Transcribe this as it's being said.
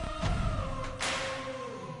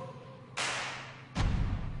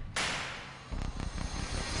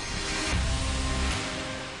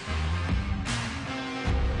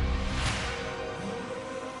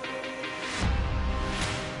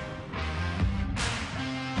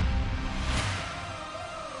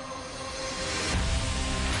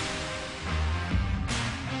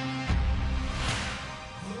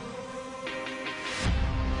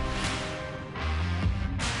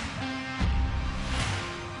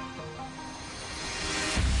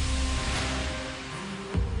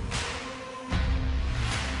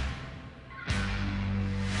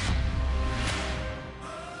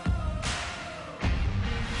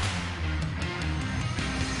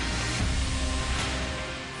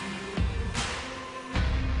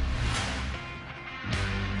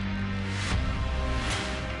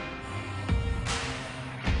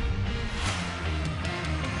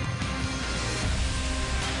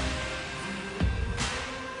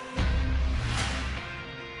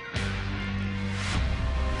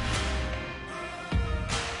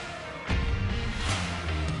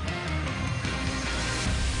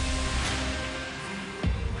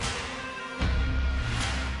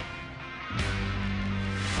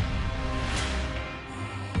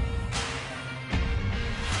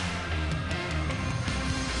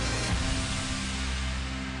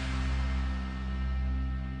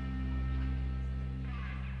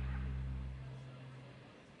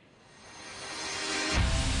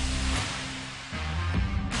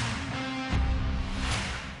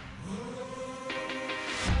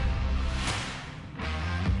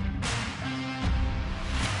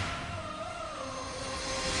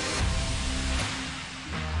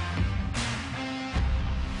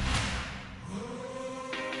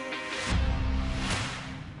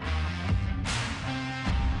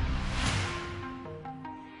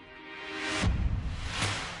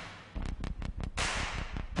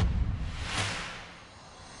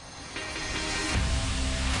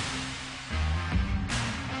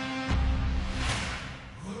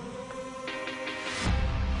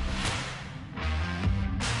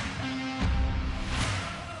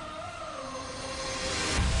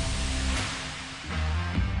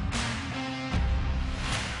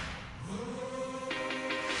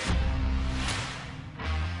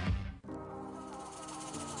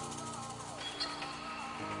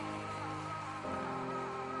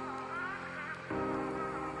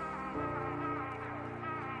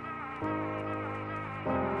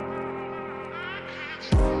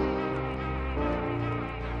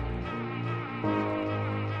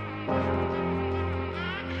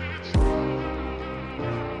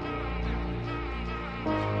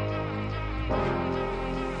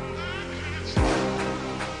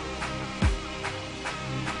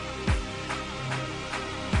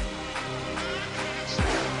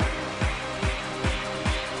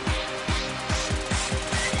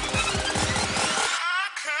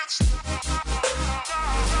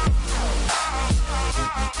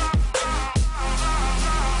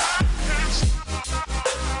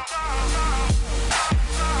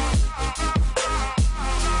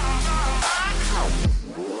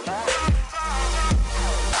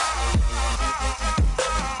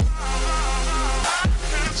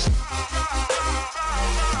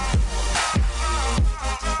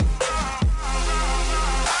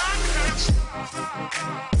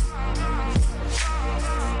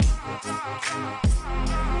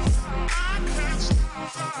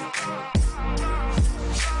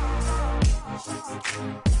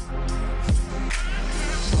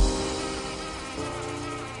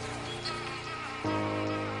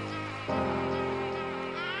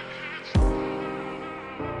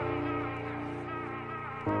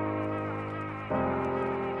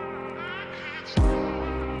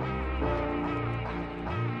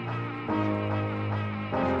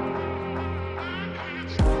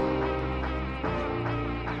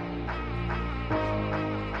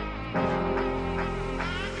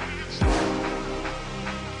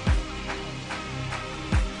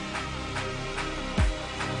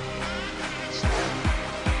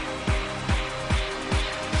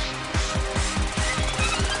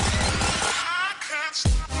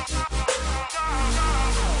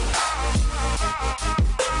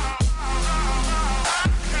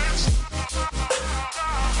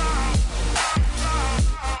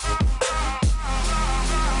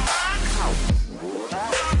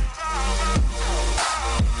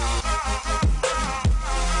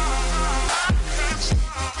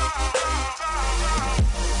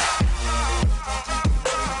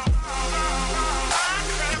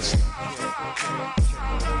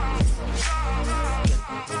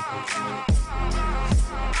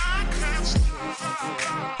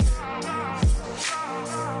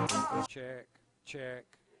Check, check,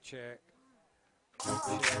 check, check,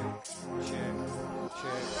 check,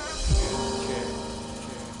 check, check,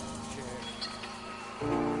 check, check.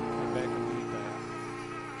 Come back and read that.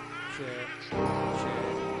 Check,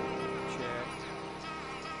 check, check,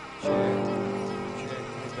 check, check.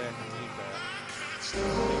 Come back and read that.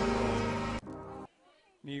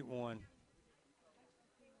 Mute one.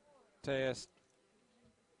 Test.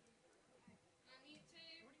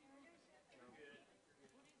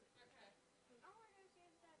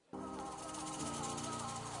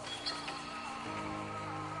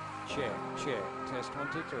 Check, check. Test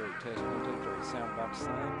 1, 2, 3. Test 1, 2, 3. Sound about the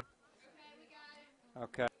same?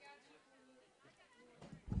 Okay.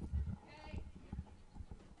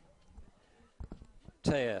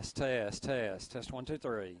 Test, test, test. Test 1, 2,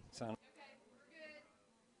 3. Sound.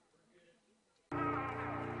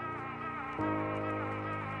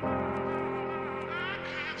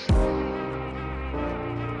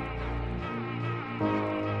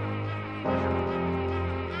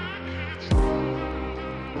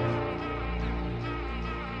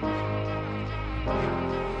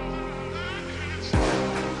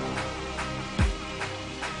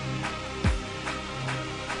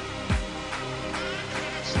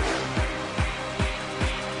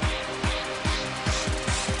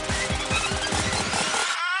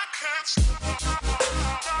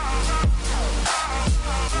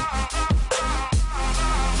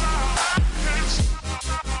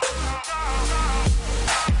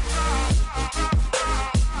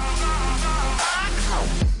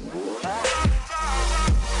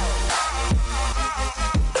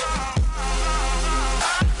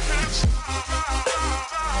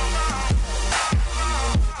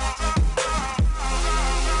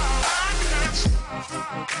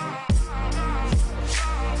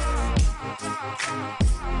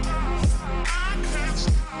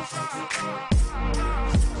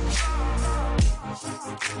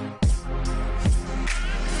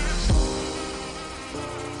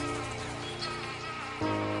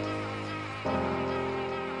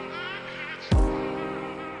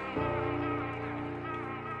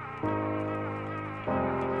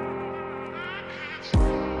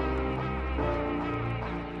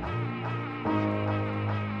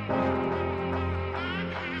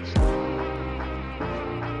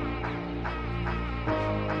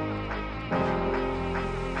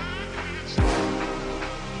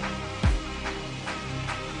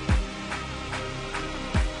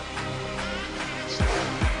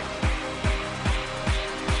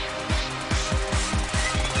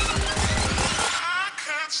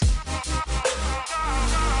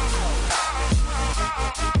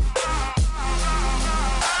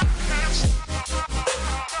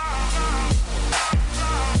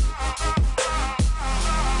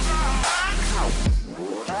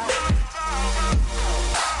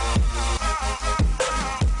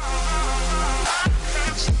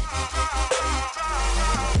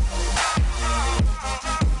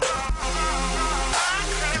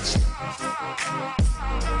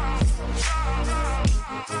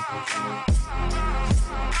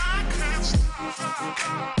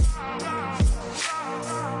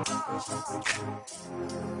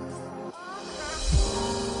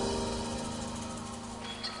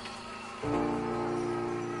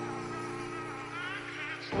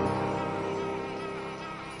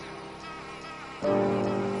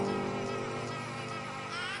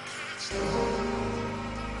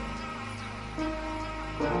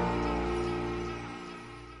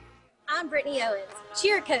 Brittany Owens,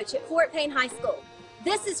 cheer coach at Fort Payne High School.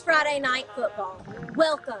 This is Friday Night Football.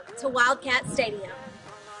 Welcome to Wildcat Stadium.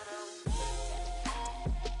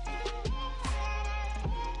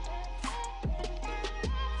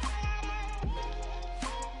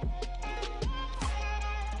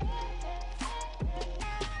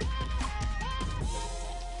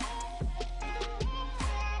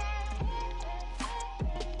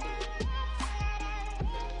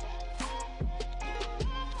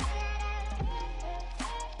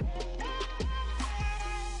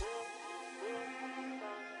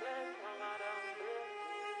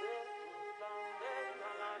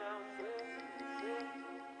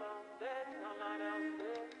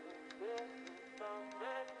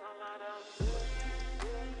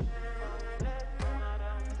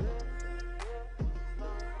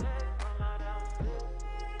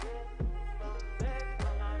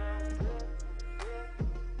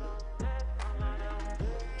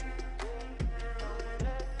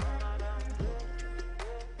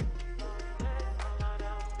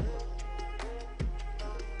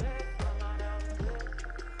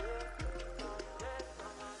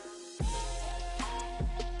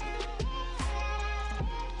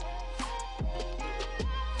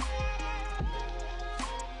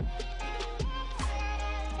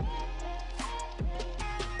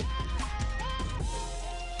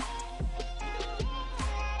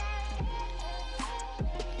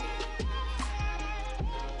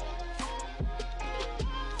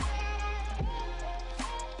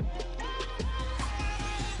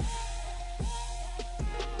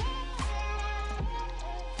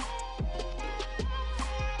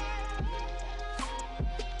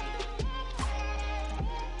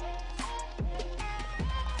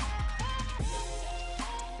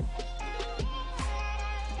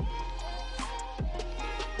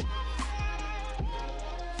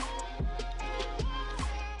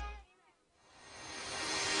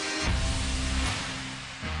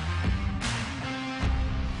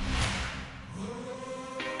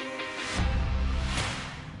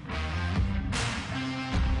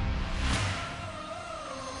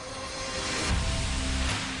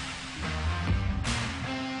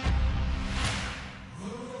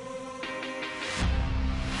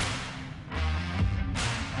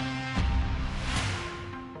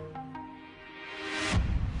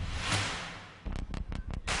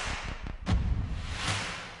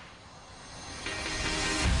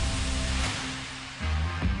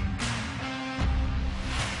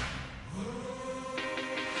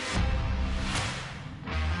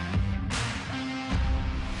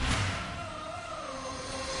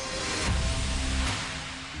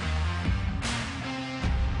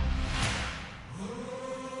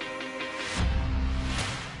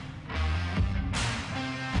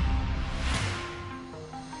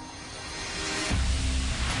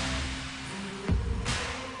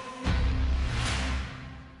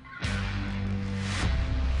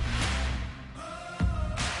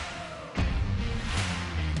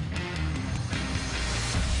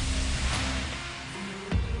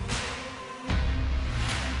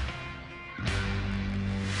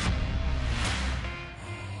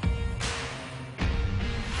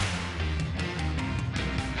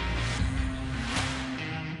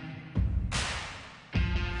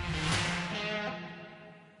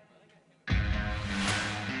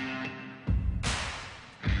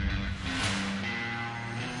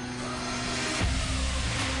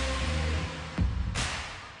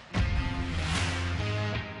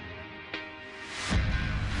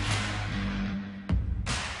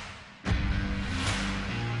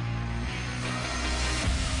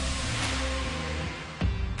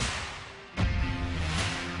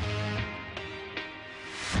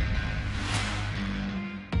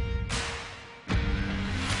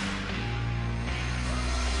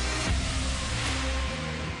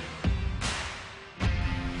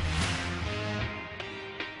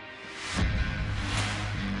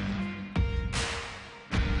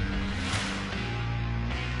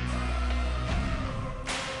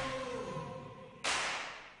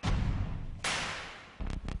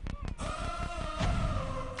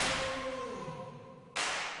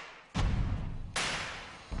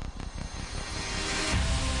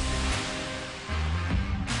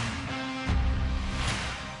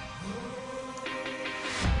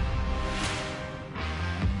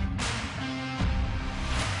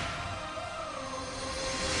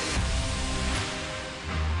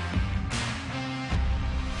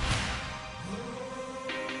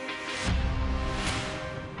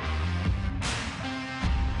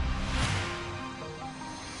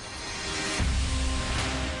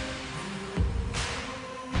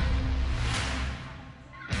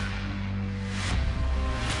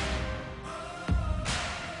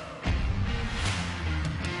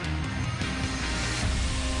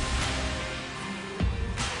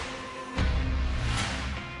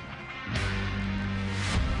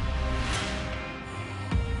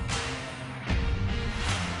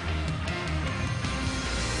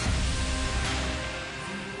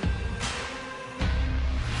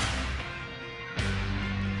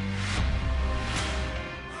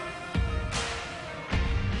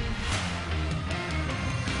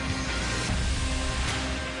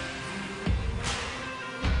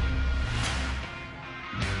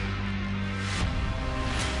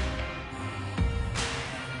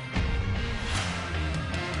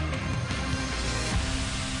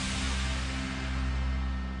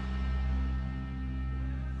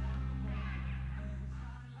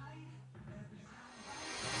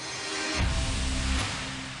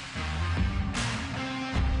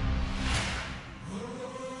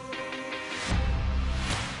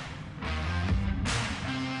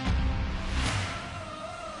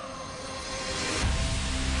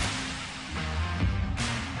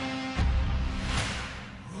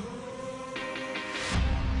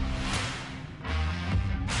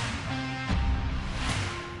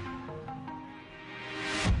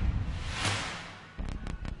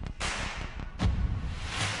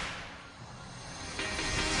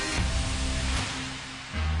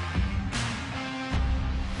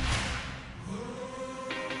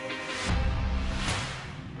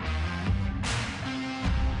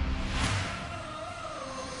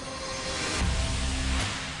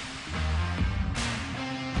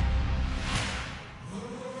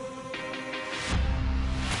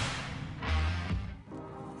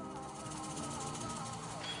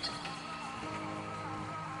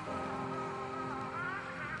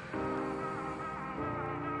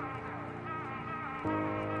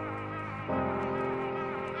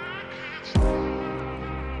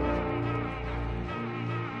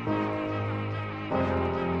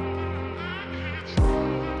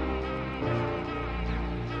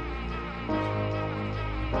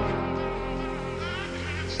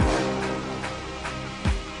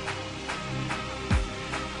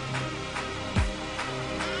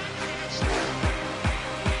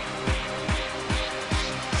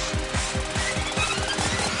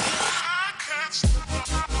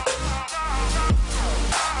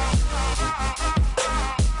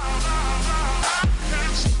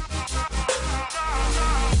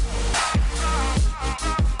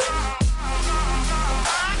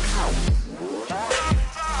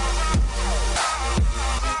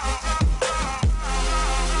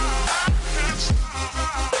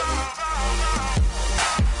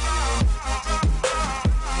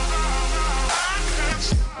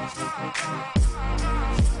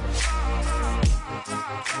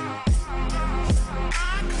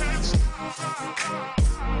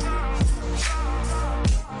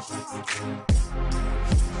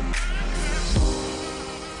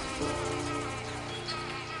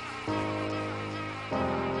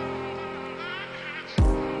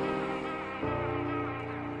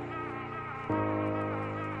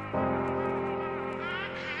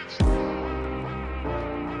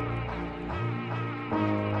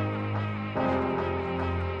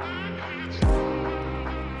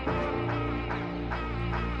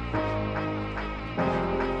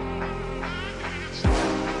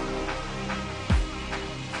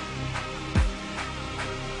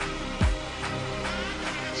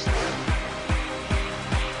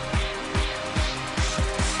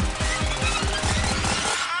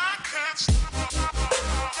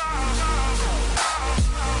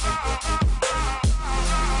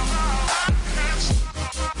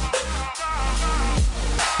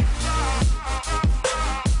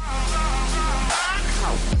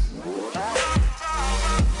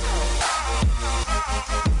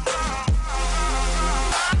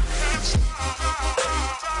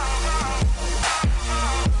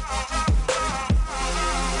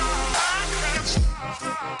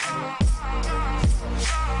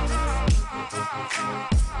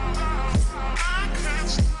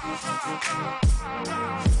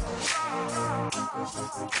 I'm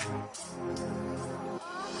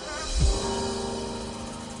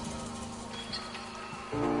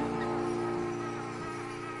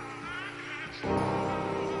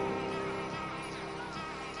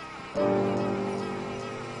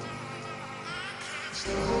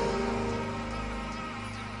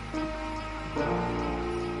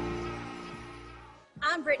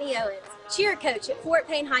Brittany Owens, cheer coach at Fort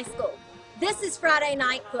Payne High School. This is Friday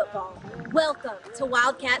night football. Welcome to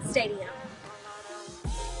Wildcat Stadium.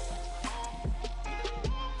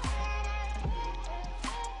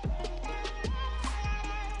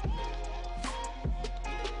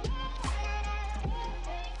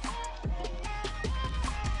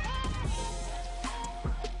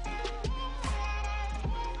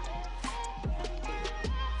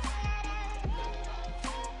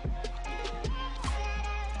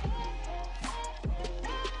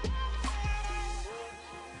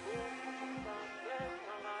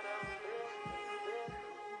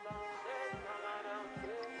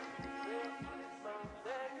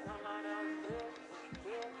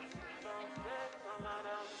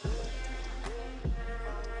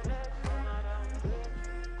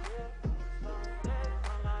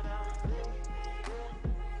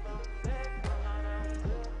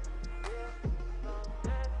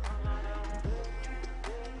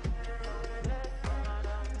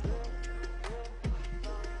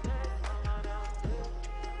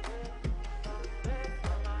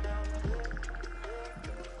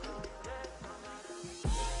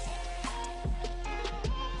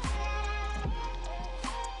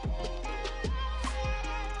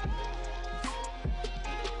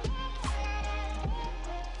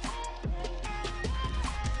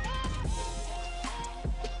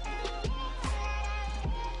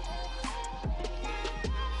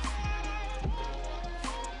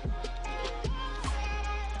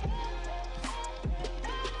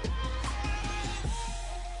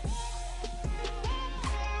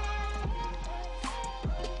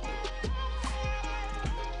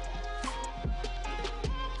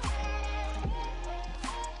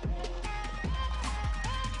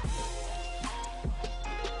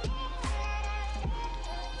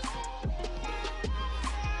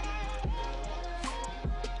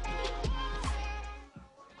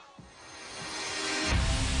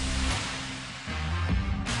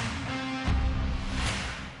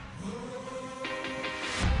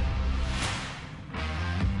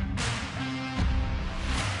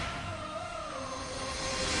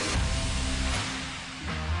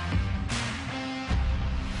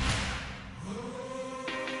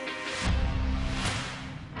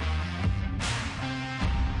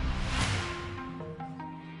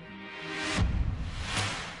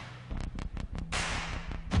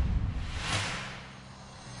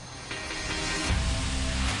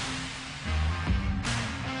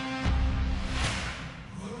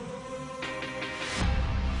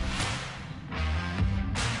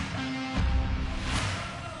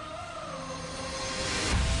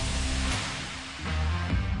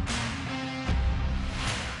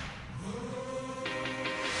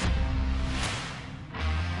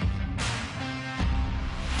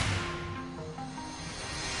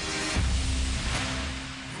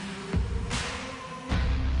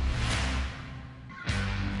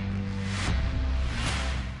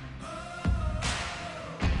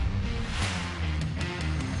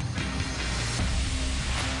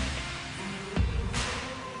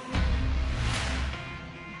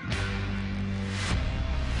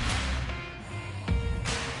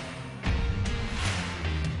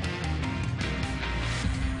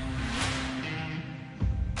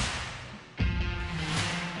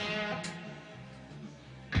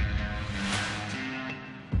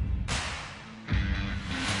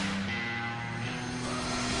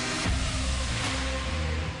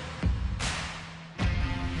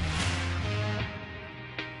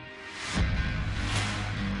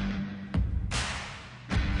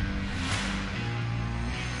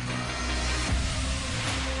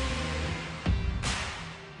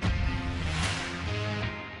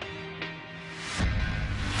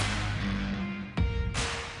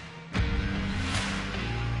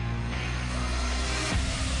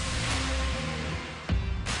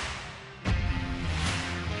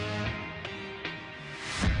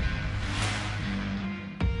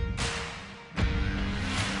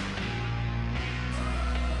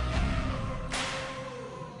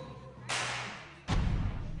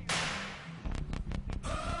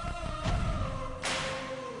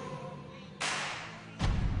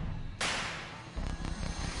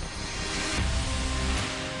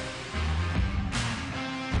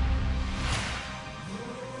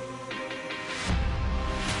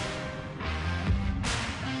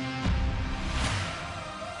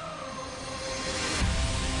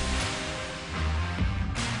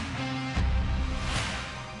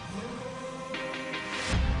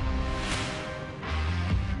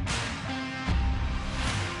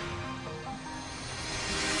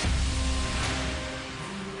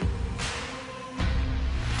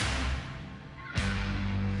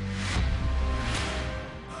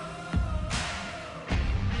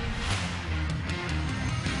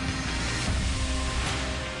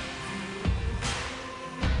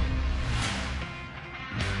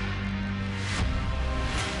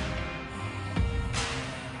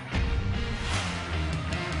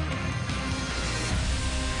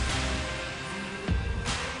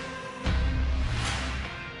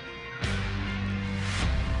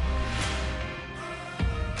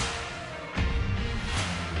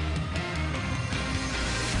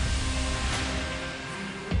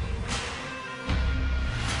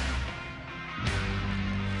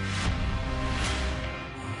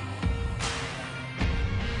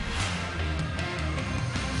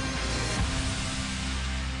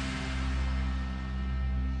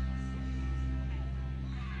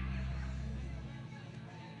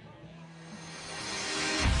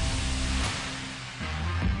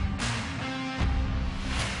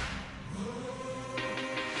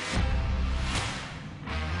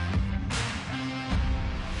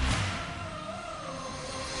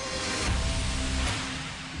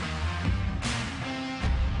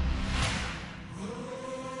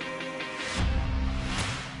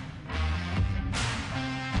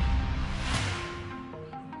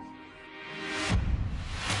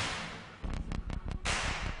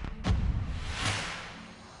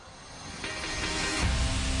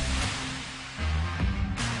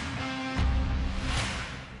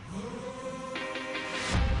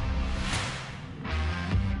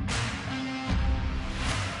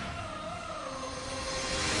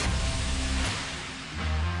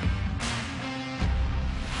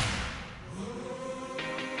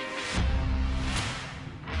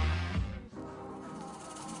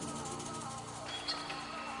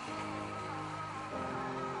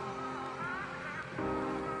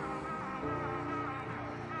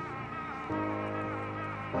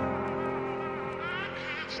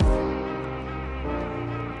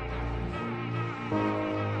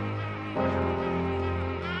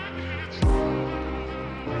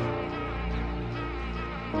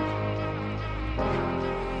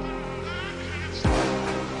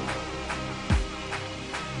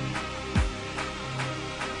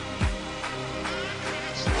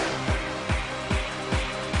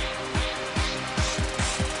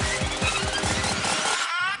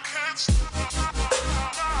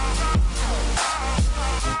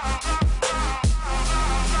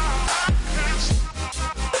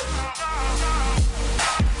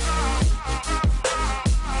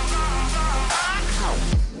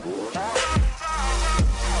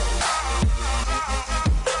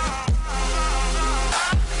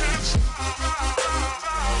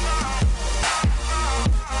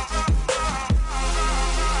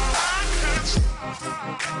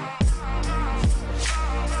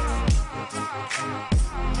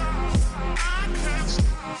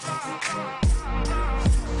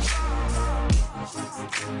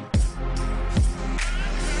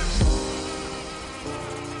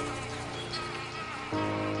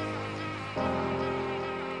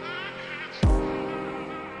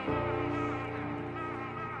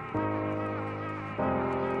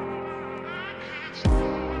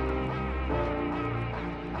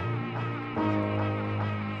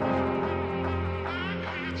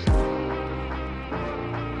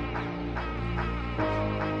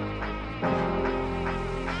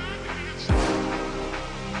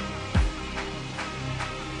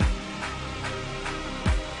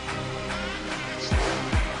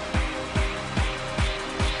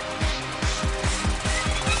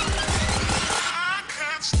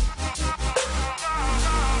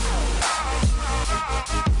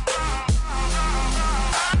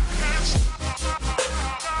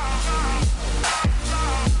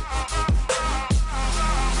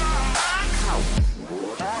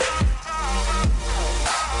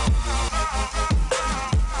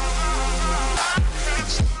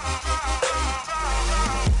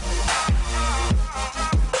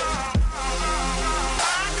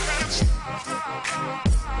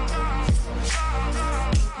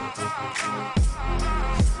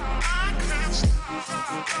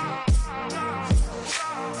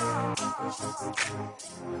 I'm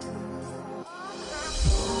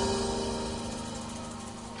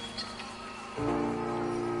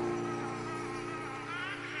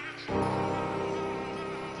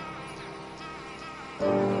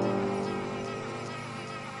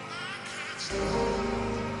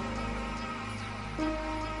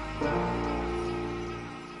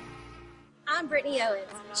Brittany Owens,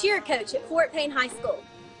 cheer coach at Fort Payne High School.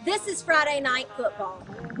 This is Friday night football.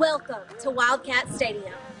 Welcome to Wildcat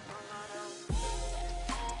Stadium.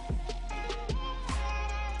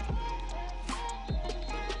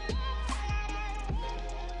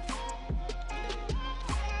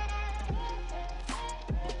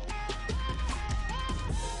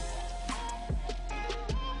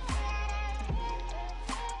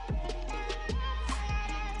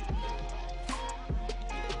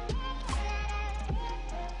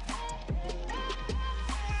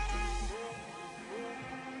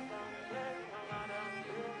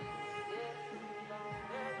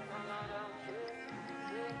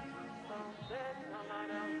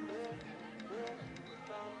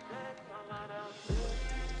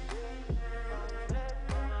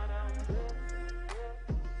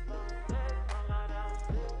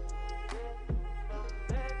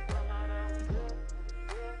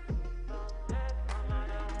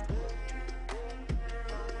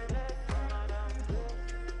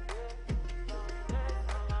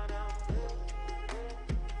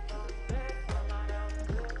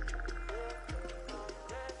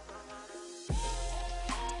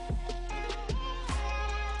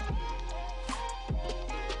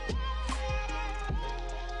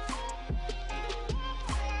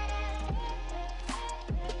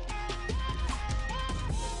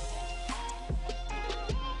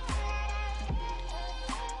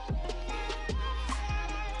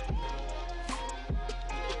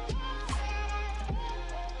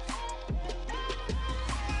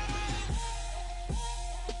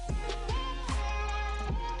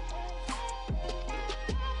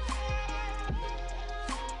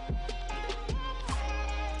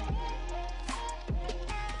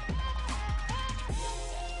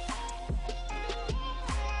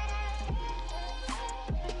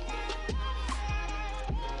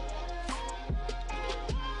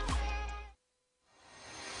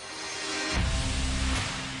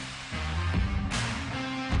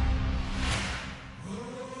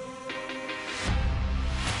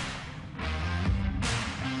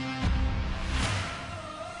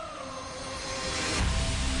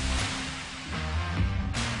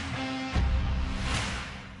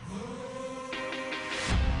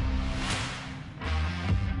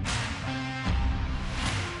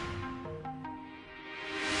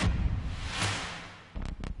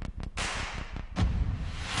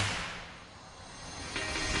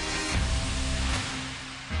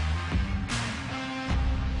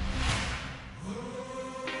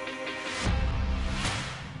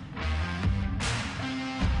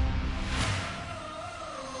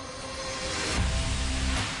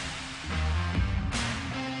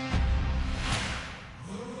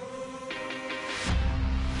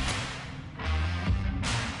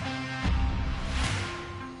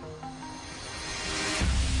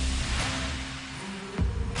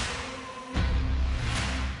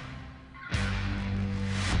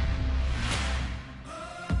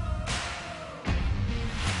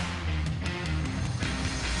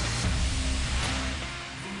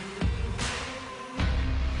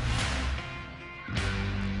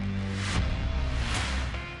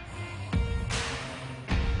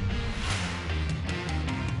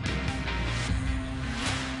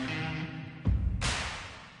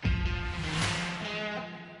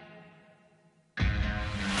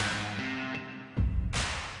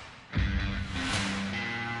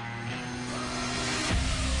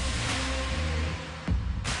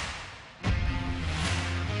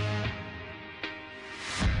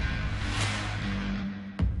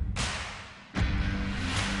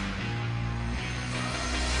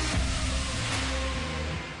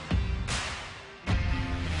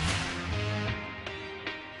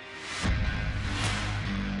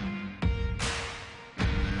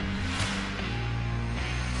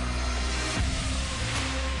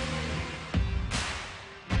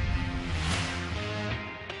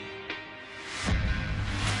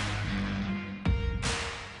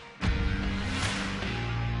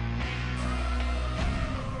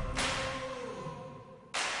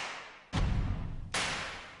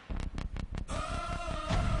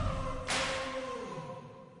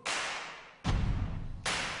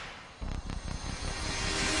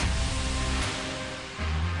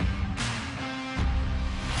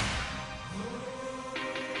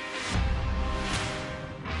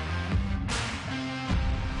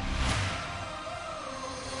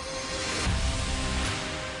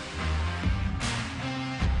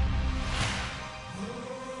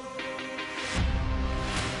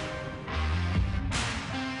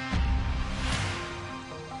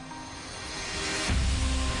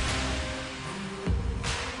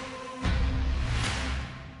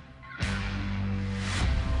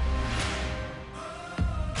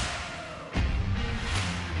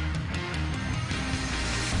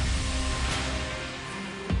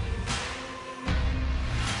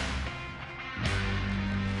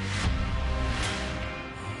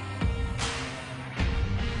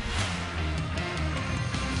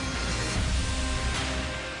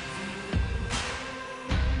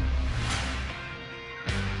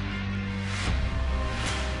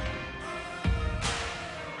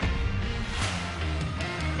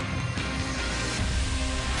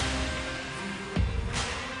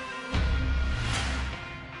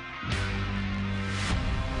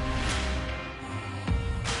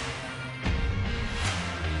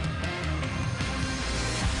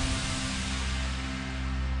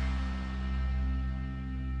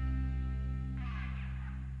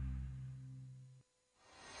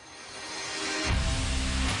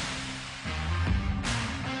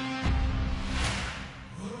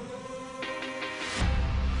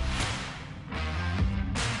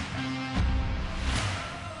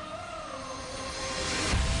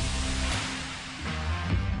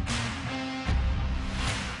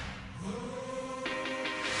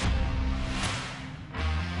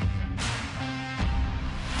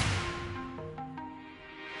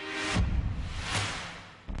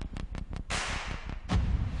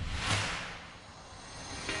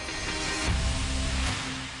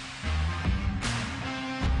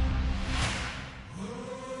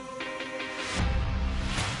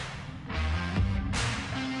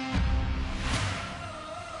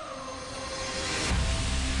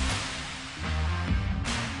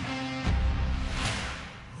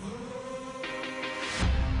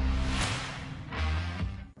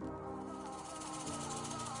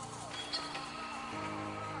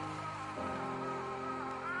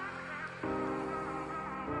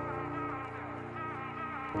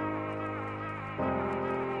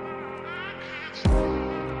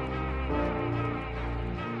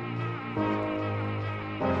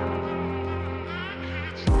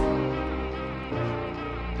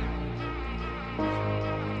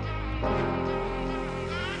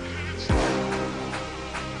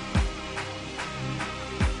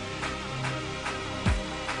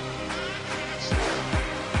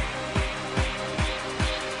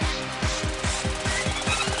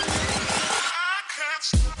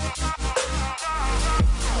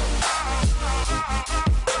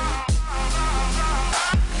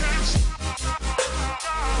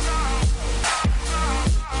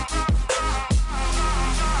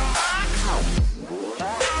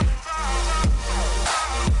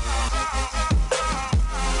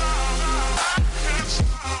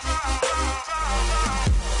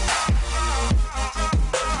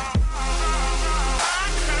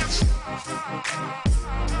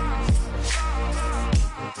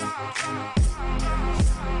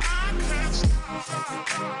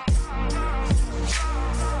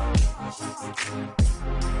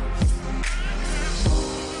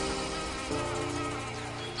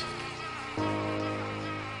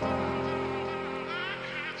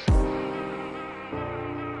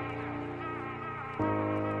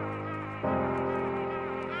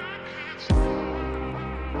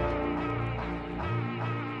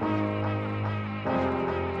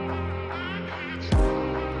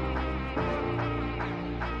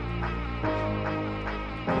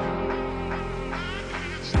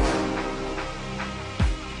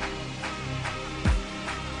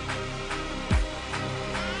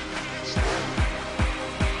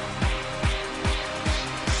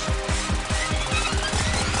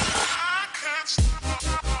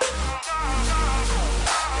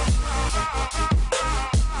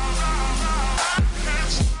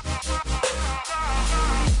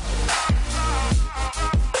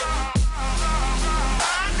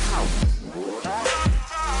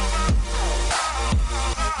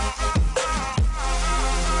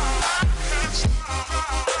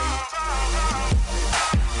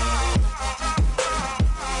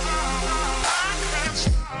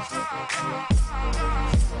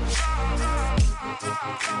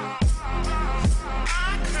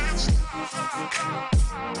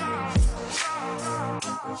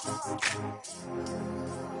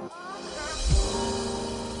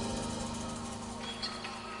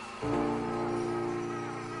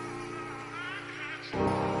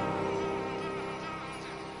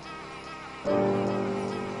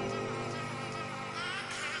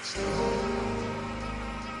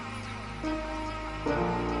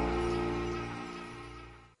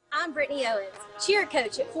 I'm Brittany Owens, cheer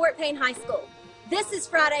coach at Fort Payne High School. This is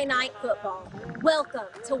Friday night football. Welcome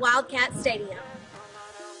to Wildcat Stadium.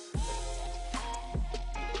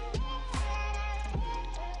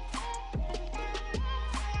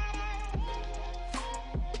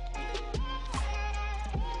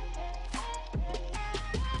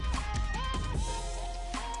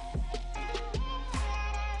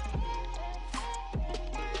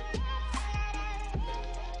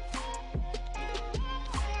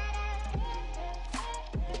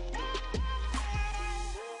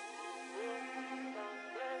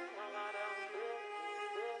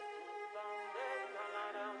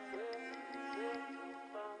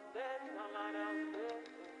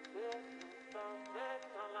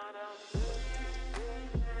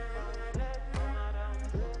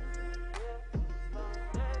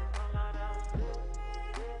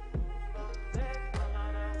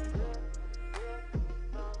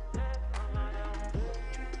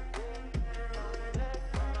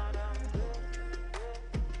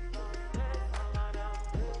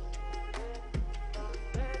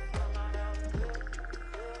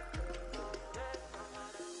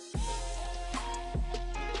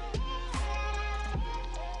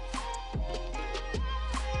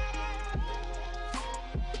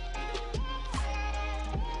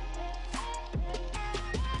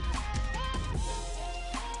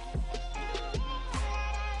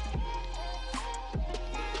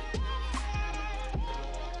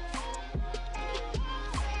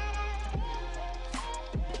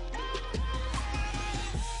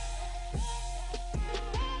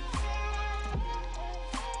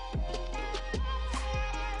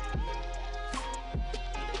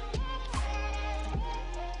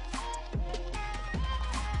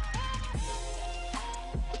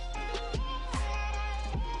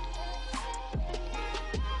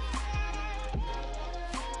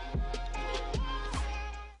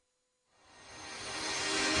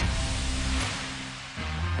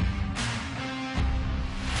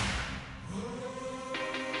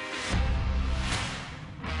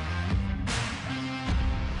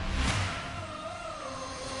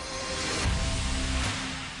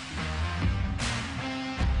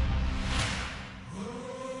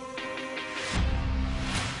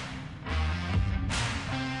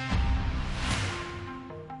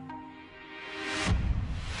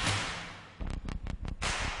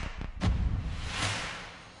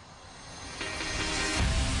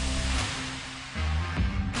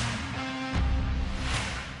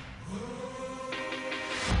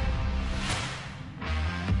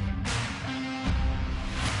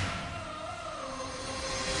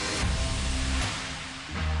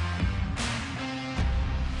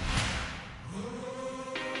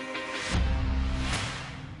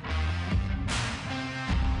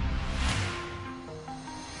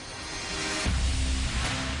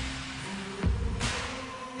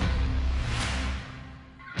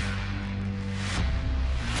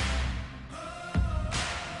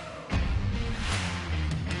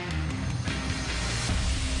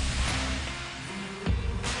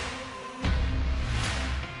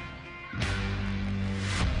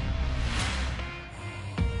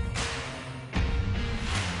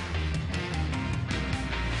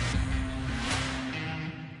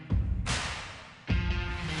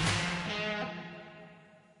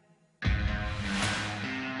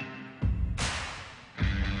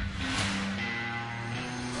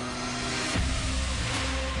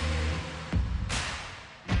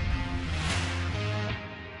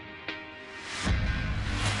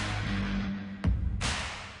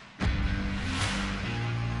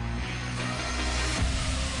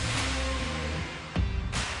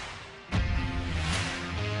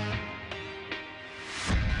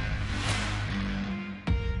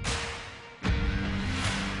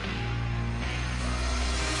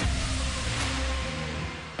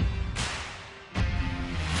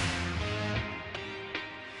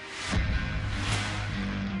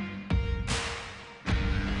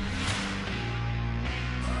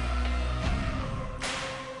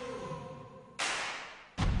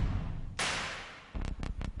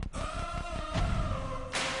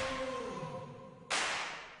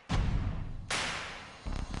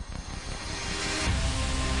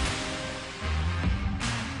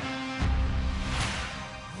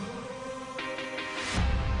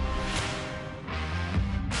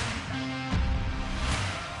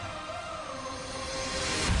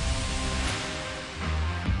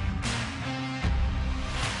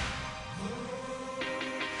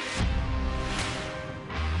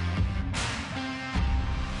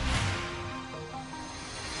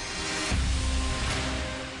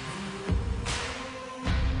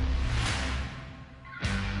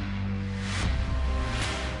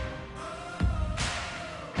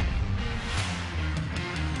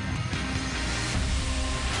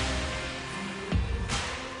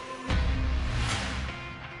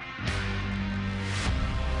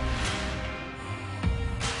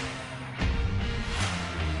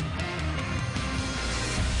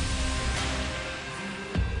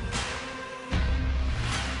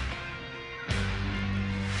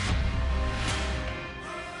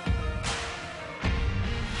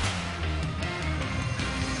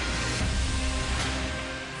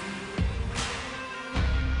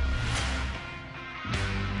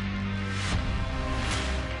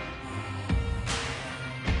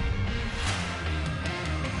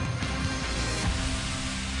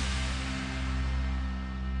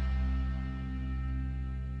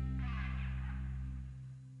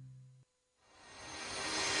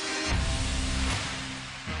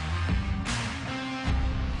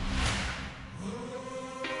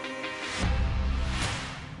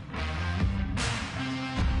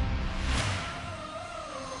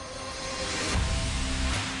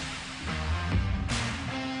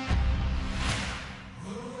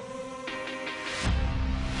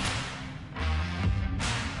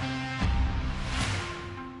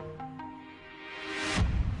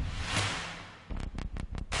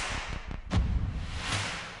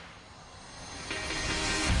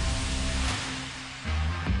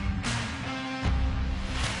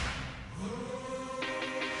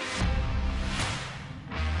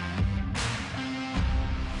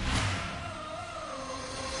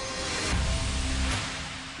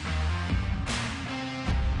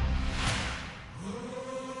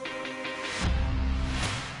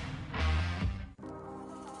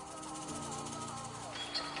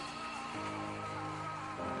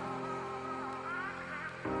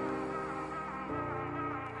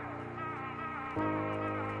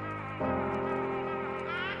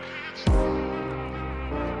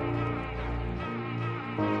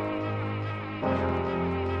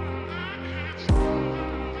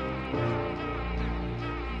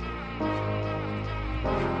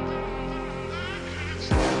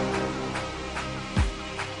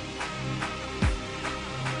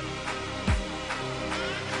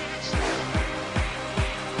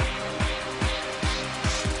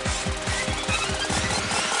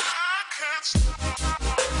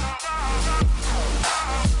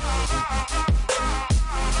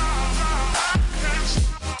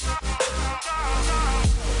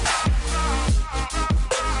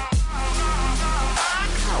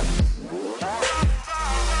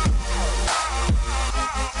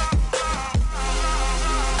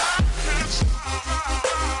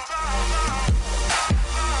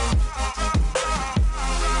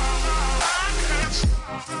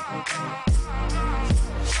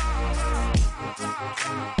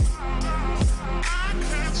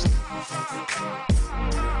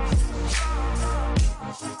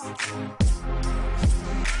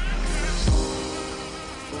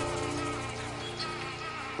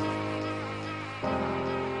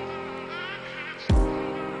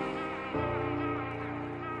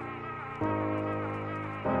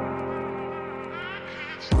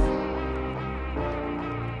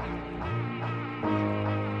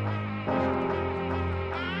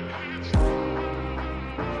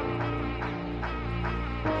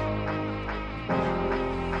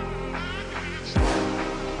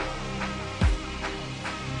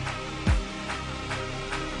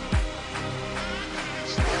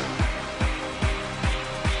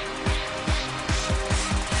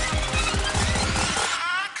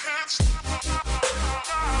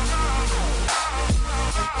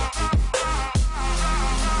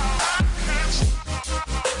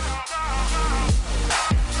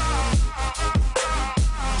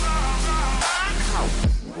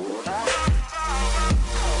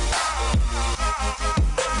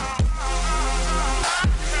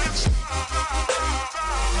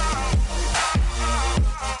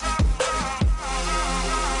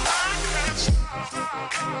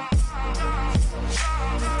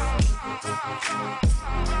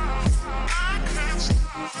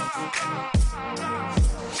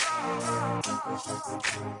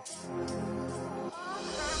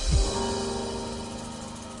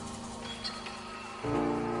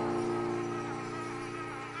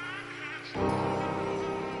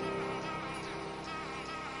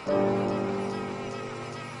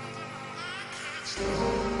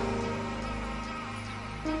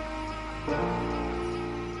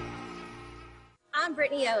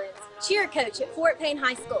 Brittany Owens, cheer coach at Fort Payne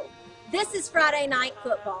High School. This is Friday night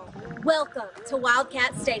football. Welcome to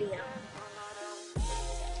Wildcat Stadium.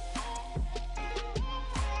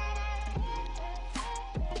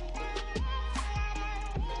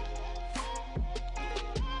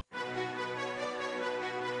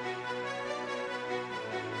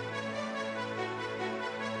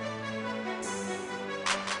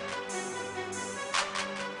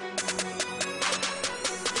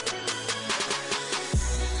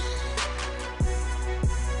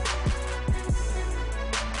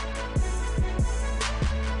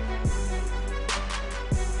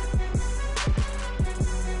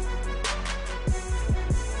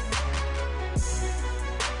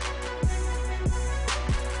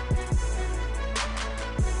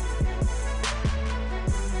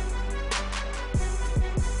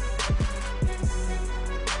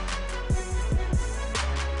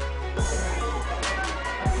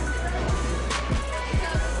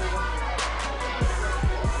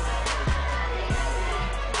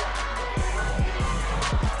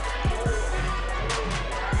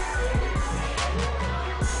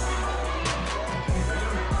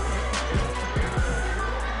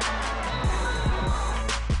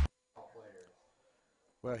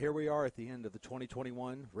 Well, here we are at the end of the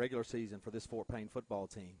 2021 regular season for this Fort Payne football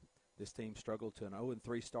team. This team struggled to an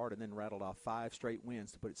 0-3 start and then rattled off 5 straight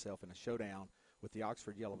wins to put itself in a showdown with the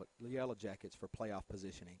Oxford Yellow Jackets for playoff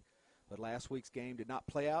positioning. But last week's game did not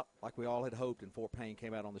play out like we all had hoped, and Fort Payne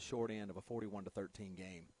came out on the short end of a 41-13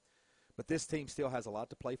 game. But this team still has a lot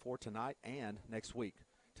to play for tonight and next week.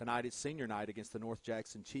 Tonight it's senior night against the North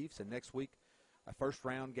Jackson Chiefs, and next week a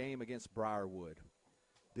first-round game against Briarwood.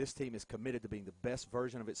 This team is committed to being the best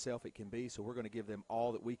version of itself it can be, so we're going to give them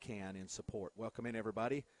all that we can in support. Welcome in,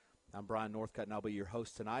 everybody. I'm Brian Northcutt, and I'll be your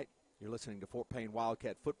host tonight. You're listening to Fort Payne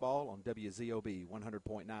Wildcat Football on WZOB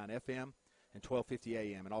 100.9 FM and 1250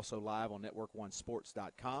 AM, and also live on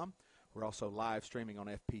Network1Sports.com. We're also live streaming on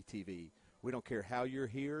FPTV. We don't care how you're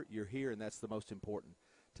here, and that's the most important.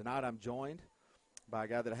 Tonight I'm joined by a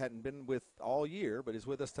guy that I hadn't been with all year, but is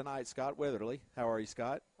with us tonight, Scott Weatherly. How are you,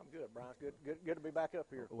 Scott? I'm good, Brian. Good to be back up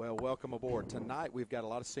here. Well, welcome aboard. Tonight we've got a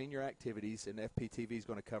lot of senior activities, and FPTV is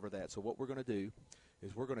going to cover that. So what we're going to do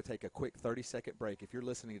is we're going to take a quick 30-second break. If you're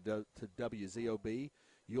listening to WZOB,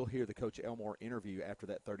 you'll hear the Coach Elmore interview after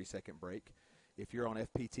that 30-second break. If you're on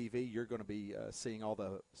FPTV, you're going to be seeing all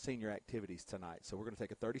the senior activities tonight. So we're going to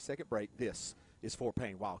take a 30-second break. This is Fort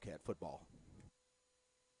Payne Wildcat Football.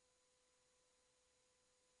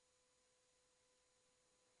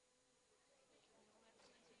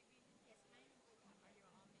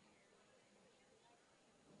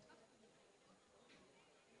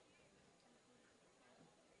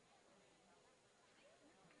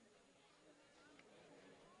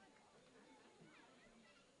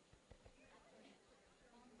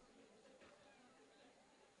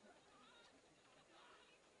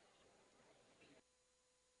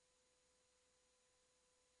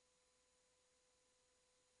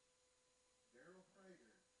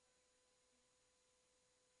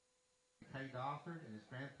 Kay Dofford and his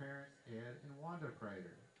grandparents, Ed and Wanda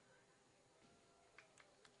Prater.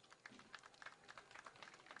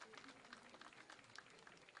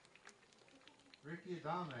 Ricky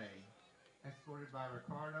Adame, escorted by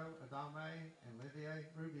Ricardo Adame and Lydia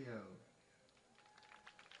Rubio.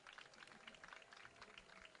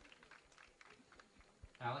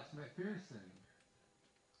 Alex McPherson,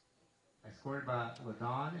 escorted by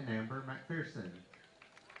LaDon and Amber McPherson.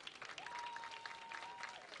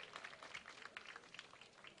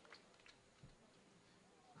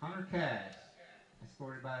 Connor Cash,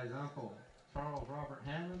 escorted by his uncle Charles Robert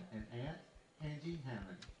Hammond and aunt Angie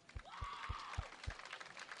Hammond.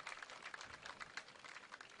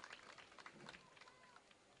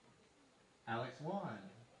 Alex Juan,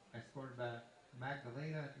 escorted by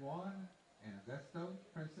Magdalena Juan and Augusto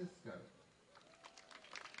Francisco.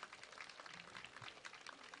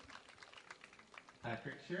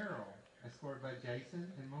 Patrick Sherrill, escorted by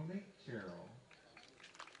Jason and Monique Sherrill.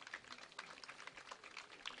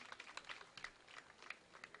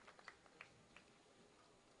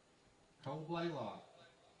 Cole Blaylock,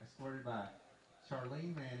 escorted by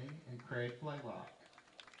Charlene Manning and Craig Blaylock.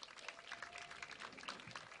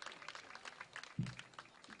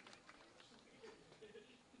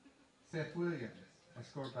 Seth Williams,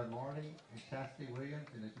 escorted by Marty and Chastity Williams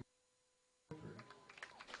and his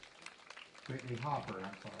Whitney Hopper,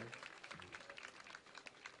 I'm sorry.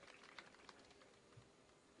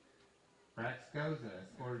 Brax Goza,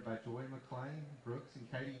 escorted by Joy McClain, Brooks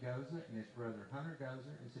and Katie Goza, and his brother Hunter Goza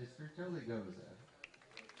and sister Jolie Goza.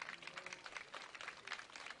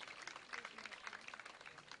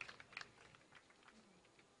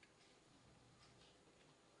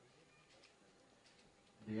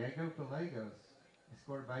 Diego Gallegos,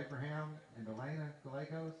 escorted by Abraham and Elena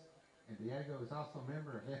Gallegos, and Diego is also a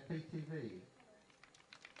member of FPTV.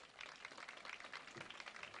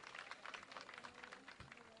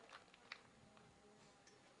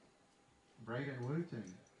 Braden Wooten,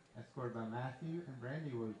 escorted by Matthew and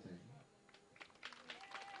Brandy Wooten.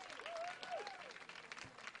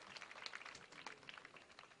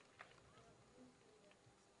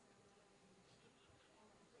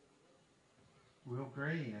 Will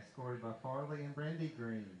Green, escorted by Farley and Brandy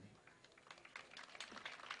Green.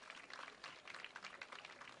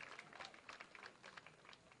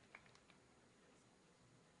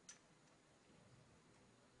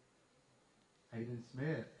 Aiden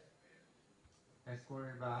Smith,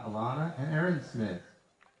 escorted by Alana and Aaron Smith.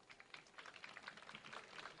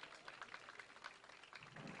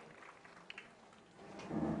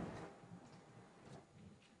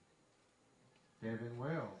 Devin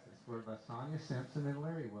Wells, escorted by Sonia Simpson and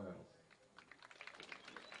Larry Wells.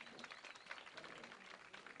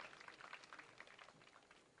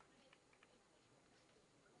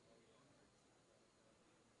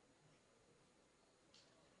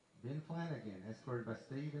 Ben Flanagan, escorted by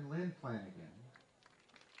Steve and Lynn Flanagan.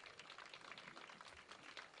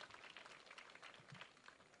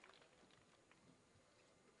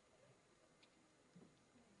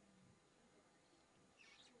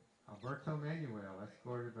 Alberto Manuel,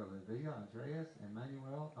 escorted by Livia Andreas and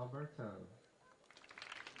Manuel Alberto.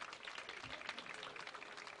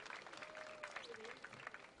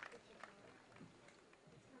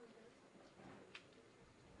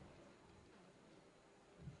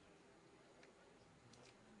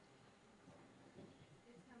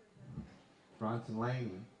 Bronson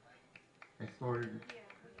Laney, escorted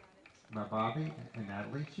by Bobby and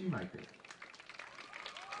Natalie Shoemaker.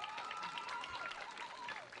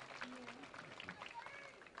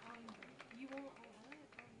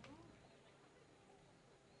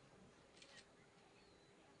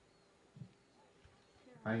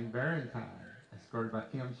 Wayne Barentine, escorted by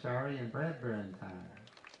Kim Shari and Brad Barentine.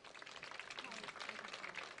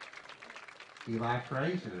 Eli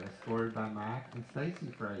Frazier, escorted by Mike and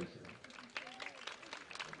Stacy Frazier.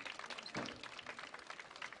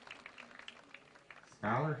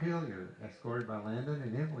 Skylar Hillier, escorted by Landon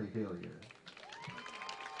and Emily Hillier.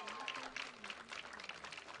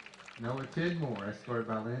 Noah Tidmore, escorted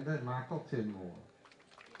by Linda and Michael Tidmore.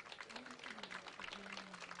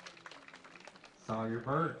 Sawyer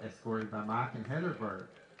Burt, escorted by Mike and Heather Burt.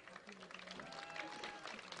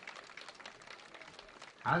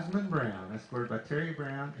 Osmond Brown, escorted by Terry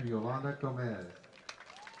Brown and Yolanda Gomez.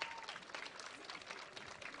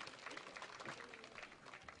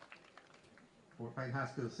 Fort Payne High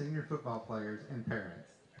School senior football players and parents.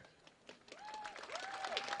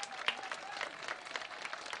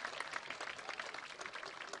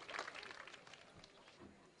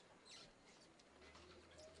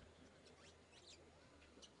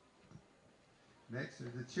 Next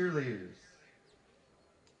are the cheerleaders.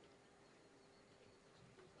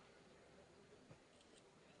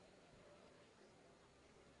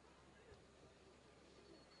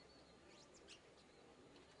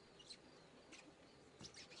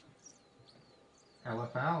 Ella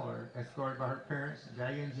Fowler, escorted by her parents,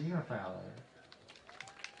 Jay and Gina Fowler.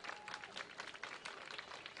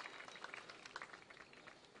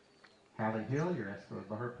 Hallie Hillier, escorted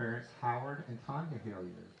by her parents, Howard and Tanya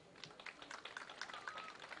Hillier.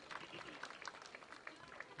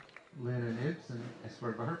 Lennon Ibsen,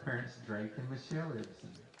 escorted by her parents, Drake and Michelle Ibsen.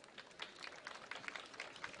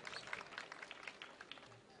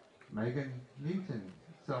 Megan Newton,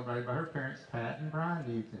 celebrated by her parents, Pat and Brian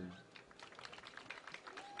Newton.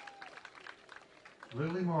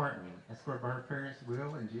 Lily Martin, escorted by her parents,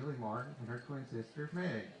 Will and Julie Martin, and her twin sister,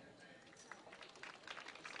 Meg.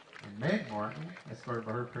 And Meg Martin, escorted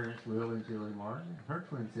by her parents, Will and Julie Martin, and her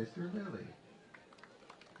twin sister, Lily.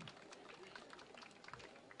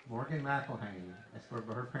 Morgan McElhaney, escorted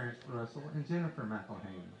by her parents, Russell and Jennifer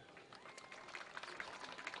McElhaney.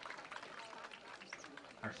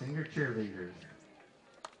 Our senior cheerleaders.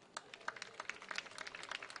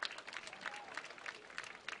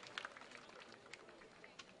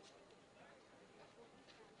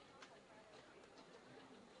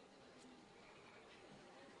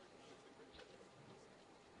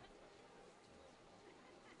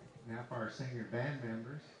 Now for our senior band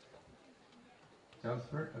members.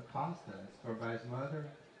 Joseph Acosta, escorted by his mother,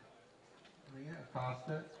 Leah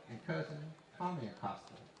Acosta, and cousin, Tommy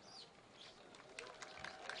Acosta.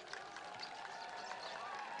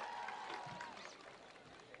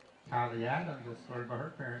 Kylie Adams, escorted by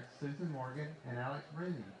her parents, Susan Morgan and Alex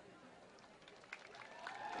Rooney.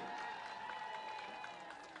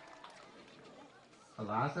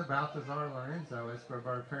 Eliza Baltazar Lorenzo, escorted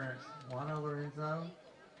by her parents Juano Lorenzo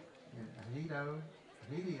and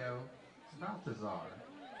Hideo Baltazar.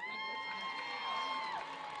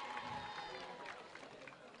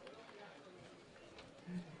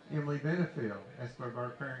 Emily Benefield, escorted by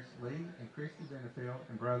her parents Lee and Christy Benefield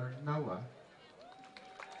and brother Noah.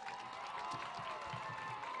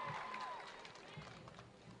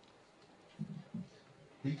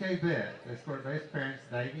 DK Betts, escorted by his parents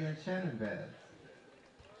Davey and Shannon Betts.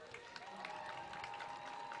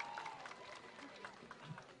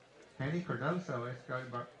 Penny Cardoso,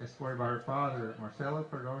 escorted by her father Marcelo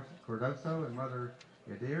Cardoso and mother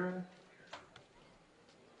Yadira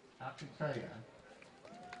Alcantara.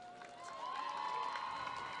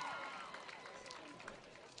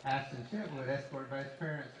 Ashton Chitwood, escorted by his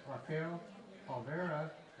parents Raquel Olvera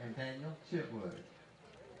and Daniel Chitwood.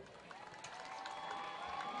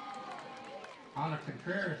 Anna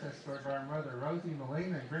Contreras, escorted by her mother Rosie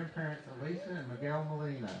Molina and grandparents Alicia and Miguel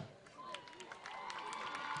Molina.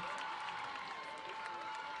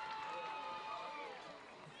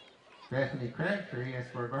 Bethany Crabtree,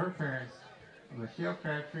 escorted by her parents Michelle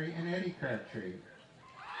Crabtree and Eddie Crabtree.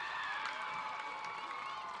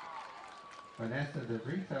 Vanessa De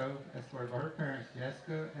Brito, escorted by her parents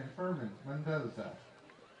Jessica and Furman Mendoza.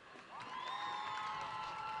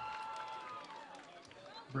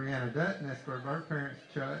 Brianna Dutton, escorted by her parents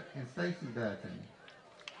Chuck and Stacy Dutton.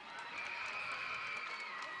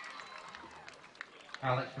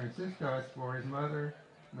 Alex Francisco, escorted by his mother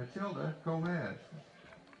Matilda Gomez.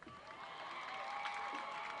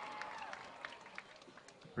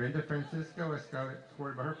 Brenda Francisco, escorted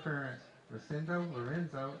by her parents Rosendo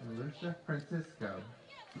Lorenzo and Lucia Francisco.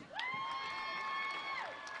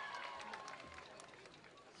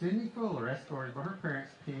 Sydney Fuller, escorted by her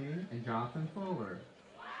parents Penny and Jonathan Fuller.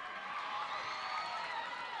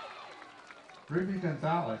 Ruby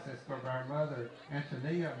Gonzalez, escorted by her mother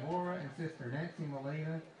Antonia Mora and sister Nancy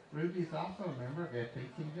Molina. Ruby is also a member of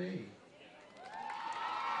FPTV.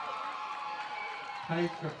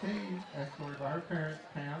 Paige Gottee, escorted by her parents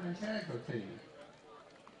Pam and Chad Gottee.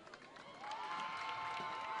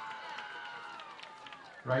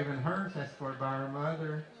 Raven Hurst, escorted by her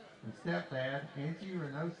mother and stepdad Angie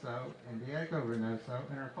Reynoso and Diego Reynoso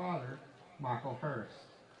and her father Michael Hurst.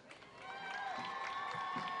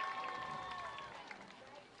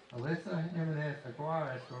 Alyssa Jimenez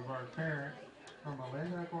Aguirre, escorted by her parents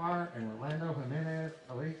Melinda Aguirre and Orlando Jimenez.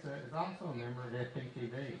 Elisa is also a member of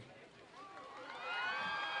FPTV.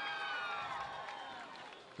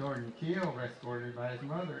 Jordan Keel, escorted by his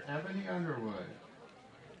mother, Ebony Underwood.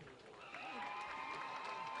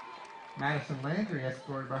 Madison Landry,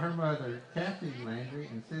 escorted by her mother, Kathy Landry,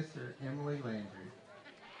 and sister, Emily Landry.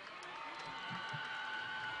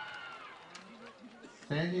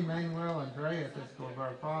 Sandy Manuel Andreas, escorted by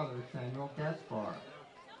her father, Samuel Gaspar.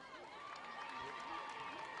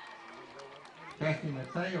 Kathy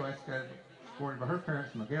Mateo, escorted by her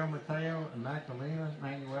parents, Miguel Mateo and Magdalena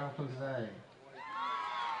Manuel Jose.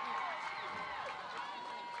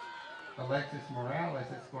 Alexis Morales,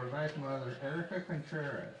 escorted by his mother, Erica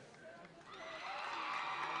Contreras.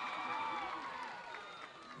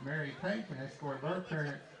 Mary Payton, escorted by her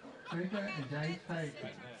parents, Trinka and James Payton.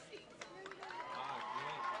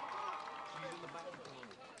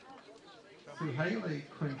 Suhaili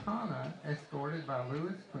Quintana, escorted by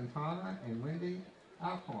Louis Quintana and Wendy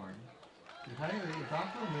Alcorn. Suhaili is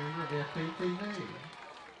also a member of FPTV.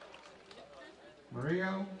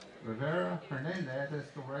 Maria Rivera Hernandez,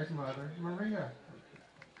 escorted by his mother, Maria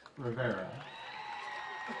Rivera.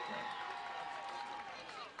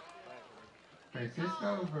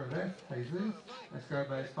 Francisco Verves Jesus, escorted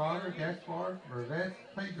by his father, Gaspar Verves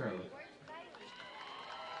Pedro.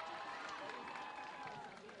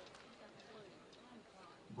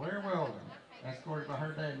 Blair Weldon, escorted by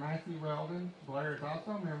her dad, Matthew Weldon. Blair is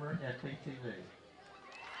also a member of FPTV.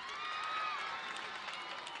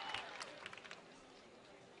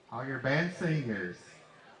 All your band singers.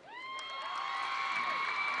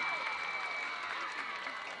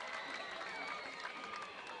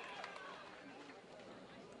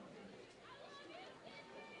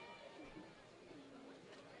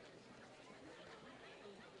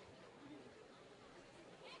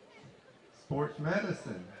 Sports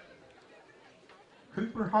medicine.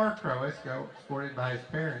 Cooper Harcrow, escorted by his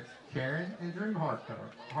parents, Karen and Drew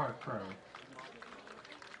Harcrow.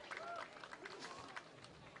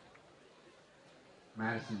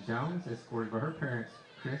 Madison Jones, escorted by her parents,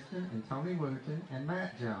 Kristen and Tony Wooten and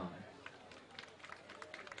Matt Jones.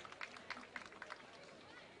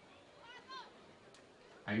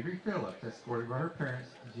 Avery Phillips, escorted by her parents,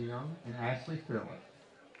 Jim and Ashley Phillips.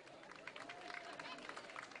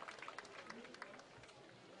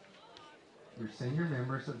 your senior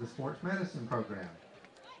members of the sports medicine program.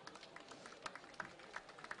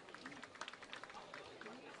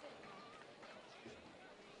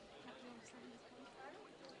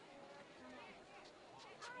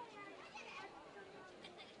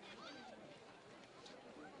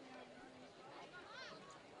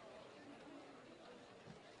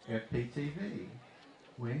 FPTV,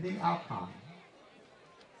 Wendy Alcon.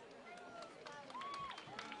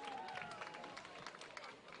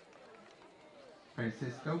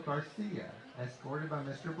 Francisco Garcia, escorted by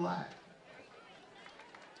Mr. Black.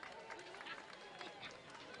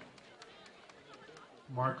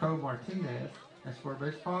 Marco Martinez, escorted by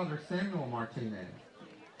his father, Samuel Martinez.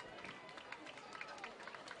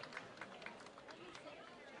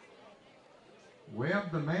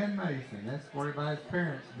 Webb the Man Mason, escorted by his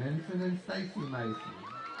parents, Vincent and Stacy Mason.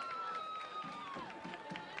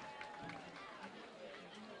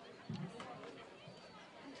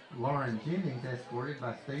 Lauren Jennings, escorted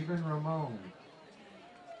by Stephen Ramon.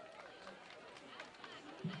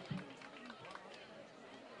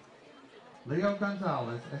 Leo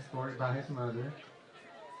Gonzalez, escorted by his mother,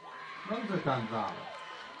 Rosa Gonzalez.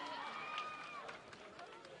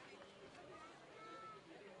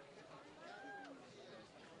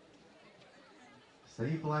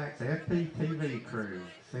 C. Black's FPTV crew,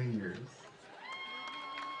 seniors.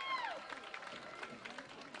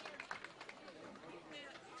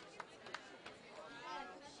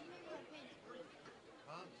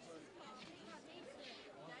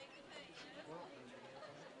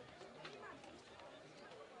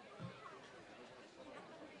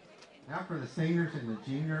 Now for the seniors in the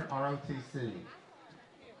junior ROTC.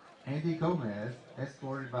 Andy Gomez,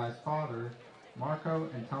 escorted by his father, Marco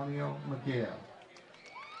Antonio Miguel.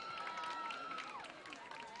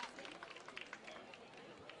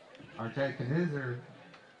 R.J. Knizer,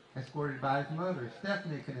 escorted by his mother,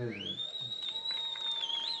 Stephanie Knizer.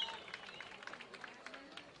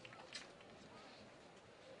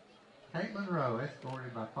 Caitlin Rowe,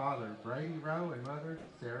 escorted by father, Brady Rowe, and mother,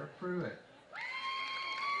 Sarah Pruitt.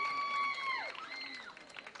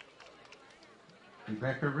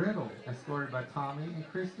 Rebecca Riddle, escorted by Tommy and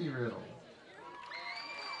Christy Riddle.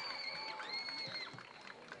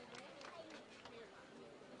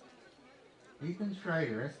 Ethan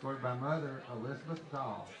Schrader, escorted by mother, Elizabeth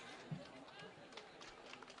Dahl.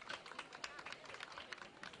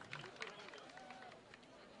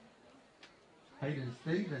 Hayden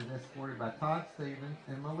Stevens, escorted by Todd Stevens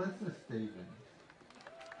and Melissa Stevens.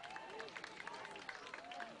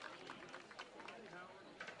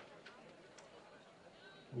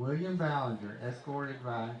 William Ballinger, escorted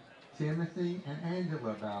by Timothy and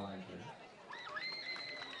Angela Ballinger.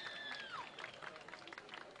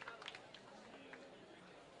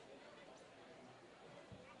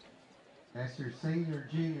 That's your senior,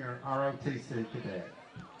 junior ROTC cadet.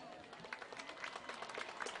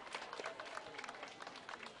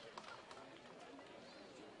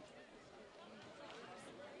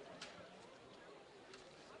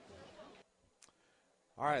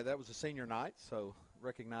 All right, that was a senior night, so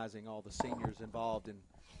recognizing all the seniors involved in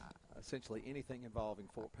essentially anything involving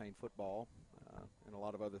Fort Payne football and a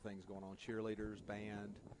lot of other things going on, cheerleaders,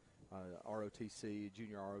 band, ROTC,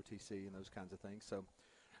 junior ROTC, and those kinds of things. So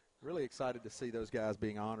really excited to see those guys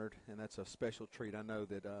being honored, and that's a special treat. I know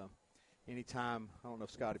that anytime, I don't know,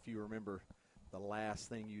 Scott, if you remember the last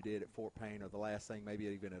thing you did at Fort Payne or the last thing maybe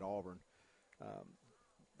even at Auburn,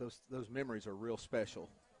 those memories are real special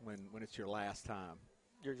when it's your last time.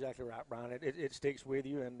 You're exactly right, Brian. It sticks with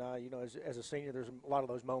you, and you know, as a senior, there's a lot of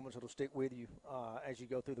those moments that'll stick with you as you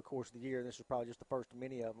go through the course of the year. And this is probably just the first of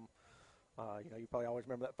many of them. You know, you probably always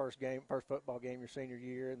remember that first football game your senior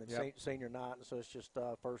year, and then senior night. And so it's just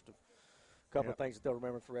first of a couple of things that they'll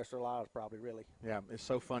remember for the rest of their lives, probably. Really. Yeah, it's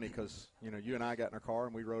so funny because you know, you and I got in our car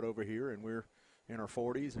and we rode over here, and we're in our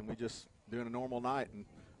 40s, and we just doing a normal night. And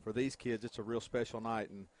for these kids, it's a real special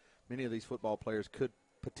night, and many of these football players could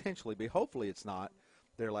potentially be. Hopefully, it's not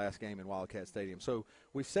their last game in Wildcat Stadium. So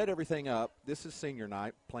we've set everything up. This is senior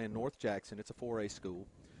night, playing North Jackson. It's a 4A school.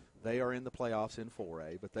 They are in the playoffs in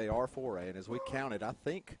 4A, but they are 4A. And as we counted, I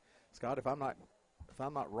think, Scott, if I'm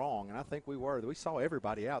not wrong, and I think we saw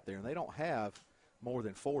everybody out there, and they don't have more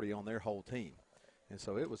than 40 on their whole team. And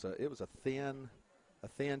so it was a thin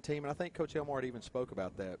team. And I think Coach Elmore had even spoke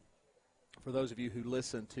about that. For those of you who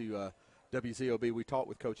listen to WZOB, we talked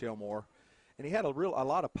with Coach Elmore, and he had a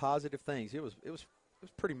lot of positive things. It was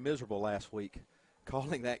pretty miserable last week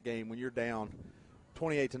calling that game when you're down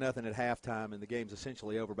 28-0 at halftime and the game's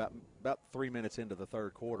essentially over about 3 minutes into the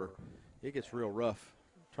third quarter. It gets real rough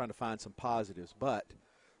trying to find some positives. But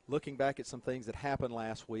looking back at some things that happened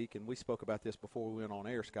last week, and we spoke about this before we went on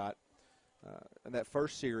air, Scott, in that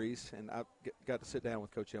first series, and I got to sit down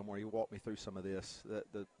with Coach Elmore. He walked me through some of this.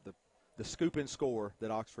 The scoop and score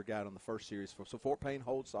that Oxford got on the first series. So Fort Payne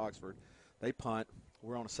holds Oxford. They punt.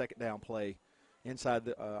 We're on a second down play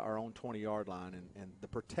inside our own 20-yard line, and the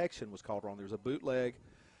protection was called wrong. There was a bootleg.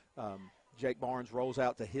 Jake Barnes rolls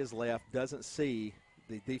out to his left, doesn't see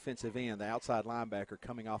the defensive end, the outside linebacker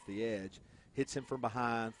coming off the edge, hits him from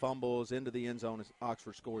behind, fumbles into the end zone as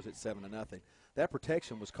Oxford scores at 7-0. That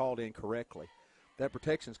protection was called incorrectly. That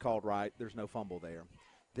protection's called right. There's no fumble there.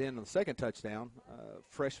 Then on the second touchdown,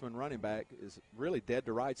 freshman running back is really dead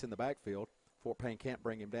to rights in the backfield. Fort Payne can't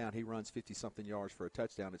bring him down. He runs 50-something yards for a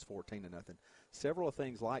touchdown. It's 14-0. Several of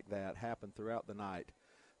things like that happened throughout the night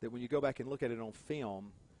that when you go back and look at it on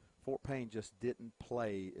film, Fort Payne just didn't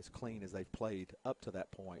play as clean as they've played up to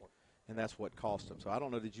that point, and that's what cost them. So I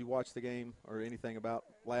don't know, did you watch the game or anything about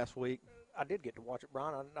last week? I did get to watch it,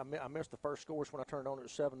 Brian. I missed the first scores when I turned on. It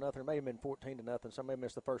was 7-0. It may have been 14-0. So I may have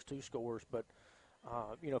missed the first two scores. But,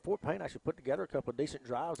 Fort Payne actually put together a couple of decent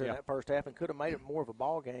drives in that first half and could have made it more of a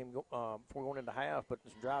ball game before going into half. But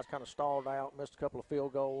some drives kind of stalled out, missed a couple of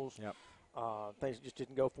field goals. Yep. Things just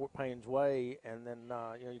didn't go Fort Payne's way. And then,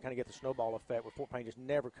 you kind of get the snowball effect where Fort Payne just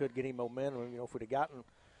never could get any momentum. If we'd have gotten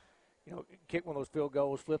 – kick one of those field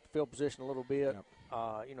goals, flip the field position a little bit. Yep.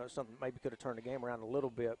 It's something maybe could have turned the game around a little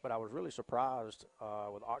bit. But I was really surprised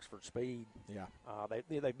with Oxford's speed. Yeah.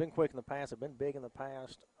 They've been quick in the past. They've been big in the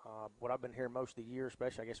past. What I've been hearing most of the year,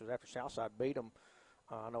 especially I guess it was after Southside beat them.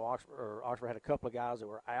 I know Oxford had a couple of guys that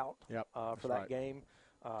were out for that game.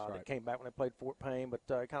 That came back when they played Fort Payne. But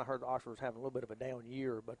I kind of heard Oxford was having a little bit of a down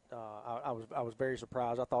year. But I was very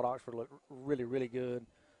surprised. I thought Oxford looked really, really good.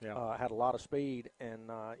 Yeah. Had a lot of speed, and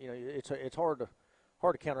it's hard to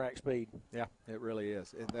counteract speed. Yeah, it really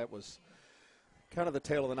is. And that was kind of the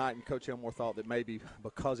tail of the night. And Coach Elmore thought that maybe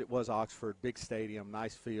because it was Oxford, big stadium,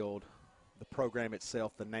 nice field, the program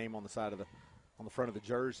itself, the name on the side of on the front of the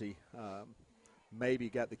jersey, maybe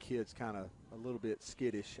got the kids kind of a little bit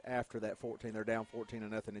skittish after that 14. They're down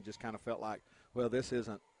 14-0, and just kind of felt like, well, this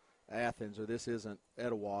isn't Athens or this isn't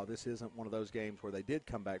Etowah. This isn't one of those games where they did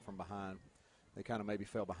come back from behind. They kind of maybe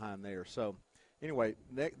fell behind there. So, anyway,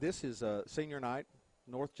 this is senior night,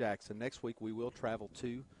 North Jackson. Next week we will travel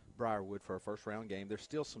to Briarwood for our first-round game. There's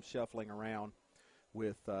still some shuffling around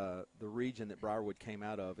with the region that Briarwood came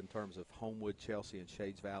out of in terms of Homewood, Chelsea, and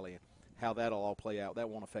Shades Valley, and how that'll all play out. That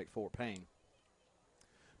won't affect Fort Payne.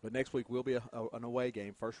 But next week will be an away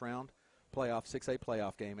game, first-round playoff, 6A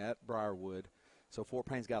playoff game at Briarwood. So Fort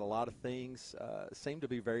Payne's got a lot of things, seem to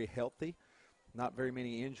be very healthy. Not very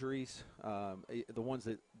many injuries. The ones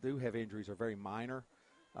that do have injuries are very minor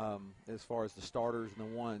as far as the starters and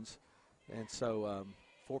the ones. And so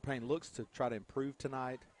Fort Payne looks to try to improve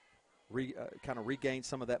tonight, kind of regain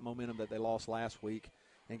some of that momentum that they lost last week,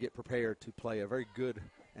 and get prepared to play a very good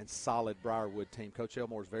and solid Briarwood team. Coach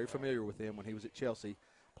Elmore is very familiar with them when he was at Chelsea.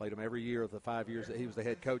 Played them every year of the 5 years that he was the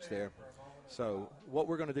head coach there. So what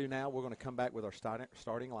we're going to do now, we're going to come back with our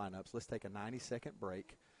starting lineups. Let's take a 90-second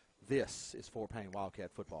break. This is Fort Payne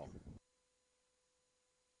Wildcat football.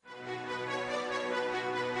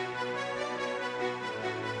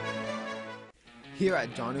 Here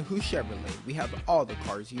at Donahue Chevrolet, we have all the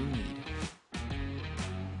cars you need.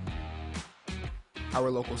 Our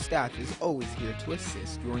local staff is always here to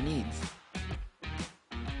assist your needs.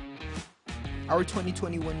 Our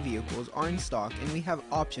 2021 vehicles are in stock and we have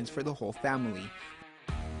options for the whole family.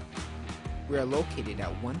 We are located at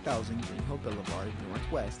 1000 Green Hill Boulevard,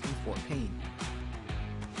 Northwest in Fort Payne.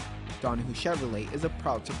 Donahue Chevrolet is a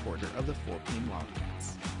proud supporter of the Fort Payne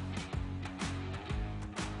Wildcats.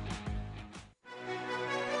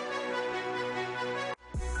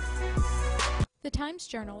 The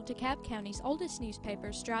Times-Journal, DeKalb County's oldest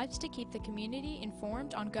newspaper, strives to keep the community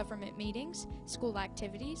informed on government meetings, school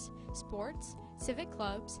activities, sports, civic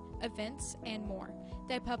clubs, events, and more.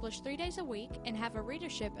 They publish 3 days a week and have a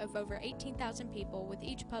readership of over 18,000 people with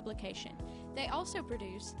each publication. They also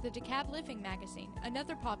produce the DeKalb Living magazine,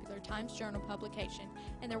 another popular Times-Journal publication,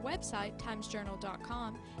 and their website,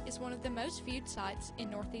 timesjournal.com, is one of the most viewed sites in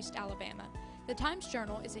Northeast Alabama. The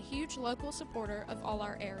Times-Journal is a huge local supporter of all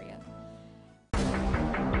our area.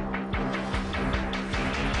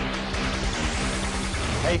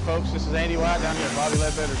 Hey folks, this is Andy White down here at Bobby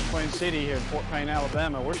Ledbetter's Twin City here in Fort Payne,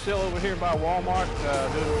 Alabama. We're still over here by Walmart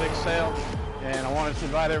doing a big sale, and I wanted to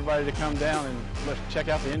invite everybody to come down and check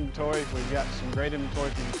out the inventory. We've got some great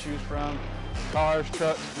inventory for you to choose from. Cars,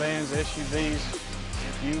 trucks, vans, SUVs.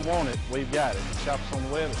 If you want it, we've got it. Shop us on the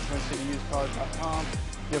web at TwinCityUsedCars.com.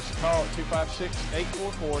 Give us a call at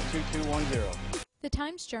 256-844-2210. The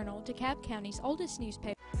Times-Journal, DeKalb County's oldest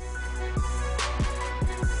newspaper.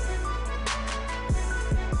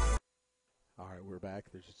 back.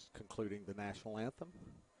 They're just concluding the national anthem.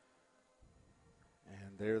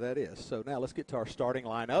 And there that is. So now let's get to our starting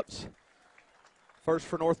lineups. First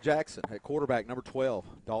for North Jackson, at quarterback, number 12,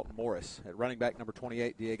 Dalton Morris. At running back, number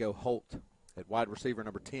 28, Diego Holt. At wide receiver,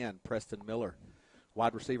 number 10, Preston Miller.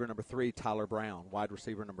 Wide receiver, number 3, Tyler Brown. Wide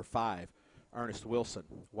receiver, number 5, Ernest Wilson.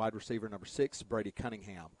 Wide receiver, number 6, Brady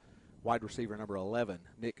Cunningham. Wide receiver, number 11,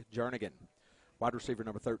 Nick Jernigan. Wide receiver,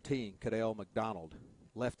 number 13, Cadell McDonald.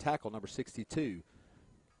 Left tackle, number 62,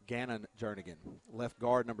 Gannon Jernigan. Left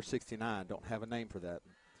guard, number 69. Don't have a name for that.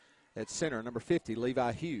 At center, number 50,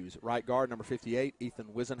 Levi Hughes. Right guard, number 58, Ethan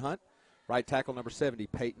Wisenhunt. Right tackle, number 70,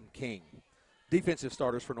 Peyton King. Defensive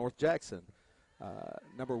starters for North Jackson.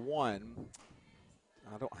 Number 1,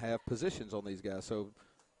 I don't have positions on these guys, so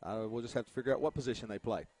we'll just have to figure out what position they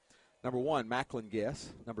play. Number 1, Macklin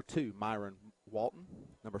Guess. Number 2, Myron Walton.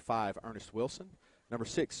 Number 5, Ernest Wilson. Number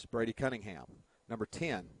 6, Brady Cunningham. Number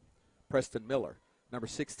 10, Preston Miller. Number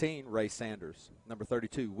 16, Ray Sanders. Number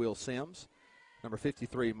 32, Will Sims. Number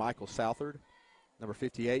 53, Michael Southard. Number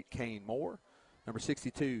 58, Kane Moore. Number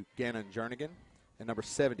 62, Gannon Jernigan. And number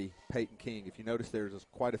 70, Peyton King. If you notice, there's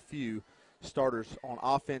quite a few starters on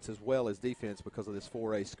offense as well as defense because of this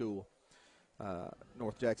 4A school.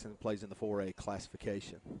 North Jackson plays in the 4A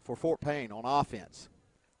classification. For Fort Payne on offense,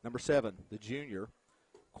 number 7, the junior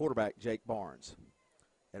quarterback, Jake Barnes.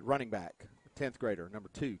 At running back, 10th grader, number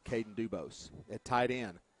 2, Caden Dubose. At tight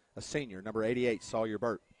end, a senior, number 88, Sawyer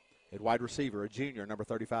Burt. At wide receiver, a junior, number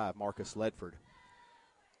 35, Marcus Ledford.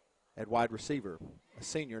 At wide receiver, a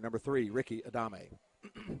senior, number 3, Ricky Adame.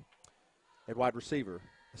 At wide receiver,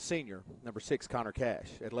 a senior, number 6, Connor Cash.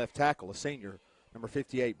 At left tackle, a senior, number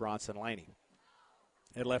 58, Bronson Laney.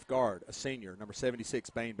 At left guard, a senior, number 76,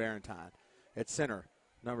 Bane Barentine. At center,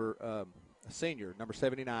 a senior, number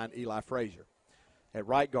 79, Eli Frazier. At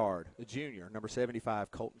right guard, a junior, number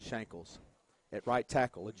 75, Colton Shankles. At right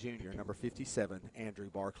tackle, a junior, number 57, Andrew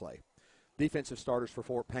Barclay. Defensive starters for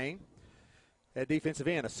Fort Payne. At defensive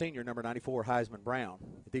end, a senior, number 94, Heisman Brown.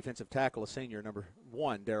 At defensive tackle, a senior, number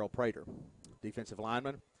 1, Darrell Prater. Defensive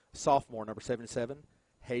lineman, sophomore, number 77,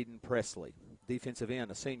 Hayden Presley. Defensive end,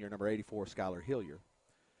 a senior, number 84, Skylar Hillier.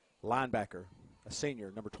 Linebacker, a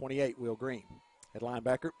senior, number 28, Will Green. At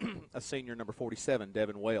linebacker, a senior, number 47,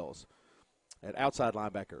 Devin Wells. At outside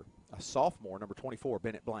linebacker, a sophomore, number 24,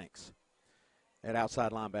 Bennett Blanks. At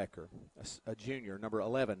outside linebacker, a junior, number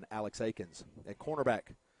 11, Alex Akins. At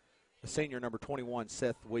cornerback, a senior, number 21,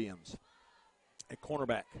 Seth Williams. At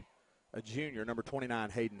cornerback, a junior, number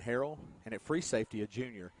 29, Hayden Harrell. And at free safety, a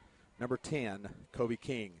junior, number 10, Kobe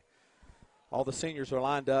King. All the seniors are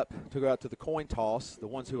lined up to go out to the coin toss, the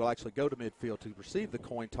ones who will actually go to midfield to receive the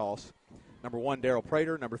coin toss. Number 1, Darrell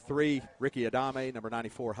Prater. Number 3, Ricky Adame. Number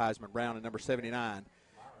 94, Heisman Brown. And number 79,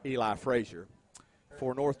 Eli Frazier.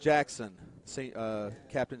 For North Jackson,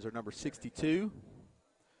 captains are number 62,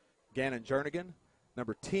 Gannon Jernigan.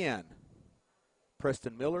 Number 10,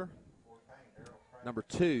 Preston Miller. Number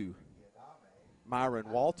 2, Myron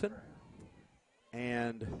Walton.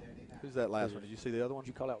 And who's that last one? Did you see the other one? Did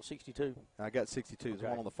you call out 62? I got 62. There's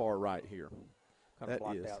one on the far right here. Kind of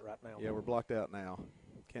blocked out right now. Yeah, we're blocked out now.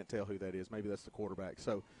 Can't tell who that is. Maybe that's the quarterback.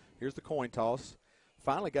 So here's the coin toss.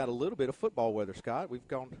 Finally got a little bit of football weather, Scott. We've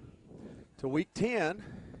gone to week 10,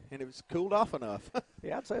 and it was cooled off enough.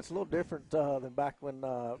 Yeah, I'd say it's a little different than back when,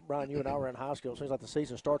 Brian, you and I were in high school. It seems like the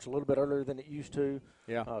season starts a little bit earlier than it used to.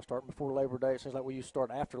 Yeah. Starting before Labor Day. It seems like we used to start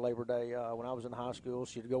after Labor Day when I was in high school.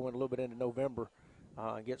 So you'd go in a little bit into November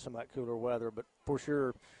and get some of that cooler weather. But for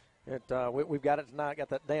sure, we've got it tonight. Got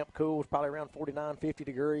that damp cool. It's probably around 49, 50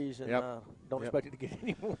 degrees. And don't expect it to get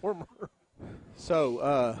any warmer.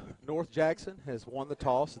 So North Jackson has won the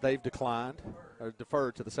toss. They've declined or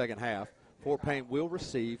deferred to the second half. Fort Payne will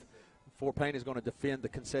receive. Fort Payne is going to defend the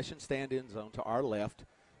concession stand end zone to our left.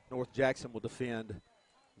 North Jackson will defend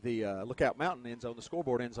the Lookout Mountain end zone, the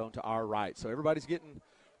scoreboard end zone to our right. So everybody's getting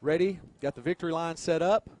ready. Got the victory line set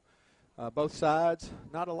up. Both sides.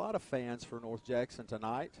 Not a lot of fans for North Jackson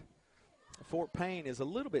tonight. Fort Payne is a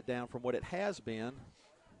little bit down from what it has been,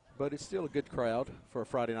 but it's still a good crowd for a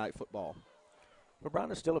Friday night football. But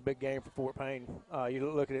Brian, it's still a big game for Fort Payne.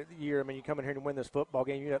 You look at it the year. I mean, you come in here and win this football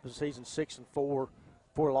game. You end up the season 6-4,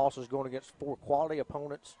 4 losses going against 4 quality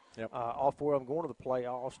opponents. Yep. All 4 of them going to the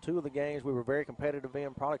playoffs. 2 of the games we were very competitive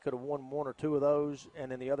in. Probably could have won 1 or 2 of those,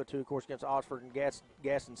 and then the other 2, of course, against Oxford and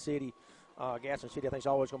Gaston City. Gaston City, I think, is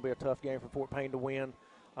always going to be a tough game for Fort Payne to win.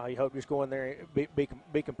 You hope you just go in there and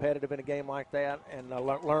be competitive in a game like that and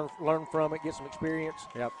learn from it, get some experience.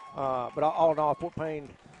 Yep. But all in all, Fort Payne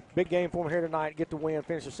big game for them here tonight. Get the win,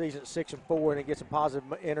 finish the season at 6-4, and it gets some positive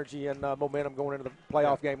energy and momentum going into the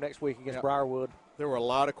playoff game next week against Briarwood. There were a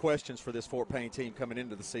lot of questions for this Fort Payne team coming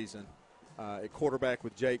into the season. At quarterback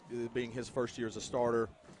with Jake being his first year as a starter.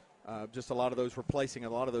 Just a lot of those replacing a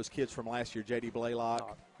lot of those kids from last year, J.D.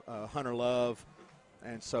 Blaylock, Hunter Love.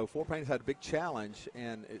 And so Fort Payne's had a big challenge,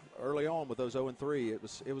 and early on with those 0-3,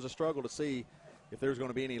 it was a struggle to see if there was going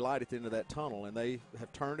to be any light at the end of that tunnel, and they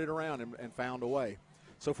have turned it around and found a way.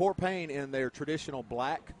 So Fort Payne in their traditional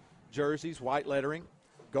black jerseys, white lettering,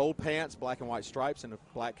 gold pants, black and white stripes, and a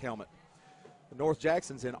black helmet. North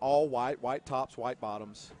Jackson's in all white, white tops, white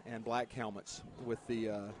bottoms, and black helmets with the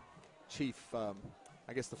chief,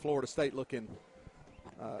 I guess the Florida State looking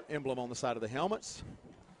emblem on the side of the helmets.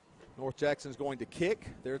 North Jackson's going to kick.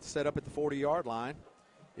 They're set up at the 40-yard line.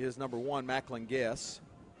 Is number 1, Macklin Guess.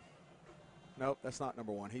 Nope, that's not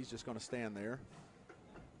number 1. He's just going to stand there.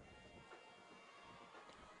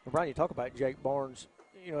 Well, Brian, you talk about Jake Barnes,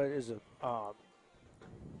 is a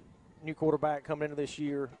new quarterback coming into this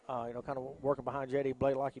year, kind of working behind J.D.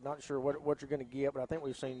 Blaylock. You're not sure what you're going to get, but I think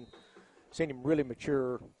we've seen him really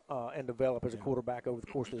mature and develop as a quarterback over the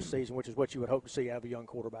course of the season, which is what you would hope to see out of a young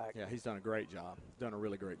quarterback. Yeah, he's done a great job. Done a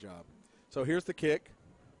really great job. So here's the kick.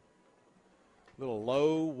 Little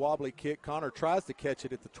low, wobbly kick. Connor tries to catch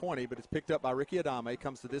it at the 20, but it's picked up by Ricky Adame.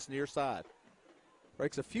 Comes to this near side.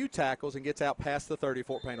 Breaks a few tackles and gets out past the 30.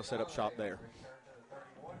 Fort Payne will set up shop there.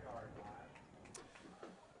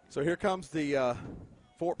 So here comes the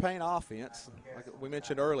Fort Payne offense. Like we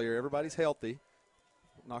mentioned earlier, everybody's healthy.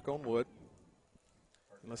 Knock on wood.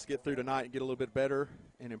 And let's get through tonight and get a little bit better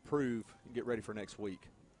and improve and get ready for next week.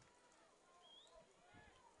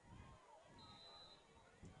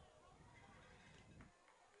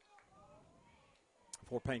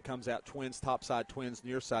 Fort Payne comes out twins, top side, twins,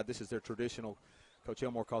 near side. This is their traditional, Coach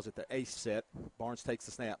Elmore calls it the ace set. Barnes takes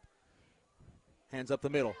the snap. Hands up the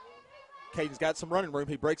middle. Caden's got some running room.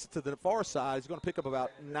 He breaks it to the far side. He's going to pick up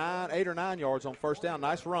about 8 or 9 yards on first down.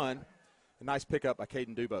 Nice run. A nice pickup by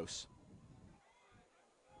Caden Dubose.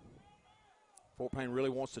 Fort Payne really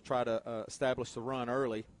wants to try to establish the run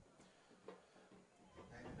early.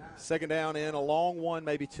 Second down in, a long one,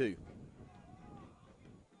 maybe 2.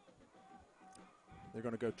 They're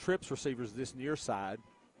going to go trips receivers this near side.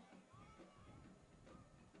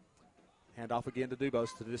 Hand off again to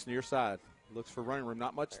Dubose to this near side. Looks for running room.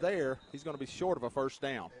 Not much there. He's going to be short of a first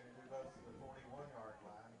down.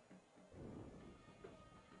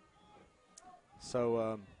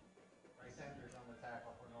 So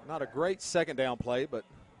not a great second down play, but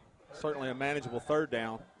certainly a manageable third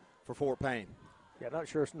down for Fort Payne. Yeah, not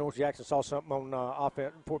sure if North Jackson saw something on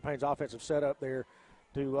offense, Fort Payne's offensive setup there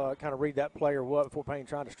to kind of read that play or what. Fort Payne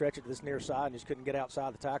trying to stretch it to this near side and just couldn't get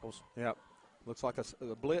outside the tackles. Yep. Looks like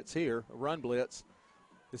a blitz here, a run blitz.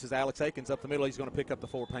 This is Alex Akins up the middle. He's going to pick up the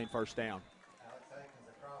Fort Payne first down.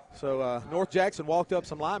 So North Jackson walked up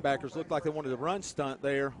some linebackers. Looked like they wanted to run stunt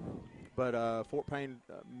there, but Fort Payne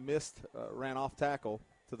ran off tackle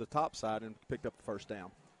to the top side and picked up the first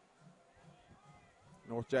down.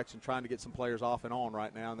 North Jackson trying to get some players off and on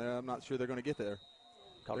right now, and I'm not sure they're going to get there.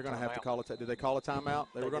 They're going to have to call did they call a timeout?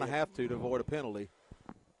 They were going to have to avoid a penalty.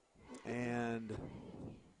 And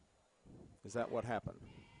is that what happened?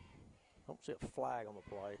 I don't see a flag on the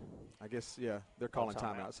play. I guess, yeah, they're calling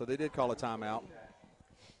timeout. So they did call a timeout.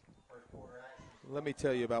 Let me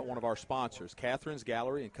tell you about one of our sponsors, Catherine's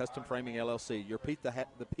Gallery and Custom Framing LLC. Your Pete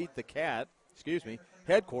the Cat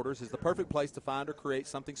headquarters is the perfect place to find or create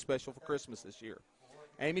something special for Christmas this year.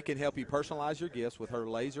 Amy can help you personalize your gifts with her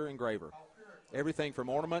laser engraver. Everything from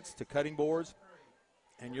ornaments to cutting boards,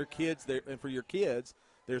 and for your kids,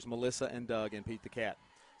 there's Melissa and Doug and Pete the Cat.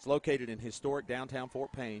 It's located in historic downtown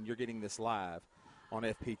Fort Payne. You're getting this live on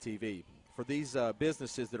FPTV. For these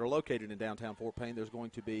businesses that are located in downtown Fort Payne, there's going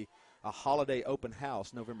to be a holiday open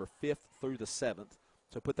house November 5th through the 7th.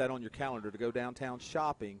 So put that on your calendar to go downtown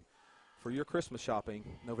shopping for your Christmas shopping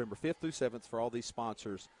November 5th through 7th for all these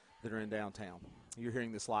sponsors that are in downtown. You're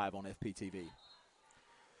hearing this live on FPTV.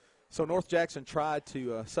 So North Jackson tried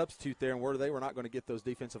to substitute there, and they were not going to get those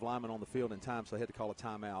defensive linemen on the field in time, so they had to call a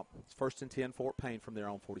timeout. It's 1st and 10, Fort Payne from their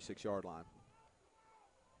own 46-yard line.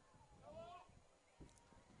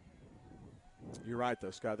 You're right,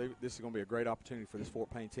 though, Scott. This is going to be a great opportunity for this Fort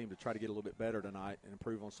Payne team to try to get a little bit better tonight and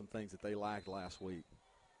improve on some things that they lacked last week.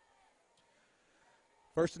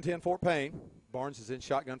 1st and 10, Fort Payne. Barnes is in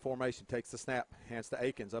shotgun formation, takes the snap, hands to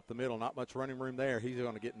Akins up the middle. Not much running room there. He's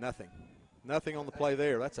going to get nothing. Nothing on the play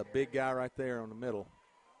there. That's a big guy right there on the middle.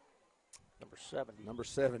 Number 70. Number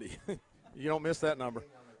 70. You don't miss that number.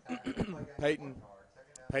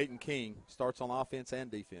 Peyton King starts on offense and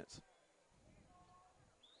defense.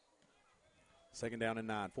 Second down and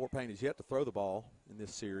 9. Fort Payne has yet to throw the ball in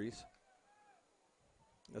this series.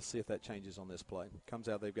 Let's see if that changes on this play. Comes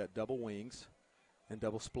out, they've got double wings and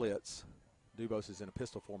double splits. Dubose is in a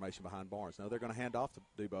pistol formation behind Barnes. No, they're going to hand off to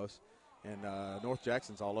Dubose, and North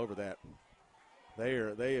Jackson's all over that.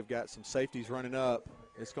 They have got some safeties running up.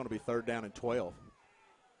 It's going to be third down and 12.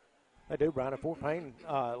 They do, Brian. At Fort Payne,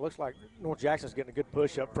 it looks like North Jackson's getting a good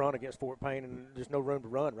push up front against Fort Payne, and there's no room to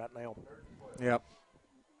run right now. Yep.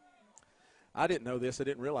 I didn't know this. I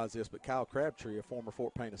didn't realize this, but Kyle Crabtree, a former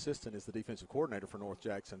Fort Payne assistant, is the defensive coordinator for North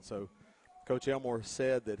Jackson. So Coach Elmore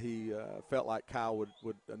said that he felt like Kyle would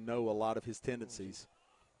know a lot of his tendencies,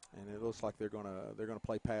 and it looks like they're gonna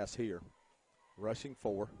play pass here. Rushing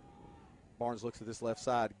 4. Barnes looks at this left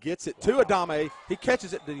side, gets it to Adame. He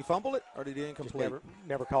catches it. Did he fumble it, or did he incomplete?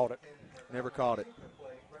 Never caught it. Never caught it.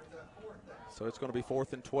 So it's going to be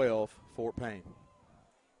 4th and 12, Fort Payne.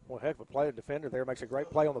 Well, heck of a play. The defender there makes a great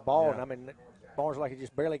play on the ball. Yeah. And, I mean, Barnes like he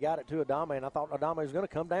just barely got it to Adame, and I thought Adame was going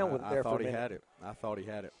to come down with it there for a minute. I thought he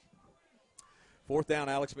had it. 4th down,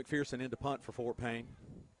 Alex McPherson into punt for Fort Payne.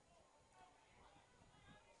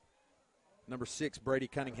 Number 6, Brady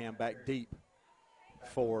Cunningham back deep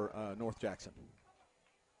for North Jackson.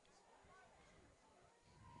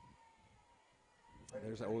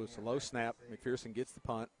 It's a low snap. McPherson gets the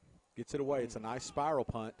punt, gets it away. It's a nice spiral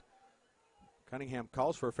punt. Cunningham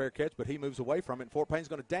calls for a fair catch, but he moves away from it. And Fort Payne's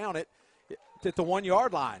going to down it at the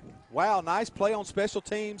 1-yard line. Wow, nice play on special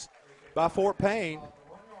teams by Fort Payne.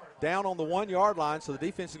 Down on the 1-yard line, so the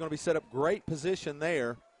defense is going to be set up great position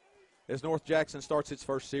there as North Jackson starts its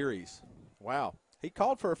first series. Wow, he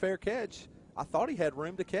called for a fair catch. I thought he had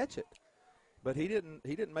room to catch it, but he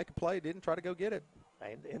didn't make a play, didn't try to go get it.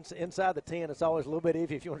 And inside the 10, it's always a little bit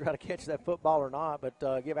iffy if you want to try to catch that football or not,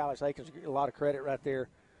 but give Alex Akins a lot of credit right there.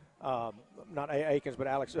 Not Akins, but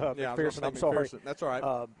Alex McPherson, I'm sorry. That's all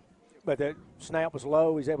right. But the snap was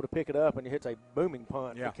low. He's able to pick it up, and he hits a booming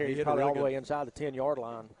punt. Yeah, he carries hit probably really all the good way inside the 10-yard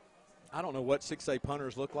line. I don't know what 6A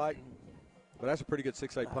punters look like, but that's a pretty good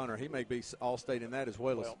 6A punter. He may be all-state in that as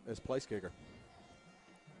well as place kicker.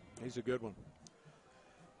 He's a good one.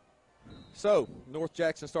 So, North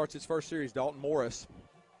Jackson starts its first series. Dalton Morris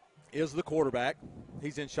is the quarterback.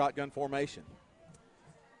 He's in shotgun formation.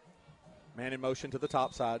 Man in motion to the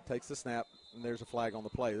top side, takes the snap, and there's a flag on the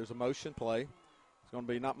play. There's a motion play. It's going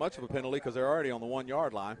to be not much of a penalty because they're already on the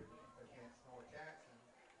 1-yard line.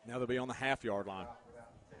 Now they'll be on the half-yard line.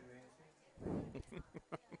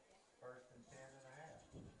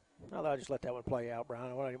 I'll just let that one play out,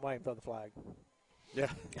 Brian. Why even throw the flag? Yeah,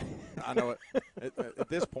 I know it. At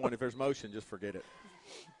this point, if there's motion, just forget it.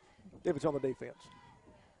 If it's on the defense.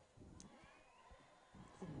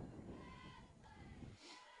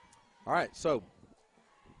 All right, so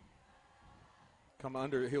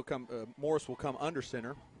Morris will come under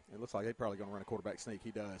center. It looks like they're probably going to run a quarterback sneak.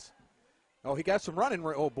 He does. Oh, he got some running.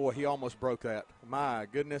 Oh, boy, he almost broke that. My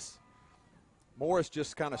goodness. Morris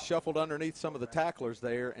just kind of shuffled underneath some of the tacklers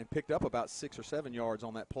there and picked up about 6 or 7 yards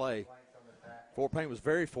on that play. Fort Payne was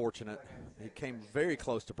very fortunate. He came very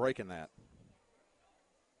close to breaking that.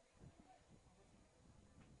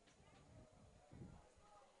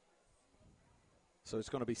 So it's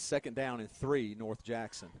going to be 2nd down and 3, North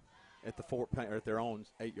Jackson at the Fort Payne, or at their own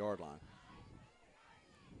 8-yard line.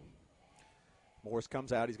 Morris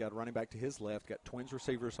comes out. He's got a running back to his left. Got twins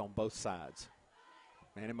receivers on both sides.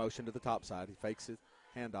 Man in motion to the top side. He fakes it,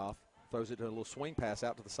 handoff, throws it to a little swing pass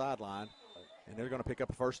out to the sideline, and they're going to pick up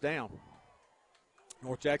a first down.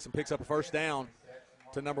 North Jackson picks up a first down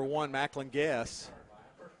to number 1, Macklin Guess.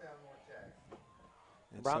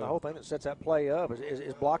 Brian, the whole thing that sets that play up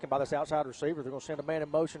is blocking by this outside receiver. They're going to send a man in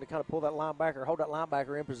motion to kind of pull that linebacker, hold that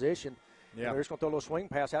linebacker in position. Yeah. And they're just going to throw a little swing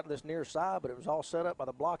pass out to this near side, but it was all set up by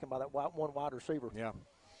the blocking by that one wide receiver. Yeah.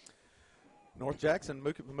 North Jackson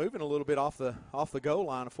moving a little bit off the goal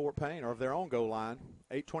line of Fort Payne, or of their own goal line.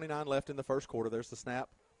 8:29 left in the first quarter. There's the snap.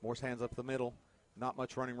 Morris hands up the middle. Not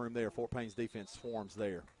much running room there. Fort Payne's defense swarms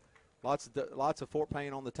there. Lots of Fort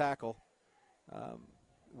Payne on the tackle.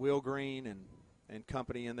 Will Green and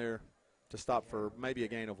company in there to stop for maybe a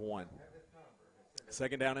gain of 1.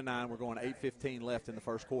 2nd down and 9. We're going 8:15 left in the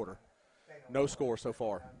first quarter. No score so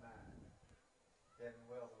far.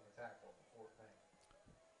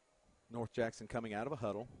 North Jackson coming out of a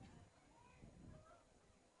huddle.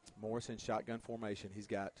 Morris in shotgun formation. He's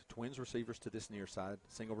got twins receivers to this near side,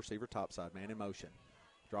 single receiver top side, man in motion.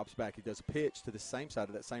 Drops back. He does a pitch to the same side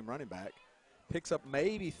of that same running back. Picks up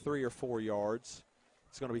maybe 3 or 4 yards.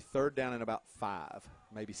 It's going to be 3rd down and about 5,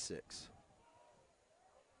 maybe 6.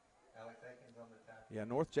 Yeah,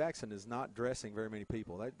 North Jackson is not dressing very many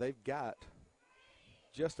people. They've got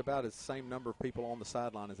just about as same number of people on the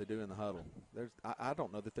sideline as they do in the huddle. I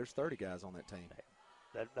don't know that there's 30 guys on that team.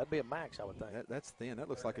 That'd be a max, I would think. That's thin. That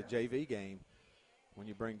looks like a JV game when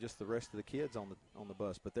you bring just the rest of the kids on the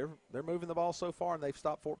bus. But they're moving the ball so far, and they've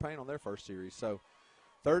stopped Fort Payne on their first series. So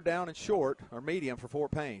 3rd down and short, or medium for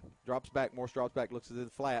Fort Payne. Drops back, Morris drops back, looks at the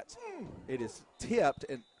flats. It is tipped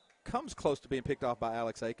and comes close to being picked off by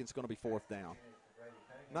Alex Aiken. It's going to be 4th down.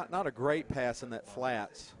 Not a great pass in that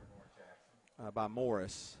flats by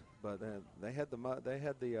Morris, but they had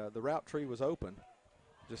the route tree was open,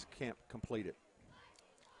 just can't complete it.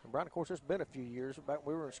 And Brian, of course, it's been a few years. Back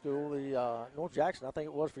when we were in school, the North Jackson, I think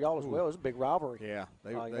it was for y'all as well. It was a big rivalry. Yeah,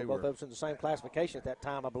 they both of us in the same classification at that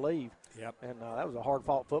time, I believe. Yep. And that was a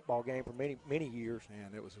hard-fought football game for many years.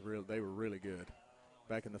 And they were really good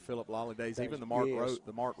back in the Philip Lawley days. Even the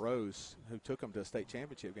Mark Rose, who took them to a state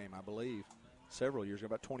championship game, I believe, several years ago,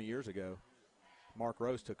 about 20 years ago. Mark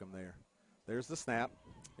Rose took them there. There's the snap.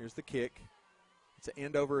 Here's the kick. It's an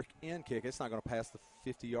end-over-end kick. It's not going to pass the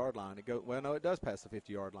 50-yard line. It does pass the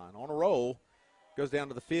 50-yard line. On a roll, goes down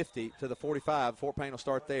to the 50, to the 45. Fort Payne will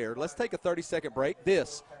start there. Let's take a 30-second break.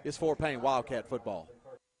 This is Fort Payne Wildcat football.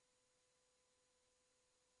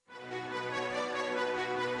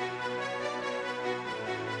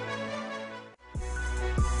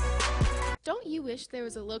 Don't you wish there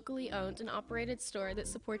was a locally owned and operated store that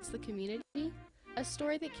supports the community? A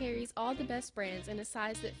store that carries all the best brands in a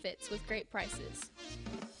size that fits with great prices.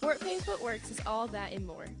 Fort Payne Footworks is all that and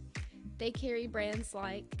more. They carry brands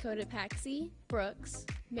like Cotopaxi, Brooks,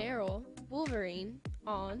 Merrill, Wolverine,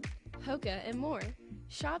 On, Hoka, and more.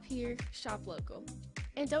 Shop here, shop local.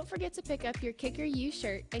 And don't forget to pick up your Kicker U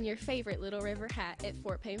shirt and your favorite Little River hat at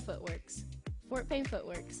Fort Payne Footworks. Fort Payne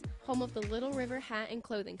Footworks, home of the Little River Hat and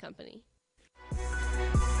Clothing Company.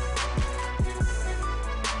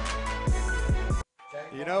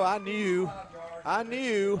 You know, I knew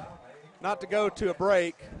not to go to a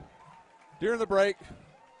break. During the break,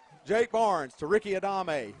 Jake Barnes to Ricky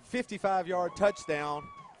Adame, 55-yard touchdown.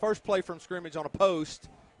 First play from scrimmage on a post.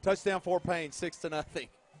 Touchdown Fort Payne, 6-0.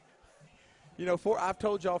 You know, I've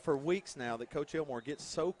told y'all for weeks now that Coach Elmore gets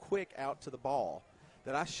so quick out to the ball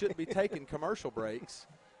that I shouldn't be taking commercial breaks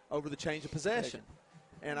over the change of possession.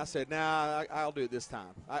 And I said, nah, I'll do it this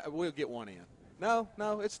time. We'll get one in. No,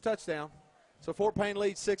 it's a touchdown. So Fort Payne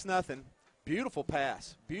leads 6-0. Beautiful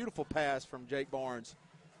pass from Jake Barnes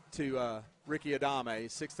to Ricky Adame,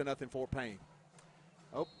 6-0 Fort Payne.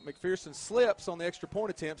 Oh, McPherson slips on the extra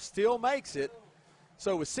point attempt, still makes it.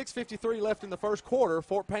 So with 6:53 left in the first quarter,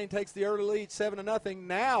 Fort Payne takes the early lead, 7-0.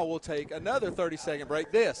 Now we'll take another 30-second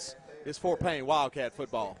break. This is Fort Payne Wildcat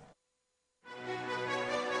football.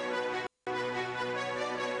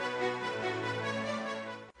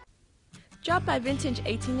 Drop by Vintage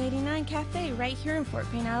 1889 Cafe right here in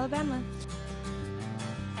Fort Payne, Alabama.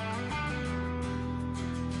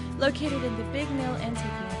 Located in the Big Mill Antique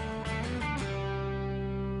Mill.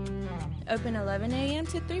 Open 11 a.m.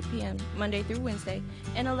 to 3 p.m. Monday through Wednesday,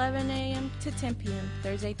 and 11 a.m. to 10 p.m.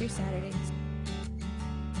 Thursday through Saturdays.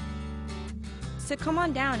 So come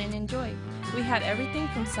on down and enjoy. We have everything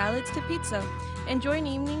from salads to pizza. Enjoy an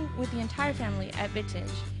evening with the entire family at Vintage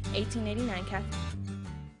 1889 Cafe.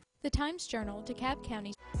 The Times-Journal, DeKalb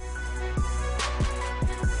County.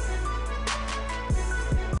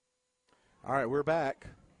 All right, we're back.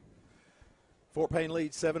 Fort Payne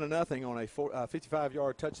leads 7-0 on a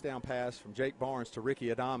 55-yard touchdown pass from Jake Barnes to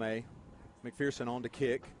Ricky Adame. McPherson on to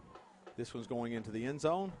kick. This one's going into the end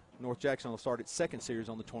zone. North Jackson will start its second series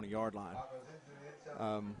on the 20-yard line.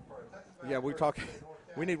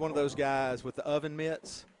 We need one of those guys with the oven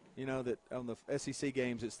mitts. You know, that on the SEC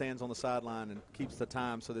games, it stands on the sideline and keeps the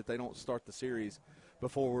time so that they don't start the series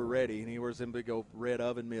before we're ready. And he wears them big old red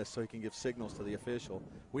oven mitts so he can give signals to the official.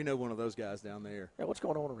 We know one of those guys down there. Yeah, what's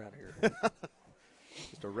going on around here?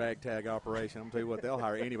 Just a ragtag operation. I'm going to tell you what, they'll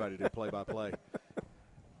hire anybody to do play-by-play.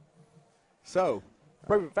 So.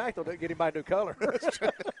 Proven fact, they'll get anybody new color.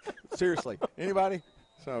 Seriously. Anybody?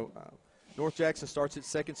 So, North Jackson starts its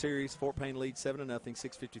second series. Fort Payne leads 7-0,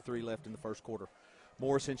 6:53 left in the first quarter.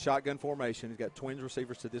 Morris in shotgun formation. He's got twins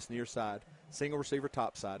receivers to this near side, single receiver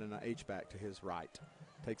top side, and an H-back to his right.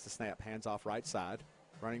 Takes the snap, hands off right side.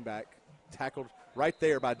 Running back, tackled right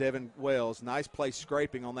there by Devin Wells. Nice play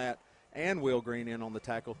scraping on that, and Will Green in on the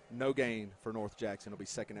tackle. No gain for North Jackson. It'll be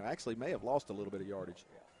second. Actually, may have lost a little bit of yardage.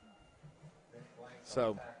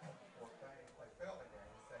 So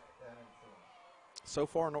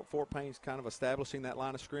far, Fort Payne's kind of establishing that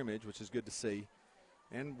line of scrimmage, which is good to see,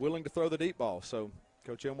 and willing to throw the deep ball. So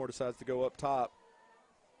Coach Elmore decides to go up top.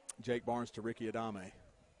 Jake Barnes to Ricky Adame.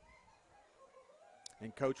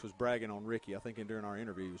 And Coach was bragging on Ricky. I think during our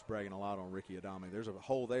interview he was bragging a lot on Ricky Adame. There's a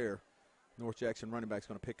hole there. North Jackson running back's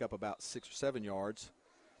going to pick up about 6 or 7 yards.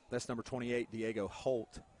 That's number 28, Diego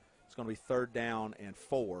Holt. It's going to be 3rd down and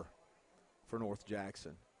 4 for North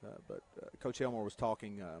Jackson. But Coach Elmore was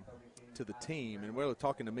talking to the team, and was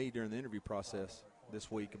talking to me during the interview process this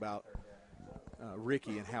week about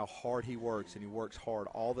Ricky and how hard he works, and he works hard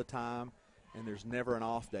all the time, and there's never an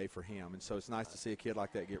off day for him. And so it's nice to see a kid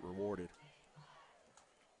like that get rewarded.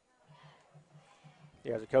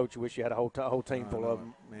 Yeah, as a coach, you wish you had a whole team full of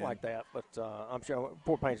them like that. But I'm sure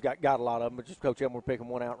Fort Payne's got a lot of them. But just Coach Elmore picking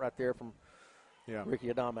one out right there from Ricky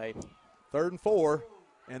Adame. 3rd and 4,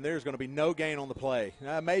 and there's going to be no gain on the play.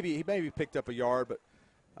 He maybe picked up a yard, but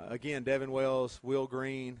again, Devin Wells, Will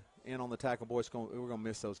Green in on the tackle. Boys, we're going to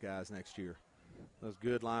miss those guys next year. Those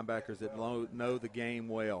good linebackers that know the game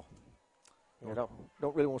well. You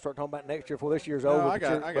don't really want to start talking about next year before this year's over. I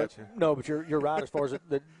got you. No, but you're right as far as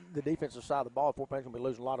the defensive side of the ball. Fort Payne's going to be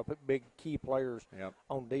losing a lot of big key players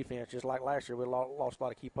on defense, just like last year. We lost a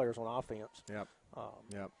lot of key players on offense.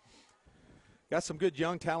 Got some good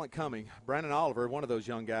young talent coming. Brandon Oliver, one of those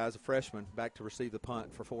young guys, a freshman, back to receive the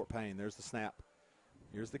punt for Fort Payne. There's the snap.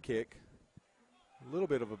 Here's the kick. A little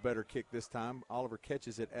bit of a better kick this time. Oliver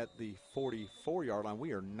catches it at the 44-yard line.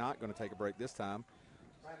 We are not going to take a break this time,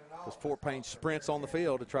 because Fort Payne sprints on the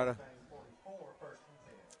field to try to.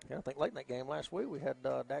 Yeah, I think late in that game last week we had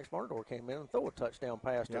Dax Varnador came in and throw a touchdown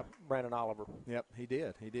pass to Brandon Oliver. Yep, he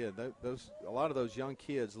did. A lot of those young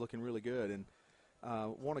kids looking really good. And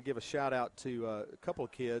want to give a shout out to a couple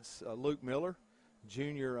of kids. Luke Miller,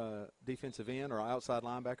 junior defensive end or outside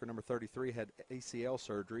linebacker, number 33, had ACL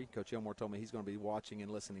surgery. Coach Elmore told me he's going to be watching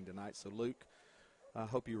and listening tonight. So Luke, I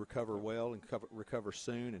hope you recover well and recover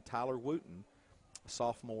soon. And Tyler Wooten,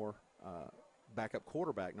 sophomore backup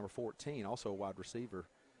quarterback, number 14, also a wide receiver,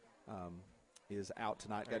 is out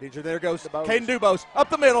tonight. Got injured. There goes Caden Dubose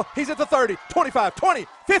up the middle. He's at the 30, 25, 20,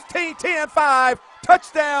 15, 10, 5.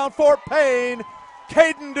 Touchdown, Fort Payne.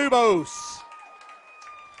 Caden Dubose.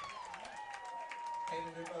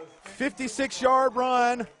 56-yard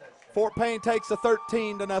run. Fort Payne takes a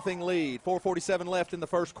 13-0 lead. 4:47 left in the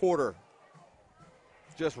first quarter.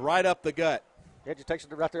 Just right up the gut. Yeah, just takes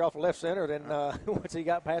it right there off the left center. Then once he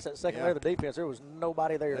got past that second layer of the defense, there was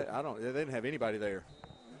nobody there. They didn't have anybody there.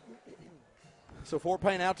 So Fort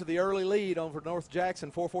Payne out to the early lead over North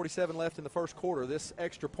Jackson. 4:47 left in the first quarter. This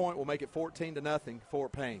extra point will make it 14-0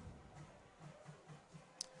 Fort Payne.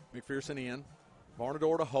 McPherson in.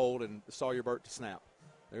 Varnador to hold and Sawyer-Burt to snap.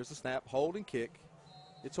 There's the snap, hold and kick.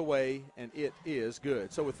 It's away, and it is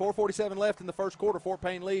good. So with 4:47 left in the first quarter, Fort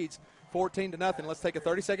Payne leads 14-0. Let's take a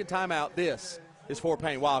 30-second timeout. This is Fort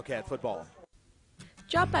Payne Wildcat football.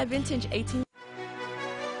 Drop by Vintage 18.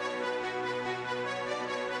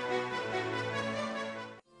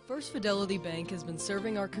 First Fidelity Bank has been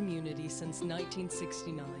serving our community since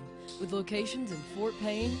 1969, with locations in Fort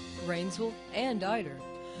Payne, Rainsville, and Ider.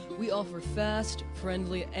 We offer fast,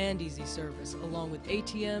 friendly, and easy service, along with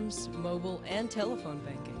ATMs, mobile, and telephone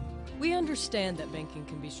banking. We understand that banking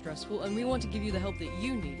can be stressful, and we want to give you the help that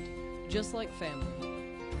you need, just like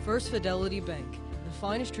family. First Fidelity Bank, the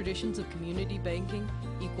finest traditions of community banking,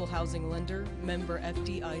 equal housing lender, member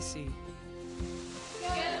FDIC.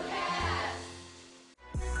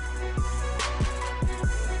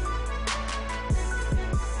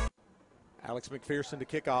 Alex McPherson to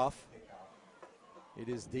kick off. It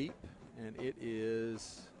is deep, and it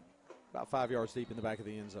is about 5 yards deep in the back of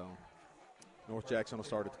the end zone. North Jackson will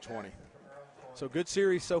start at the 20. So good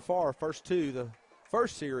series so far. First two. The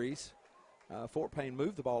first series, Fort Payne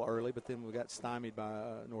moved the ball early, but then we got stymied by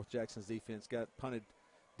North Jackson's defense. Got punted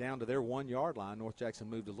down to their 1 yard line. North Jackson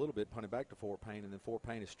moved a little bit, punted back to Fort Payne, and then Fort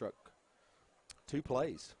Payne has struck 2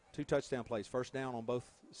 plays, 2 touchdown plays. First down on both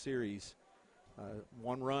series.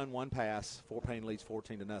 1 run, 1 pass. Fort Payne leads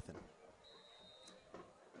 14-0.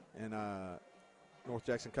 And North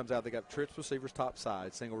Jackson comes out. They got trips receivers top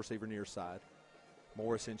side, single receiver near side.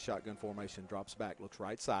 Morris in shotgun formation, drops back, looks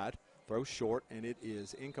right side, throws short, and it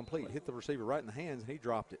is incomplete. Hit the receiver right in the hands, and he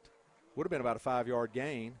dropped it. Would have been about a 5-yard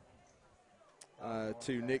gain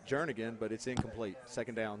to Nick Jernigan, but it's incomplete.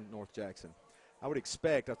 Second down, North Jackson. I would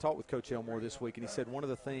expect, I talked with Coach Elmore this week, and he said one of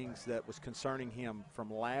the things that was concerning him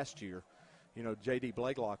from last year, you know, J.D.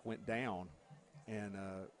 Blakelock went down, and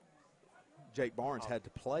Jake Barnes had to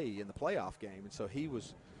play in the playoff game, and so he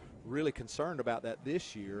was really concerned about that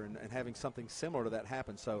this year and having something similar to that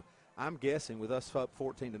happen. So I'm guessing with us up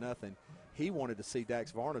 14-0, he wanted to see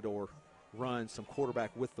Dax Varnador run some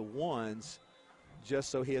quarterback with the ones just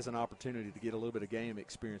so he has an opportunity to get a little bit of game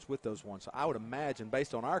experience with those ones. So I would imagine,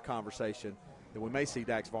 based on our conversation, that we may see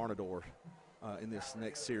Dax Varnador in this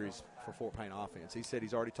next series for Fort Payne offense. He said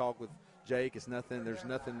he's already talked with Jake. It's nothing. There's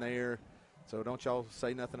nothing there. So don't y'all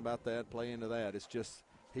say nothing about that, play into that. It's just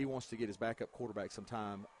he wants to get his backup quarterback some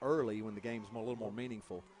time early when the game's a little more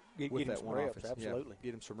meaningful with that one reps, offense. absolutely. Yeah,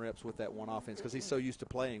 get him some reps with that one offense because he's so used to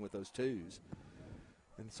playing with those twos.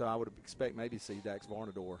 And so I would expect maybe to see Dax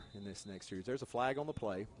Varnador in this next series. There's a flag on the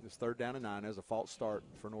play. It's 3rd down and 9. There's a false start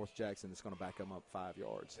for North Jackson that's going to back them up 5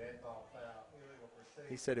 yards.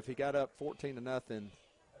 He said if he got up 14-0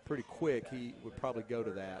 pretty quick, he would probably go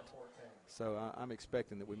to that. So I'm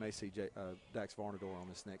expecting that we may see Dax Varnador on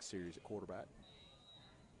this next series at quarterback.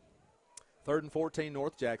 3rd and 14,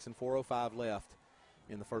 North Jackson, 4:05 left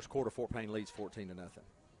in the first quarter. Fort Payne leads 14-0.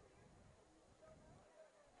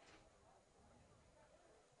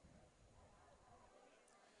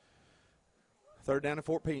 3rd down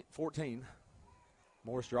and 14.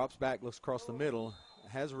 Morris drops back, looks across the middle,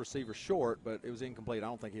 has a receiver short, but it was incomplete. I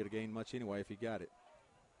don't think he'd have gained much anyway if he got it.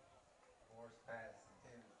 Morris pass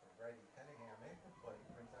intended for Brady Cunningham, incomplete,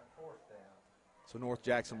 brings up 4th down. So North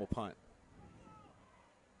Jackson will punt.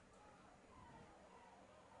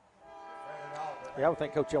 Yeah, I would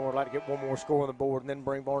think Coach Elmer would like to get one more score on the board and then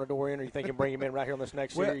bring Varnador in, or you think you bring him in right here on this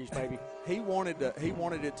next series maybe? He wanted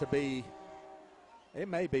it to be. It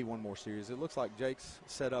may be one more series. It looks like Jake's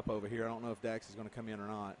set up over here. I don't know if Dax is going to come in or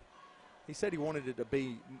not. He said he wanted it to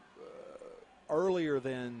be earlier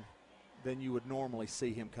than you would normally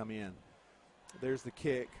see him come in. There's the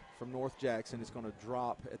kick from North Jackson. It's going to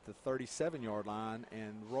drop at the 37-yard line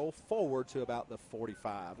and roll forward to about the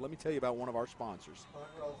 45. Let me tell you about one of our sponsors.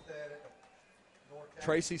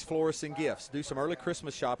 Tracy's Florists and Gifts. Do some early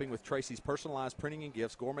Christmas shopping with Tracy's personalized printing and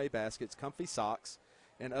gifts, gourmet baskets, comfy socks,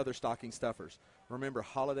 and other stocking stuffers. Remember,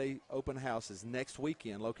 Holiday Open House is next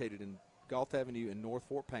weekend, located in Galt Avenue in North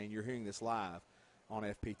Fort Payne. You're hearing this live on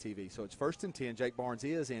FPTV. So it's 1st and 10. Jake Barnes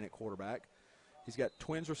is in at quarterback. He's got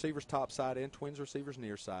Twins receivers top side and Twins receivers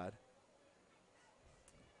near side.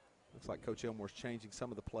 Looks like Coach Elmore's changing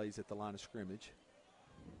some of the plays at the line of scrimmage.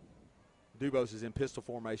 Dubose is in pistol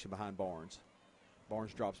formation behind Barnes.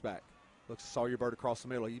 Barnes drops back. Looks Sawyer Bird across the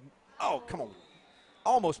middle. Oh, come on.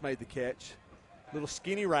 Almost made the catch. Little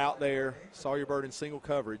skinny route there. Sawyer Bird in single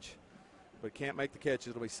coverage, but can't make the catch.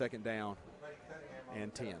 It'll be 2nd down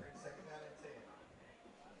and 10.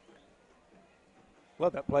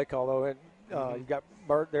 Love that play call, though. You got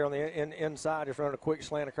Bird there on the inside, just running a quick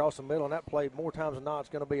slant across the middle, and that play, more times than not, it's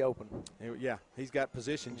going to be open. Yeah, he's got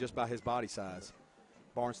position just by his body size.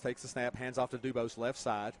 Barnes takes the snap, hands off to Dubose left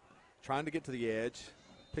side, trying to get to the edge.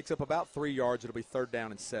 Picks up about 3 yards. It'll be 3rd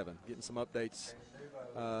down and 7. Getting some updates.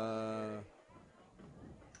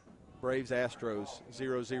 Braves Astros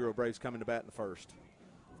 0-0. Braves coming to bat in the first,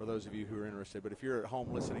 for those of you who are interested. But if you're at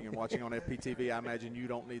home listening and watching on FPTV, I imagine you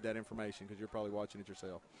don't need that information because you're probably watching it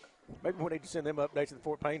yourself. Maybe we need to send them updates of the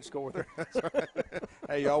Fort Payne score there. That's right.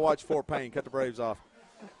 Hey, y'all watch Fort Payne. Cut the Braves off.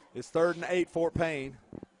 It's 3rd and 8, Fort Payne.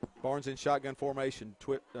 Barnes in shotgun formation.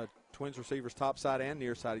 Twins receivers top side and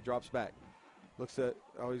near side. He drops back. Looks at,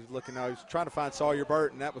 he's looking now. He's trying to find Sawyer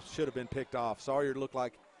Burton. That should have been picked off. Sawyer looked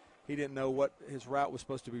like he didn't know what his route was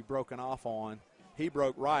supposed to be broken off on. He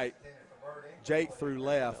broke right. Jake threw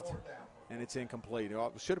left, and it's incomplete. It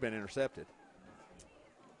should have been intercepted.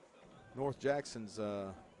 North Jackson's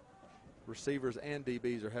receivers and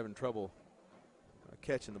DBs are having trouble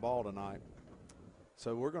catching the ball tonight.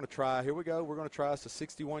 So we're going to try. Here we go. We're going to try us a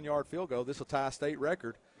 61-yard field goal. This will tie a state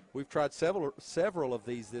record. We've tried several of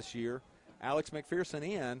these this year. Alex McPherson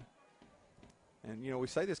in, and we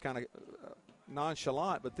say this kind of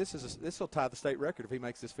nonchalant, but this will tie the state record if he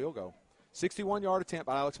makes this field goal. 61-yard attempt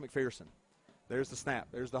by Alex McPherson. There's the snap.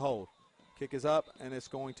 There's the hold. Kick is up, and it's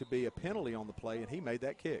going to be a penalty on the play, and he made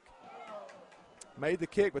that kick. Made the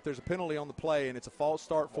kick, but there's a penalty on the play, and it's a false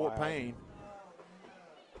start for Payne.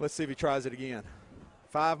 Let's see if he tries it again.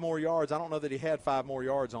 5 more yards. I don't know that he had 5 more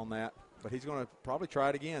yards on that, but he's going to probably try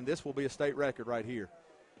it again. This will be a state record right here.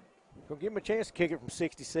 We'll give him a chance to kick it from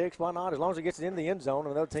 66. Why not? As long as he gets it in the end zone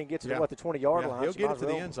and the other team gets it to the 20-yard line. He'll get it to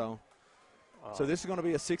the end zone. So this is going to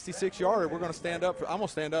be a 66-yarder. We're going to stand up. I'm going to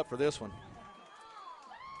stand up for this one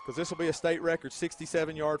because this will be a state record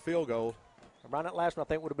 67-yard field goal. Around that last one, I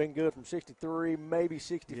think, would have been good from 63, maybe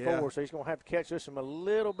 64. Yeah. So he's going to have to catch this one a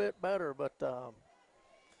little bit better. But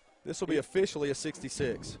this will be officially a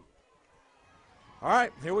 66. All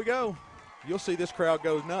right, here we go. You'll see this crowd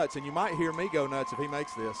go nuts, and you might hear me go nuts if he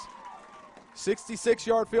makes this.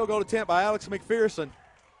 66-yard field goal attempt by Alex McPherson.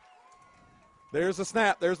 There's the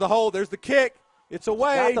snap. There's the hold. There's the kick. It's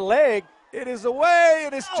away. Got the leg. It is away,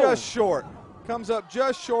 and it's just short. Comes up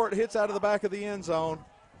just short, hits out of the back of the end zone.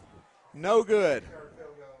 No good.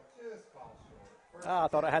 I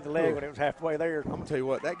thought I had the leg when it was halfway there. I'm going to tell you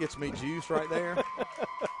what, that gets me juiced right there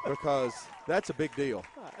because that's a big deal.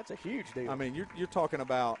 That's a huge deal. I mean, you're talking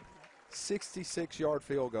about 66-yard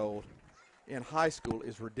field goal in high school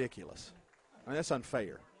is ridiculous. I mean, that's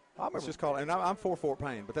unfair. Let's just call it, and I'm for Fort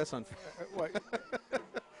Payne, but that's unfair. Wait.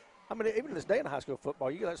 I mean, even this day in high school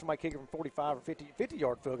football, you let somebody kick it from 45 or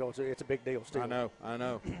 50-yard field goal, it's a big deal still. I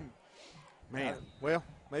know. Man, well,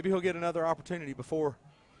 maybe he'll get another opportunity before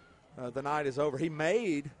the night is over. He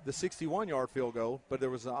made the 61-yard field goal, but there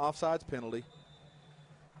was an offsides penalty.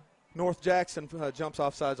 North Jackson jumps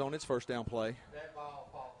offsides on its first down play. That ball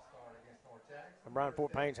false start against North Jackson. And Brian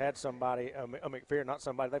Fort Payne's had somebody, a McPherson, not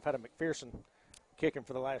somebody, they've had a McPherson kicking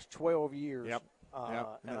for the last 12 years. Yep. And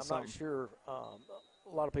I'm not sure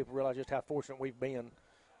a lot of people realize just how fortunate we've been.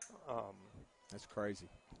 That's crazy.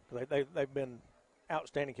 They've been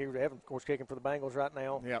outstanding kickers. Evan, of course, kicking for the Bengals right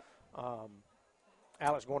now. Yep.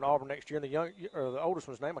 Alex going to Auburn next year. And the oldest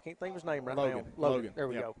one's name, I can't think of his name right Logan. now. Logan. There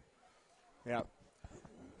we go. Yeah.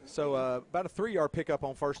 So about a 3-yard pickup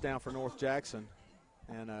on first down for North Jackson.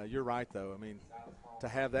 And you're right, though. I mean, to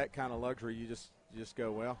have that kind of luxury, you just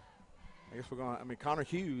go, well, I guess we're going to – I mean, Connor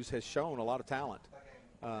Hughes has shown a lot of talent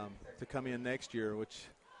to come in next year, which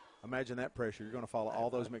imagine that pressure. You're going to follow all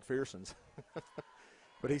those McPhersons.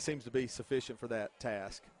 But he seems to be sufficient for that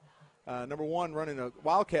task. Number one, running a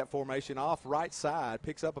Wildcat formation off right side,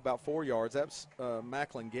 picks up about 4 yards. That's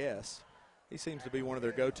Macklin Guess. He seems to be one of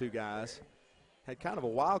their go-to guys. Had kind of a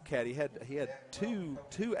Wildcat. He had two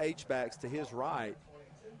H-backs to his right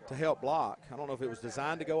to help block. I don't know if it was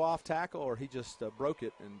designed to go off tackle or he just broke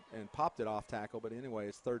it and popped it off tackle. But anyway,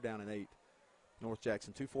 it's 3rd down and 8. North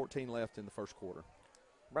Jackson, 2:14 left in the first quarter.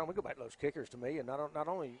 Brian, we go back to those kickers to me, and not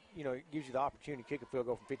only, it gives you the opportunity to kick a field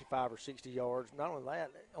goal from 55 or 60 yards. Not only that,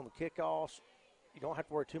 on the kickoffs, you don't have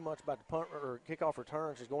to worry too much about the punt or kickoff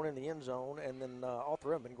returns. Just going in the end zone, and then all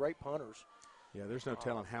three of them been great punters. Yeah, there's no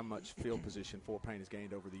telling how much field position Fort Payne has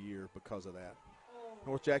gained over the year because of that.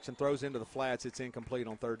 North Jackson throws into the flats. It's incomplete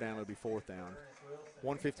on 3rd down. It'll be 4th down.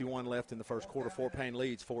 1:51 left in the first quarter. Fort Payne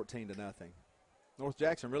leads 14-0. North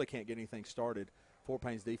Jackson really can't get anything started. Fort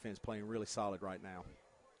Payne's defense playing really solid right now.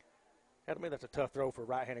 To me, that's a tough throw for a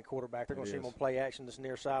right-handed quarterback. They're going to see him on play action this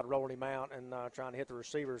near side, rolling him out and trying to hit the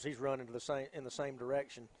receivers. He's running in the same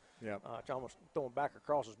direction. Yeah, it's almost throwing back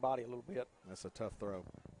across his body a little bit. That's a tough throw.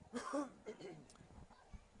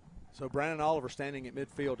 So Brandon Oliver standing at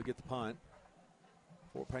midfield to get the punt.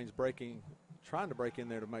 Fort Payne's trying to break in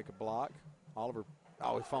there to make a block. Oliver,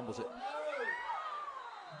 he fumbles it.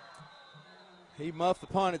 He muffed the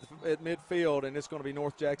punt at midfield, and it's going to be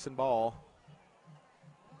North Jackson ball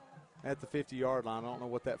at the 50-yard line. I don't know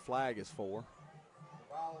what that flag is for.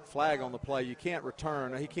 Flag on the play. You can't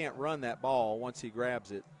return. He can't run that ball once he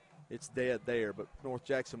grabs it. It's dead there, but North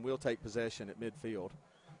Jackson will take possession at midfield.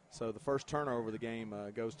 So the first turnover of the game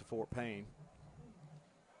goes to Fort Payne.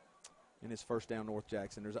 And it's first down North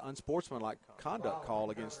Jackson. There's an unsportsmanlike conduct call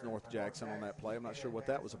against North Jackson on that play. I'm not sure what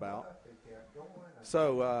that was about.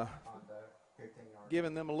 So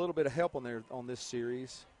giving them a little bit of help on this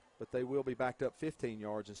series, but they will be backed up 15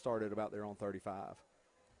 yards and start at about their own 35.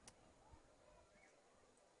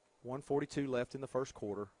 1:42 left in the first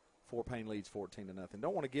quarter. Fort Payne leads 14-0.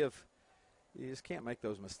 Don't want to you just can't make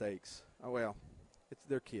those mistakes. Oh, well,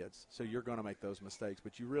 they're kids, so you're going to make those mistakes.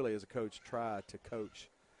 But you really, as a coach, try to coach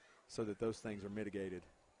so that those things are mitigated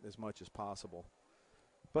as much as possible.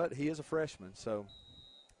 But he is a freshman, so.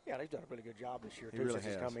 Yeah, he's done a really good job this year, he too, really since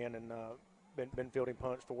has. he's come in and been fielding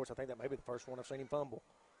punts for us. I think that may be the first one I've seen him fumble.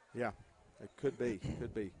 Yeah, it could be.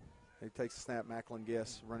 He takes a snap. Macklin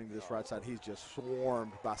Guess running to this right side. He's just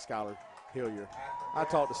swarmed by Skylar Hillier. I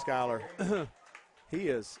talked to Skylar. He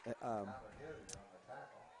is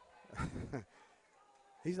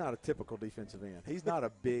he's not a typical defensive end. He's not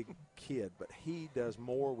a big kid, but he does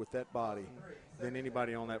more with that body than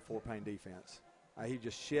anybody on that Fort Payne defense. He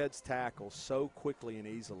just sheds tackles so quickly and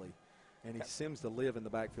easily, and he seems to live in the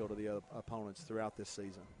backfield of the other opponents throughout this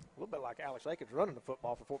season. A little bit like Alex Akins running the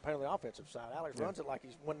football for Fort Payne on the offensive side. Alex runs it like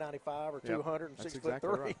he's 195 or 200 and 6'3". Exactly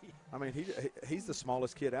right. I mean, he's the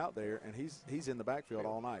smallest kid out there, and he's in the backfield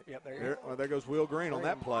all night. Yep, there goes Will Green on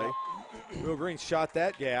that play. Will Green shot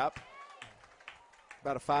that gap.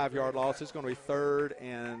 About a 5-yard loss. It's going to be 3rd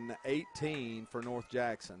and 18 for North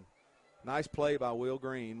Jackson. Nice play by Will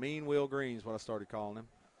Green. Mean Will Green is what I started calling him.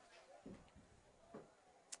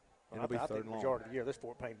 It'll be 3rd and long. I think the majority of the year, this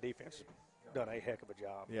Fort Payne defense has done a heck of a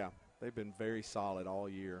job. Yeah, they've been very solid all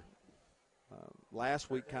year. Last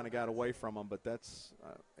week kind of got away from them, but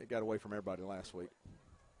it got away from everybody last week.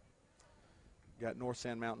 Got North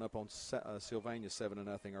Sand Mountain up on Sylvania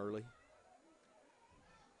 7-0 early.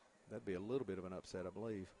 That'd be a little bit of an upset, I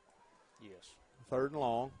believe. Yes. 3rd and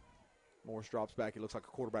long. Morris drops back. It looks like a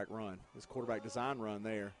quarterback run. This quarterback design run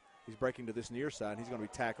there. He's breaking to this near side. He's going to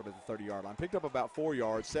be tackled at the 30-yard line. Picked up about 4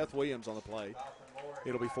 yards. Seth Williams on the play.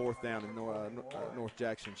 It'll be 4th down, and North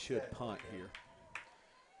Jackson should punt here.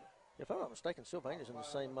 If I'm not mistaken, Sylvania's in the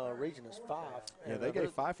same region as Fife. Yeah, they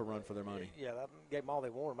gave Fife a run for their money. Yeah, that gave them all they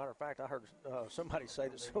wanted. Matter of fact, I heard somebody say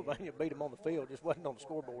that Sylvania beat them on the field, just wasn't on the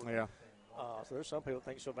scoreboard. Yeah. So there's some people that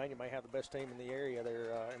think Sylvania may have the best team in the area there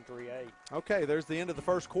in 3A. Okay, there's the end of the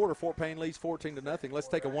first quarter. Fort Payne leads 14-0. Let's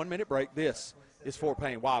take a 1-minute break. This is Fort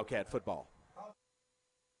Payne Wildcat football.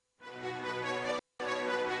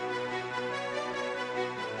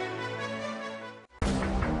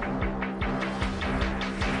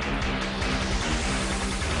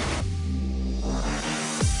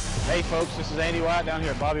 Hey folks, this is Andy White down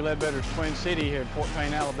here at Bobby Ledbetter's Twin City here in Fort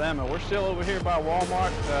Payne, Alabama. We're still over here by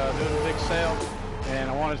Walmart doing a big sale, and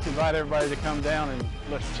I wanted to invite everybody to come down and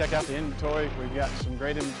check out the inventory. We've got some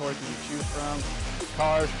great inventory for you to choose from.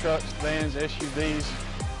 Cars, trucks, vans, SUVs.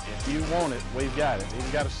 If you want it, we've got it. Even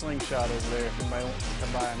got a slingshot over there if anybody wants to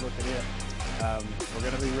come by and look at it. We're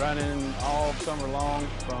going to be running all summer long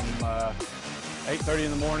from 8:30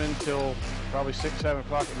 in the morning till probably 6, 7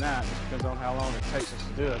 o'clock at night. Just depends on how long it takes us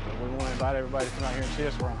to do it. But we want to invite everybody to come out here and see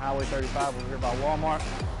us. We're on Highway 35 over here by Walmart.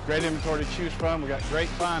 Great inventory to choose from. We got great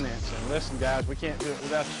finance. And listen, guys, we can't do it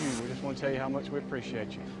without you. We just want to tell you how much we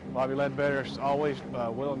appreciate you. Bobby Ledbetter is always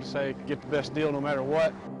willing to say, get the best deal no matter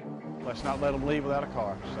what. Let's not let them leave without a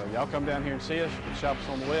car. So y'all come down here and see us. You can shop us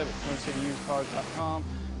on the web at TwinCityUsedCars.com.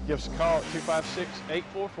 Give us a call at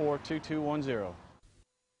 256-844-2210.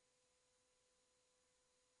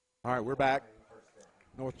 All right, we're back.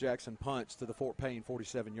 North Jackson punts to the Fort Payne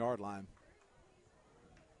 47-yard line.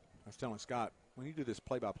 I was telling Scott, when you do this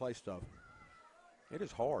play-by-play stuff, it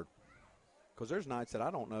is hard because there's nights that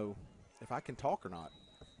I don't know if I can talk or not,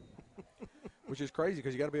 which is crazy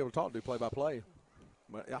because you got to be able to talk to do play-by-play.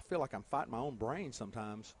 But I feel like I'm fighting my own brain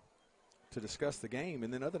sometimes to discuss the game,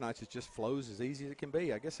 and then other nights it just flows as easy as it can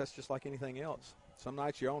be. I guess that's just like anything else. Some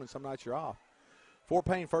nights you're on and some nights you're off. Fort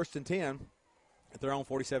Payne 1st and 10. At their own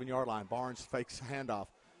 47-yard line. Barnes fakes a handoff,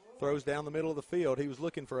 throws down the middle of the field. He was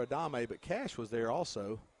looking for Adame, but Cash was there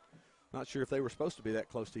also. Not sure if they were supposed to be that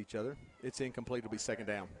close to each other. It's incomplete. It'll be 2nd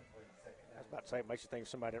down. I was about to say, it makes you think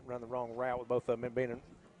somebody didn't run the wrong route with both of them being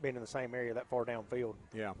in the same area that far downfield.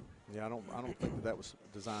 Yeah. I don't think that was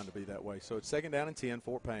designed to be that way. So it's 2nd down and 10,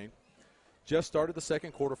 Fort Payne. Just started the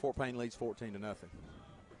second quarter. Fort Payne leads 14-0.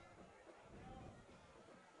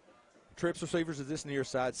 Trips receivers is this near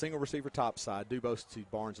side. Single receiver top side. Dubose to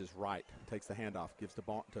Barnes' right. Takes the handoff. Gives to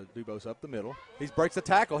Dubose up the middle. He breaks the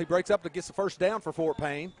tackle. He breaks up to get the first down for Fort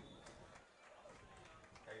Payne.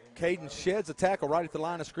 Caden sheds a tackle right at the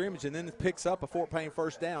line of scrimmage and then picks up a Fort Payne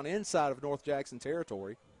first down inside of North Jackson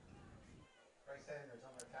territory.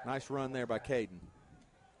 Nice run there by Caden.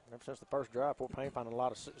 Ever since the first drive, Fort Payne finding a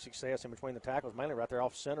lot of success in between the tackles, mainly right there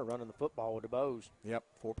off center running the football with Dubose. Yep,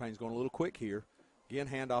 Fort Payne's going a little quick here. Again,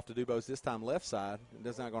 handoff to Dubose, this time left side.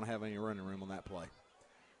 It's not going to have any running room on that play.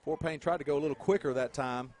 Fort Payne tried to go a little quicker that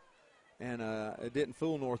time, and it didn't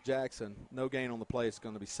fool North Jackson. No gain on the play. It's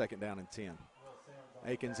going to be 2nd down and 10.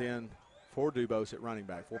 Aikens in for Dubose at running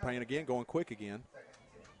back. Fort Payne again going quick again.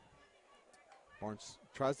 Barnes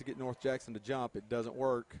tries to get North Jackson to jump. It doesn't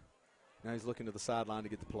work. Now he's looking to the sideline to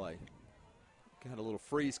get the play. Got a little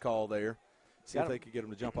freeze call there. See if they could get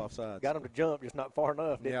him to jump off sides. Got him to jump, just not far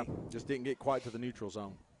enough, did he? Just didn't get quite to the neutral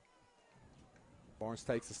zone. Barnes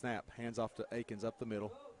takes the snap, hands off to Aikens up the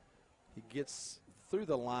middle. He gets through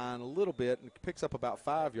the line a little bit and picks up about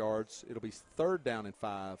 5 yards. It'll be 3rd down and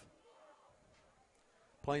 5.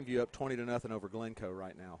 Plainview up 20-0 over Glencoe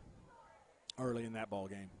right now, early in that ball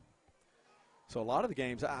game. So a lot of the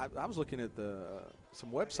games, I was looking at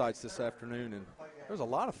some websites this afternoon, and there's a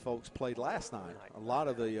lot of folks played last night. A lot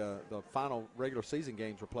of the final regular season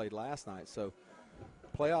games were played last night. So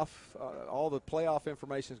all the playoff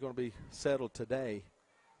information is going to be settled today.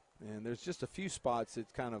 And there's just a few spots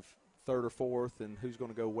it's kind of 3rd or 4th and who's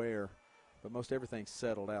going to go where. But most everything's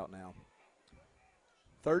settled out now.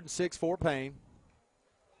 3rd and 6, Fort Payne.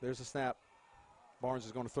 There's a snap. Barnes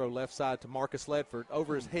is going to throw left side to Marcus Ledford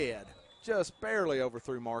over his head. Just barely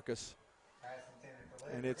overthrew Marcus.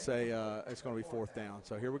 And it's going to be 4th down.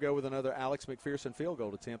 So here we go with another Alex McPherson field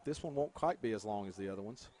goal attempt. This one won't quite be as long as the other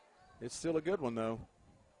ones. It's still a good one, though.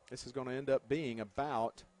 This is going to end up being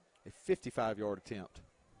about a 55-yard attempt.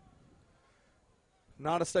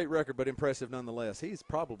 Not a state record, but impressive nonetheless. He's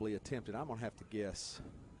probably attempted, I'm going to have to guess,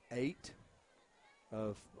 8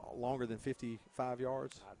 of longer than 55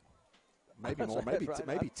 yards. Maybe more,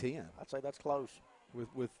 maybe 10. I'd say that's close.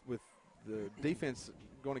 with the defense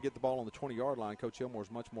going to get the ball on the 20-yard line, Coach Elmore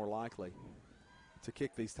is much more likely to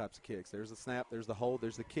kick these types of kicks. There's the snap, there's the hold,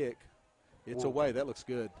 there's the kick. It's away. That looks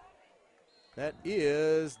good. That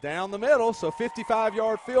is down the middle, so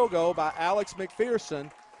 55-yard field goal by Alex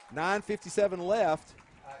McPherson. 9:57 left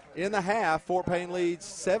in the half. Fort Payne leads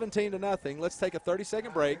 17-0. Let's take a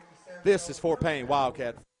 30-second break. This is Fort Payne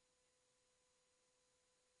Wildcat.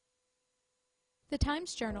 The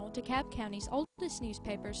Times-Journal, DeKalb County's oldest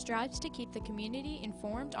newspaper, strives to keep the community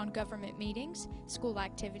informed on government meetings, school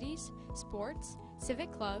activities, sports,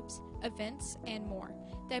 civic clubs, events, and more.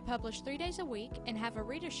 They publish 3 days a week and have a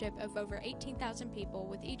readership of over 18,000 people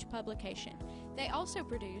with each publication. They also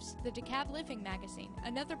produce the DeKalb Living magazine,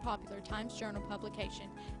 another popular Times-Journal publication,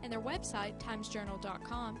 and their website,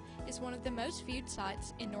 timesjournal.com, is one of the most viewed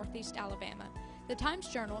sites in Northeast Alabama. The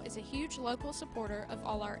Times-Journal is a huge local supporter of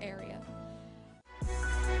all our area.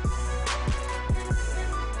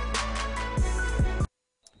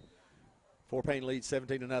 Fort Payne leads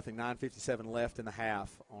 17-0, 9:57 left in the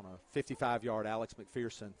half on a 55-yard Alex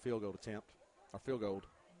McPherson field goal attempt. Or field goal,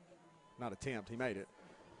 not attempt, he made it.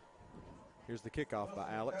 Here's the kickoff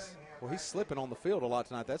by Alex. Well, he's slipping on the field a lot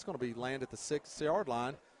tonight. That's going to be land at the 6-yard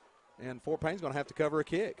line, and Fort Payne's going to have to cover a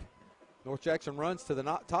kick. North Jackson runs to the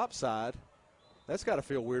top side. That's got to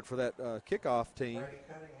feel weird for that kickoff team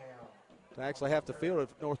to actually have to field if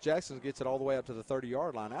North Jackson gets it all the way up to the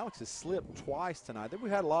 30-yard line. Alex has slipped twice tonight. We've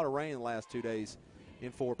had a lot of rain the last 2 days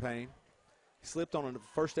in Fort Payne. He slipped on a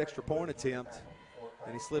first extra point attempt,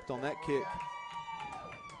 and he slipped on that kick.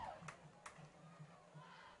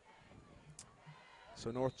 So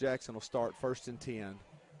North Jackson will start 1st and 10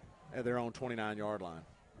 at their own 29-yard line.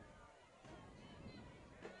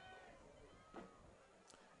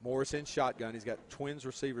 Morris in shotgun. He's got twins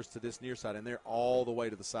receivers to this near side, and they're all the way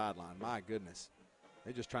to the sideline. My goodness.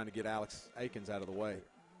 They're just trying to get Alex Akins out of the way.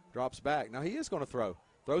 Drops back. Now he is going to throw.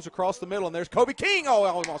 Throws across the middle, and there's Kobe King. Oh,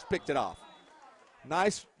 almost picked it off.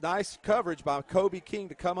 Nice coverage by Kobe King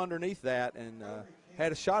to come underneath that and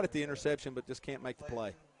had a shot at the interception, but just can't make the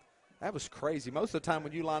play. That was crazy. Most of the time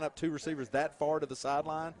when you line up two receivers that far to the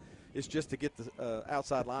sideline, it's just to get the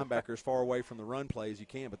outside linebacker as far away from the run play as you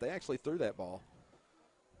can, but they actually threw that ball.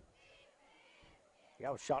 Yeah,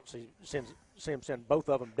 I was shocked to see him send both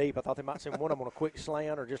of them deep. I thought they might send one of them on a quick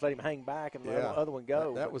slant or just let him hang back and let the other one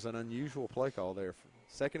go. That was an unusual play call there.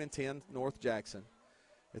 2nd and 10, North Jackson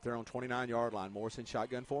at their own 29-yard line. Morrison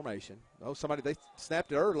shotgun formation. Oh, they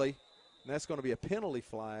snapped it early, and that's going to be a penalty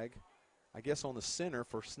flag, I guess, on the center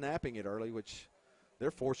for snapping it early, which they're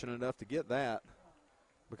fortunate enough to get that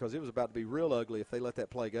because it was about to be real ugly if they let that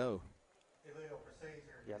play go.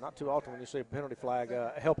 Yeah, not too often when you see a penalty flag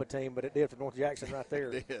help a team, but it did for North Jackson right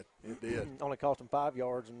there. It did. Only cost them 5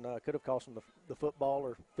 yards and could have cost them the football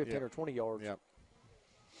or 15 or 20 yards. Yep.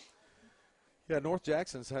 Yeah, North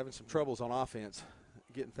Jackson's having some troubles on offense,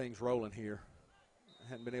 getting things rolling here.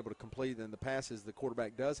 Hadn't been able to complete, and the passes the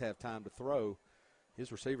quarterback does have time to throw,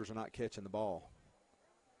 his receivers are not catching the ball.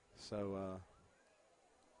 So,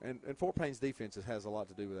 and Fort Payne's defense has a lot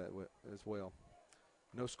to do with that as well.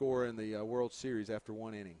 No score in the World Series after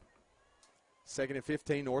 1 inning. 2nd and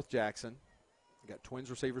 15, North Jackson. Got twins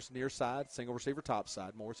receivers near side, single receiver top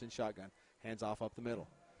side. Morrison shotgun. Hands off up the middle.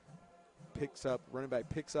 Running back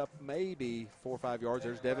picks up maybe 4 or 5 yards.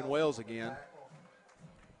 There's Devin Wells again.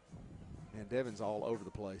 And Devin's all over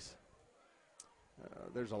the place.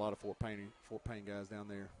 There's a lot of Fort Payne guys down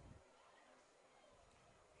there.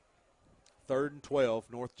 3rd and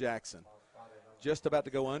 12, North Jackson. Just about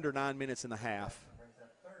to go under 9 minutes in the half.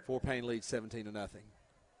 Fort Payne leads 17-0.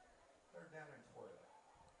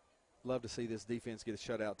 Love to see this defense get a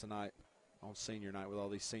shutout tonight on senior night with all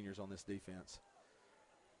these seniors on this defense.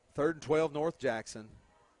 3rd and 12, North Jackson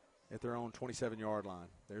at their own 27-yard line.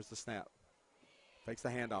 There's the snap. Fakes the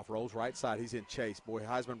handoff, rolls right side. He's in chase. Boy,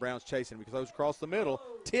 Heisman Brown's chasing because those across the middle.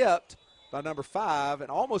 Tipped by number 5 and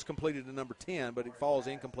almost completed to number 10, but it falls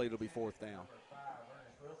incomplete. It'll be 4th down.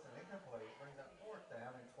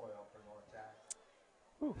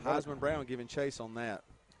 Heisman Brown giving chase on that.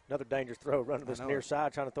 Another dangerous throw, running to this near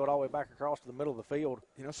side, trying to throw it all the way back across to the middle of the field.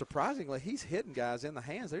 You know, surprisingly, he's hitting guys in the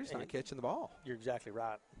hands. They're just not catching the ball. You're exactly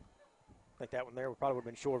right. I think that one there probably would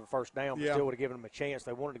have been short of a first down, but still would have given them a chance.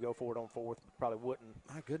 They wanted to go for it on 4th, probably wouldn't.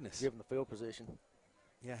 My goodness. Give them the field position.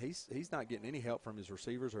 Yeah, he's not getting any help from his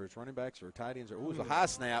receivers or his running backs or tight ends. It was a high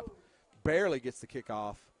snap. Barely gets the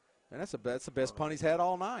kickoff. And that's the best punt he's had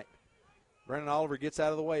all night. Brandon Oliver gets out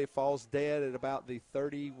of the way, falls dead at about the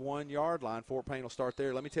 31-yard line. Fort Payne will start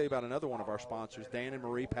there. Let me tell you about another one of our sponsors, Dan and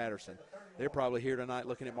Marie Patterson. They're probably here tonight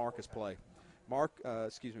looking at Marcus play.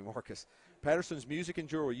 Marcus. Patterson's Music and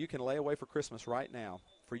Jewelry. You can lay away for Christmas right now.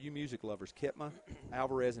 For you music lovers, Kitma,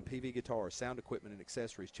 Alvarez, and PV Guitars, sound equipment, and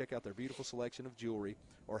accessories. Check out their beautiful selection of jewelry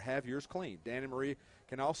or have yours cleaned. Dan and Marie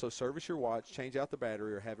can also service your watch, change out the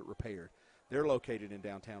battery, or have it repaired. They're located in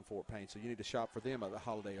downtown Fort Payne, so you need to shop for them at the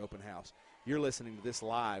Holiday Open House. You're listening to this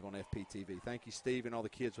live on FPTV. Thank you, Steve, and all the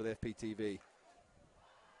kids with FPTV.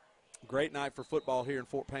 Great night for football here in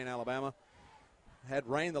Fort Payne, Alabama. Had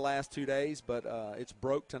rain the last 2 days, but it's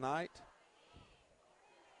broke tonight.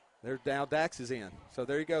 There's now Dax is in. So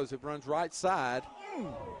there he goes. It runs right side.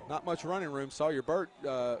 Not much running room. Sawyer Burt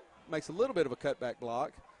makes a little bit of a cutback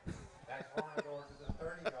block.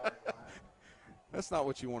 That's not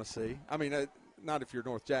what you want to see. I mean, not if you're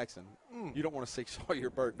North Jackson. You don't want to see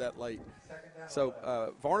Sawyer Burt that late. So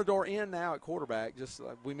Varnador in now at quarterback. Just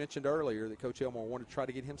like we mentioned earlier that Coach Elmore wanted to try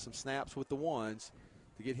to get him some snaps with the ones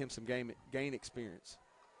to get him some gain experience.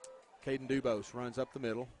 Caden Dubose runs up the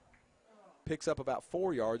middle. Picks up about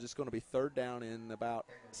 4 yards. It's going to be third down in about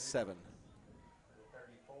 7.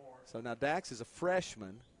 So now Dax is a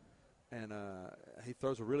freshman, and he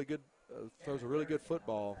throws a really good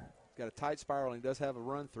football. He's got a tight spiral, and he does have a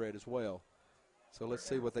run threat as well. So let's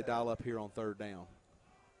see what they dial up here on third down.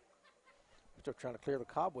 Still trying to clear the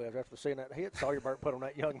cobwebs after seeing that hit Sawyer Burt put on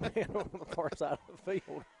that young man on the far side of the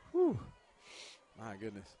field. Whew. My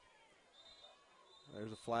goodness.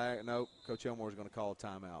 There's a flag. Nope, Coach Elmore is going to call a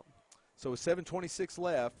timeout. So with 7:26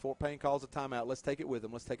 left, Fort Payne calls a timeout. Let's take it with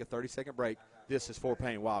them. Let's take a 30-second break. This is Fort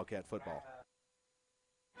Payne Wildcat football.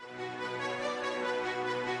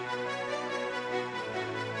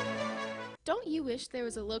 Don't you wish there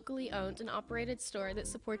was a locally owned and operated store that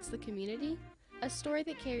supports the community? A store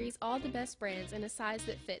that carries all the best brands in a size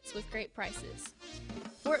that fits with great prices.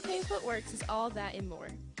 Fort Payne Footworks is all that and more.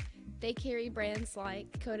 They carry brands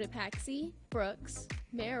like Cotopaxi, Brooks,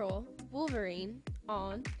 Merrill, Wolverine,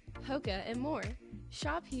 On, Hoka, and more.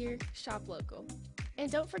 Shop here, shop local.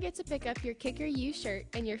 And don't forget to pick up your Kicker U shirt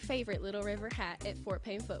and your favorite Little River hat at Fort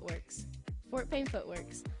Payne Footworks. Fort Payne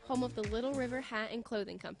Footworks, home of the Little River Hat and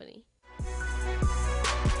Clothing Company.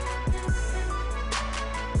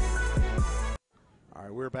 All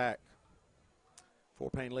right, we're back.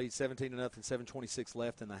 Fort Payne leads 17-0, 7:26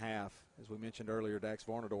 left in the half. As we mentioned earlier, Dax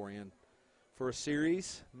Varnador in for a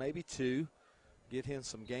series, maybe 2. Get him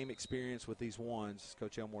some game experience with these ones.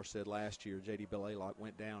 Coach Elmore said last year J.D. Belaylock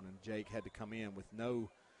went down and Jake had to come in with no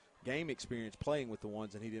game experience playing with the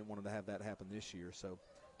ones, and he didn't want him to have that happen this year. So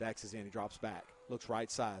Dax is in. He drops back, looks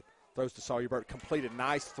right side, throws to Sawyer Burt. Completed,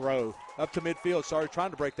 nice throw up to midfield. Sawyer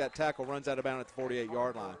trying to break that tackle, runs out of bounds at the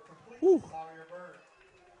 48-yard line. Whew.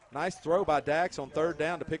 Nice throw by Dax on third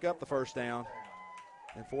down to pick up the first down,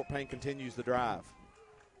 and Fort Payne continues the drive.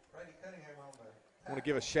 I want to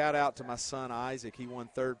give a shout out to my son Isaac. He won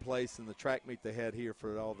third place in the track meet they had here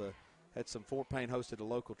for had some Fort Payne hosted a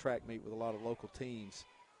local track meet with a lot of local teams.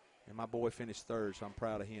 And my boy finished third, so I'm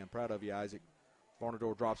proud of him. Proud of you, Isaac.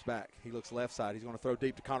 Varnador drops back. He looks left side. He's going to throw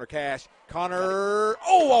deep to Connor Cash. Connor,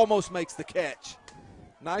 almost makes the catch.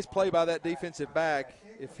 Nice play by that defensive back.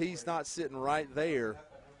 If he's not sitting right there,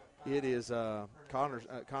 it is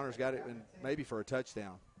Connor's got it, and maybe for a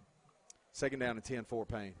touchdown. Second down and 10, Fort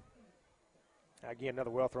Payne. Again, another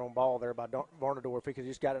well-thrown ball there by Varnador. If he could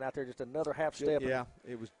just got it out there just another half step. Yeah,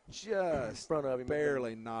 it was just front of him,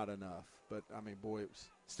 barely not enough. But, I mean, boy, it was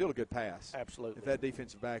still a good pass. Absolutely. If that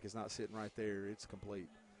defensive back is not sitting right there, it's complete.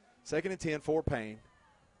 Second and 10, Fort Payne.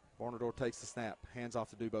 Varnador takes the snap, hands off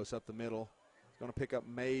to Dubose up the middle. He's going to pick up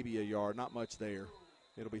maybe a yard, not much there.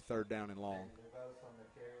 It'll be third down and long.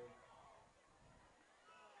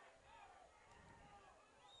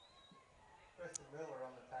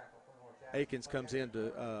 Akins comes in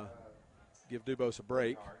to give Dubose a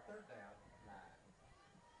break.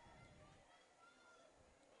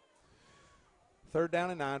 Third down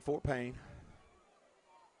and 9, Fort Payne.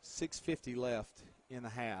 6:50 left in the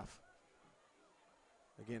half.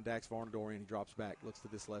 Again, Dax Varnador in. He drops back, looks to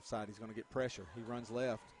this left side. He's going to get pressure. He runs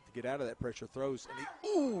left to get out of that pressure, throws,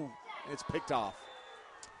 and it's picked off.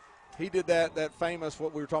 He did that famous,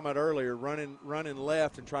 what we were talking about earlier, running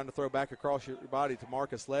left and trying to throw back across your body to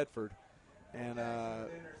Marcus Ledford. And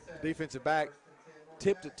defensive back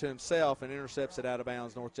tipped it to himself and intercepts it out of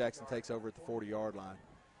bounds. North Jackson takes over at the 40-yard line.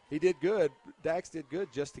 He did good. Dax did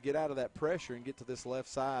good just to get out of that pressure and get to this left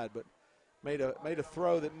side, but made a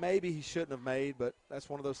throw that maybe he shouldn't have made, but that's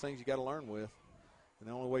one of those things you got to learn with. And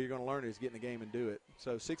the only way you're going to learn it is get in the game and do it.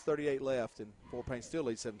 So 6:38 left, and Fort Payne still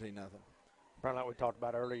leads 17-0. Probably like we talked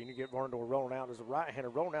about earlier, you get Varnador rolling out as a right-hander,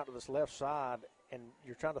 rolling out to this left side, and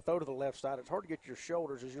you're trying to throw to the left side. It's hard to get your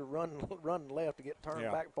shoulders as you're running left to get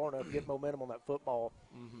turned back far enough to get momentum on that football.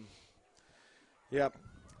 Mm-hmm. Yep.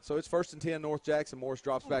 So it's 1st and 10, North Jackson. Morris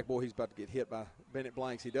drops back. Boy, he's about to get hit by Bennett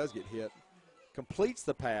Blanks. He does get hit. Completes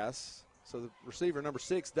the pass. So the receiver, number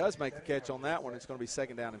 6, does make the catch on that one. It's going to be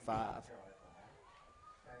 2nd down and 5.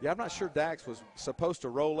 Yeah, I'm not sure Dax was supposed to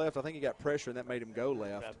roll left. I think he got pressure, and that made him go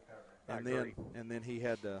left. And then he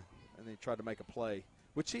had to, and then he tried to make a play,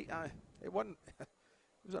 which it wasn't. It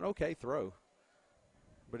was an okay throw,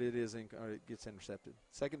 but it gets intercepted.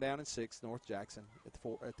 2nd down and 6, North Jackson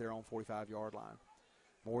at their own 45-yard line.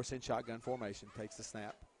 Morris in shotgun formation, takes the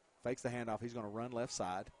snap, fakes the handoff. He's going to run left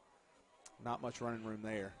side. Not much running room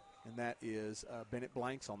there. And that is Bennett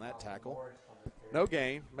Blanks on that tackle. No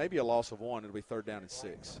gain, maybe a loss of 1. It'll be 3rd down and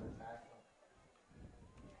 6.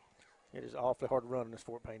 It is awfully hard to run in this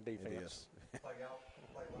Fort Payne defense.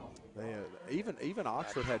 It is. Even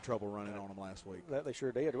Oxford had trouble running on them last week. They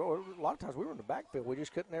sure did. Well, a lot of times we were in the backfield. We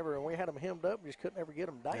just couldn't ever, and we had them hemmed up. We just couldn't ever get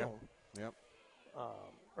them down. Yep.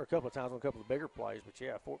 Or a couple of times on a couple of bigger plays. But,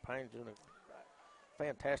 yeah, Fort Payne's doing a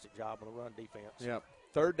fantastic job on the run defense. Yep.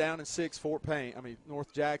 3rd down and 6,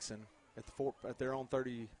 North Jackson at their own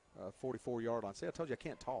 44-yard line. See, I told you I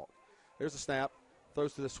can't talk. There's a snap.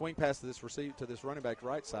 Throws to the swing pass to this running back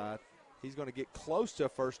right side. He's going to get close to a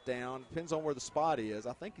 1st down. Depends on where the spot is.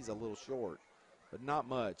 I think he's a little short, but not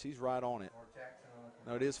much. He's right on it.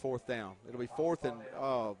 No, it is 4th down. It'll be 4th and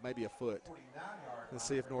maybe a foot. Let's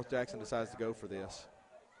see if North Jackson decides to go for this.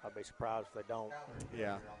 I'd be surprised if they don't.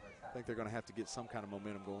 Yeah, I think they're going to have to get some kind of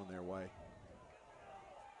momentum going their way.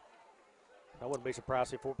 I wouldn't be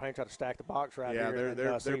surprised if Fort Payne tried to stack the box right here. Yeah,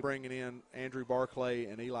 they're and bringing in Andrew Barclay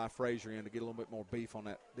and Eli Frazier in to get a little bit more beef on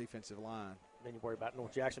that defensive line. Then you worry about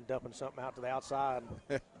North Jackson dumping something out to the outside.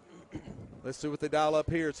 Let's see what they dial up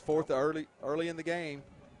here. It's 4th early in the game.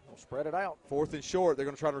 We'll spread it out. 4th and short. They're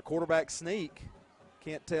going to try to quarterback sneak.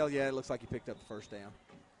 Can't tell yet. It looks like he picked up the 1st down.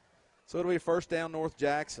 So it'll be a 1st down, North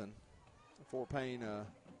Jackson. Fort Payne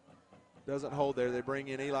doesn't hold there. They bring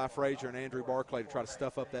in Eli Frazier and Andrew Barclay to try to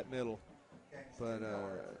stuff up that middle. But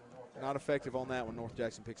not effective on that one. North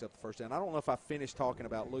Jackson picks up the 1st down. I don't know if I finished talking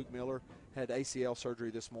about Luke Miller. Had ACL surgery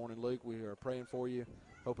this morning. Luke, we are praying for you,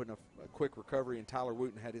 hoping a quick recovery. And Tyler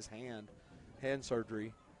Wooten had his hand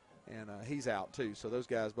surgery, and he's out too. So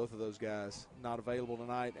both of those guys, not available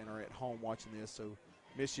tonight and are at home watching this. So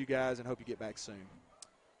miss you guys and hope you get back soon.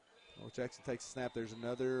 North Jackson takes the snap. There's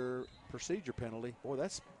another procedure penalty. Boy,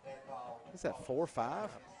 is that 4 or 5?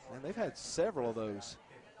 Man, they've had several of those.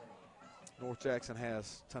 North Jackson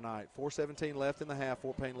has tonight. 4:17 left in the half.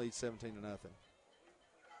 Fort Payne leads 17-0.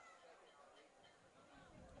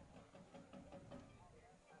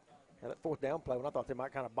 Yeah, that 4th down play, when I thought they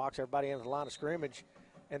might kind of box everybody into the line of scrimmage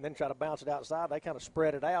and then try to bounce it outside, they kind of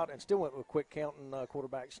spread it out and still went with a quick counting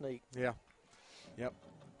quarterback sneak. Yeah. Yep.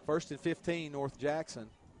 1st and 15, North Jackson.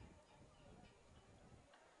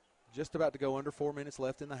 Just about to go under 4 minutes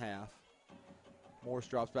left in the half. Morris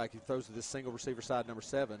drops back. He throws to this single receiver side, number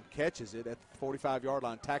 7. Catches it at the 45-yard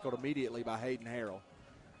line. Tackled immediately by Hayden Harrell.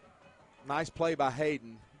 Nice play by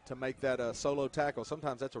Hayden to make that solo tackle.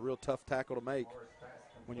 Sometimes that's a real tough tackle to make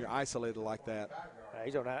when you're isolated like that.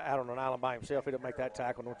 He's out on an island by himself. He didn't make that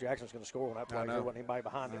tackle. North Jackson's going to score on that play. There wasn't anybody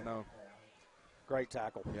behind him. Great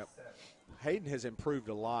tackle. Yep. Hayden has improved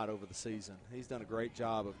a lot over the season. He's done a great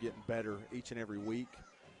job of getting better each and every week.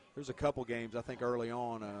 There's a couple games I think early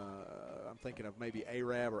on. I'm thinking of maybe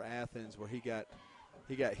Arab or Athens where he got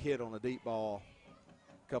hit on a deep ball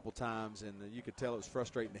a couple times, and you could tell it was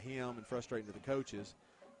frustrating to him and frustrating to the coaches.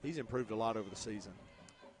 He's improved a lot over the season.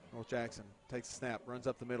 North Jackson takes the snap, runs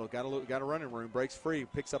up the middle, got a running room, breaks free,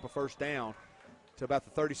 picks up a 1st down to about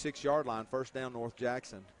the 36-yard line. 1st down, North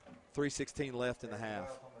Jackson. 3:16 left in the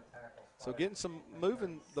half. So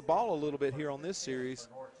moving the ball a little bit here on this series.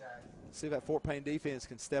 See if that Fort Payne defense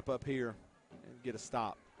can step up here and get a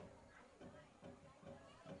stop.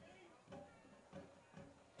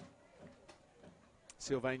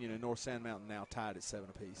 Sylvania and North Sand Mountain now tied at 7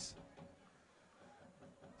 apiece.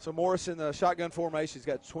 So Morris in the shotgun formation. He's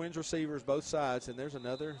got twins receivers both sides, and there's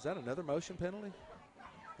another. Is that another motion penalty?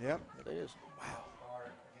 Yep. It is. Wow.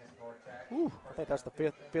 Whew. I think that's the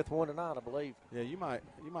fifth one tonight, I believe. Yeah, you might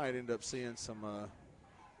end up seeing some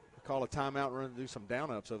call a timeout and run and do some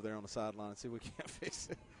down-ups over there on the sideline and see if we can't fix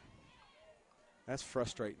it. That's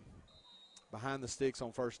frustrating. Behind the sticks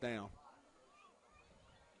on 1st down.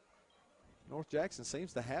 North Jackson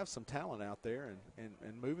seems to have some talent out there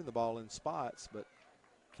and moving the ball in spots, but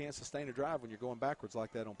can't sustain a drive when you're going backwards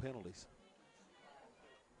like that on penalties.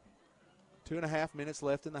 2.5 minutes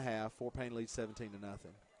left in the half. Fort Payne leads 17-0.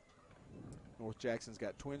 North Jackson's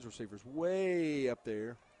got twins receivers way up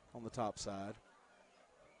there on the top side.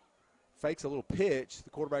 Fakes a little pitch.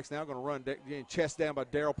 The quarterback's now going to run chest down by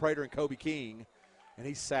Darrell Prater and Kobe King. And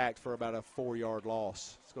he's sacked for about a 4-yard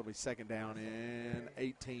loss. It's going to be second down and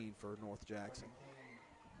 18 for North Jackson.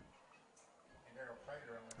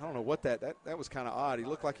 I don't know what that was kind of odd. He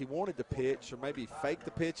looked like he wanted to pitch or maybe faked the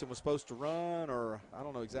pitch and was supposed to run, or I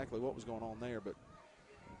don't know exactly what was going on there, but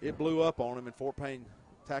it blew up on him, and Fort Payne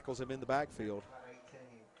tackles him in the backfield.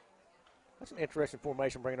 That's an interesting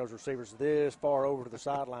formation, bringing those receivers this far over to the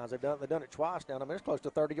sidelines. They've done it twice now. I mean, it's close to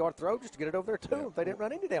a 30-yard throw just to get it over there, too, Yeah. if they didn't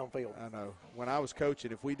run into downfield. I know. When I was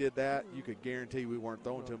coaching, if we did that, you could guarantee we weren't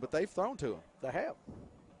throwing to him, but they've thrown to him. They have.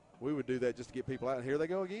 We would do that just to get people out, and here they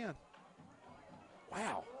go again.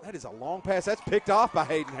 Wow, that is a long pass. That's picked off by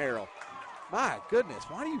Hayden Harrell. My goodness,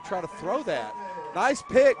 why do you try to throw that? Nice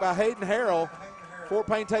pick by Hayden Harrell. Fort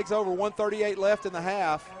Payne takes over, 1:38 left in the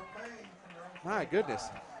half. My goodness.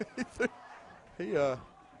 They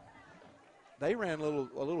ran a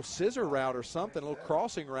little scissor route or something, a little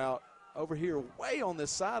crossing route over here way on this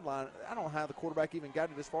sideline. I don't know how the quarterback even got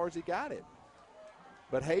it as far as he got it.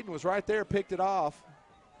 But Hayden was right there, picked it off.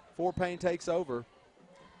 Fort Payne takes over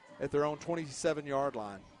at their own 27-yard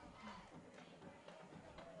line.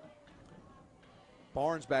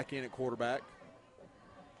 Barnes back in at quarterback.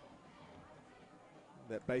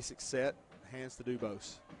 That basic set, hands to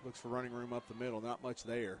Dubose. Looks for running room up the middle, not much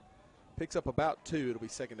there. Picks up about 2, it'll be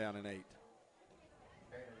second down and 8.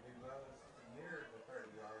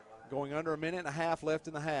 Going under a minute and a half left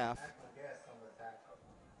in the half.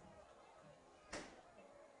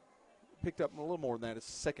 Picked up a little more than that, it's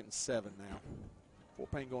second and 7 now.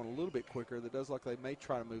 Fort Payne going a little bit quicker. That does look like they may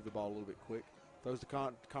try to move the ball a little bit quick. Throws to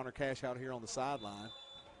Connor Cash out here on the sideline.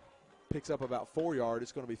 Picks up about 4 yards.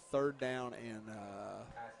 It's going to be third down and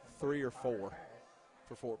 3 or 4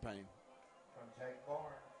 for Fort Payne.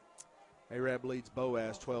 Arab leads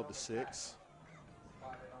Boaz 12-6.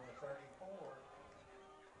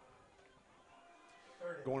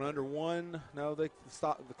 Going under 1. No, they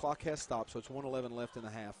stop. The clock has stopped, so it's 1:11 left in the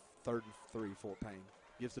half. Third and 3, Fort Payne.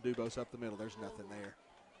 Gives the Dubose up the middle. There's nothing there.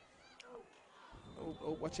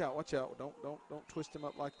 Oh, watch out, watch out. Don't twist him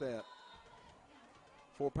up like that.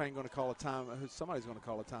 Fort Payne going to call a timeout. Somebody's going to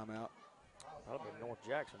call a timeout. That would be North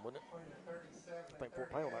Jackson, wouldn't it? I think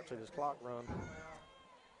Fort Payne will actually this clock run.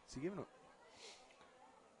 Is he giving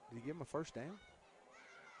did he give him a first down?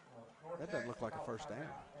 That doesn't look like a first down.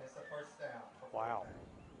 It's a first down. Wow.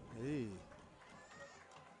 Hey.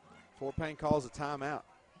 Fort Payne calls a timeout.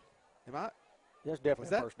 That's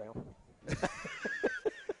definitely a first down.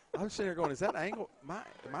 I'm sitting here going, is that angle, my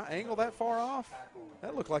angle that far off?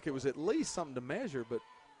 That looked like it was at least something to measure, but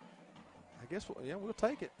I guess, we'll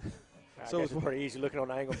take it. I guess it's pretty easy looking on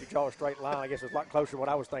the angle. If you draw a straight line, I guess it's a lot closer than what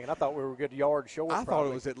I was thinking. I thought we were a good yard short. I thought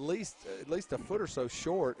it was at least a foot or so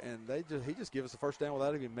short, and he just gave us a first down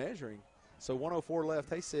without even measuring. So 1:04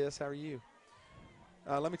 left. Hey, sis, how are you?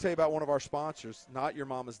 Let me tell you about one of our sponsors. Not Your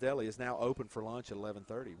Mama's Deli is now open for lunch at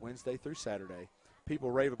 11:30, Wednesday through Saturday.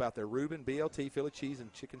 People rave about their Reuben, BLT, Philly cheese,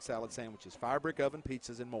 and chicken salad sandwiches, fire brick oven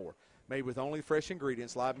pizzas, and more. Made with only fresh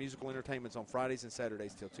ingredients, live musical entertainments on Fridays and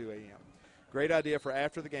Saturdays till 2 a.m. Great idea for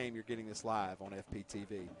after the game. You're getting this live on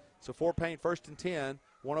FPTV. So Fort Payne, first and 10,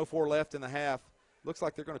 1:04 left in the half. Looks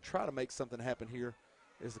like they're going to try to make something happen here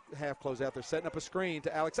as the half close out. They're setting up a screen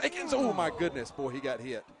to Alex Akins. Oh, my goodness. Boy, he got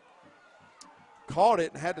hit. Caught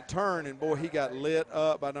it and had to turn, and, boy, he got lit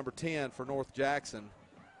up by number 10 for North Jackson.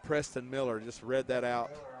 Preston Miller just read that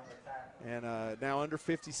out. And now under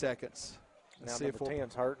 50 seconds. Now number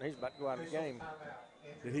 10's hurt, and he's about to go out of the game.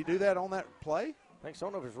 Did he do that on that play? I think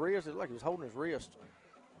something of his wrist. It looked like he was holding his wrist.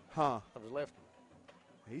 Huh. Of his left.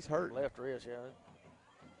 He's hurt. Left wrist, yeah.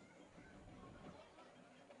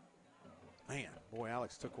 Man, boy,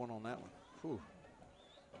 Alex took one on that one. Whew.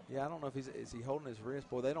 Yeah, I don't know if is he holding his wrist.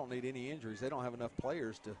 Boy, they don't need any injuries. They don't have enough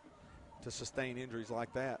players to sustain injuries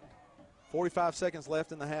like that. 45 seconds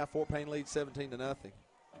left in the half. Fort Payne leads 17-0. Yeah,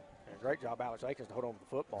 great job, Alex Akins, to hold on to the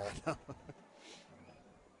football. I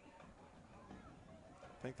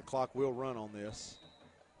think the clock will run on this.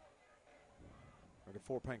 Or did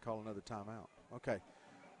Fort Payne call another timeout? Okay.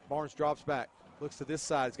 Barnes drops back. Looks to this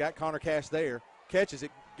side. He's got Connor Cash there. Catches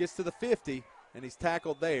it. Gets to the 50, and he's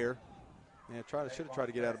tackled there. Yeah, should have tried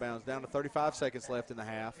to get out of bounds. Down to 35 seconds left in the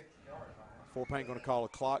half. Fort Payne going to call a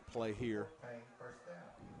clock play here.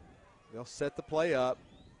 They'll set the play up.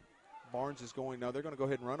 Barnes is going, no, they're going to go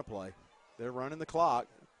ahead and run a play. They're running the clock,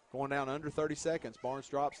 going down under 30 seconds. Barnes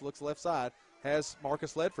drops, looks left side, has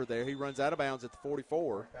Marcus Ledford there. He runs out of bounds at the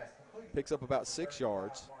 44, picks up about 6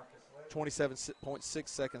 yards, 27.6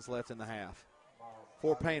 seconds left in the half.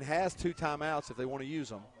 Fort Payne has 2 timeouts if they want to use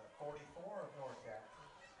them.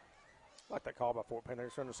 I like that call by Fort Payne. They're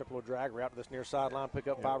sending a simple little drag route to this near sideline, pick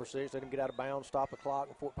up 5 or 6. They didn't get out of bounds, stop the clock,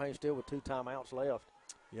 and Fort Payne still with 2 timeouts left.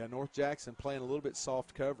 Yeah, North Jackson playing a little bit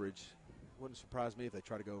soft coverage. Wouldn't surprise me if they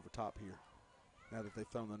try to go over top here now that they've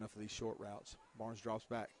thrown enough of these short routes. Barnes drops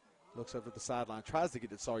back, looks over at the sideline, tries to get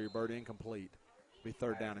to Sawyer Bird, incomplete. Be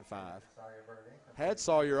 3rd down and 5. Had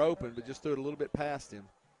Sawyer open, but just threw it a little bit past him.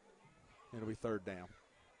 It'll be 3rd down.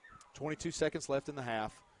 22 seconds left in the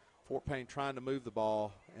half. Fort Payne trying to move the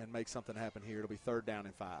ball and make something happen here. It'll be 3rd down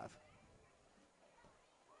and 5.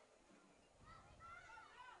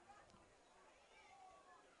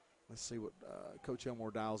 Let's see what Coach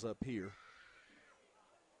Elmore dials up here.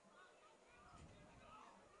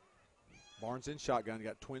 Barnes in shotgun. You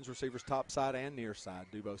got twins receivers top side and near side.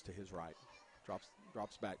 Dubose to his right.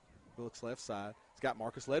 Drops back. Looks left side. He's got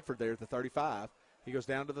Marcus Ledford there at the 35. He goes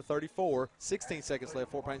down to the 34. 16 seconds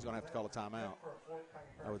left. Fort Payne's going to have to call a timeout,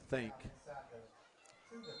 I would think.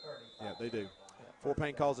 Yeah, they do. Fort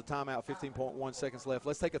Payne calls a timeout. 15.1 seconds left.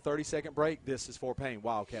 Let's take a 30-second break. This is Fort Payne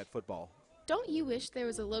Wildcat football. Don't you wish there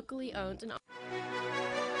was a locally owned and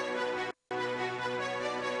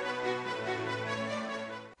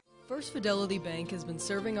First Fidelity Bank has been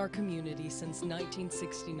serving our community since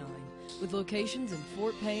 1969, with locations in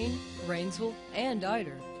Fort Payne, Rainsville, and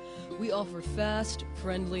Ider. We offer fast,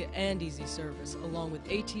 friendly, and easy service, along with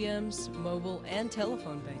ATMs, mobile, and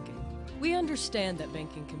telephone banking. We understand that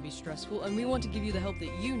banking can be stressful, and we want to give you the help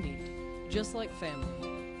that you need, just like family.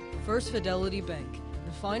 First Fidelity Bank,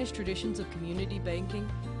 the finest traditions of community banking,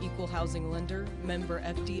 equal housing lender, member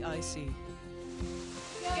FDIC.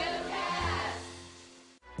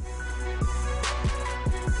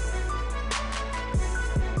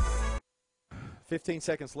 15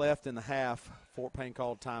 seconds left in the half. Fort Payne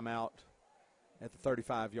called timeout at the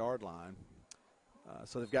 35-yard line.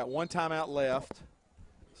 So they've got 1 timeout left.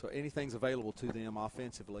 So anything's available to them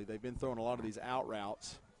offensively. They've been throwing a lot of these out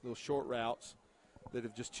routes, little short routes that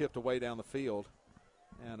have just chipped away down the field.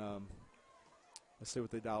 And let's see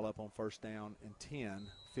what they dial up on 1st down and 10.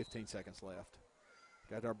 15 seconds left.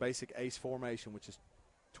 Got our basic ace formation, which is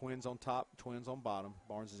twins on top, twins on bottom.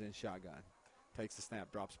 Barnes is in shotgun. Takes the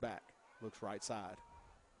snap, drops back. Looks right side.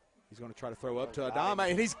 He's going to try to throw up to Adame,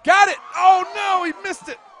 and he's got it. Oh, no, he missed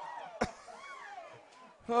it.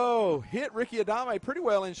 Oh, hit Ricky Adame pretty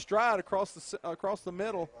well in stride across the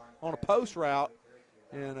middle on a post route.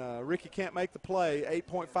 And Ricky can't make the play.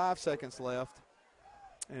 8.5 seconds left,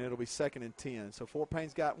 and it'll be 2nd and 10. So Fort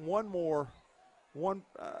Payne's got one more. I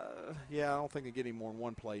don't think they get any more than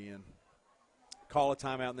 1 play in. Call a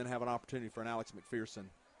timeout and then have an opportunity for an Alex McPherson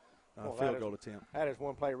field goal attempt. That is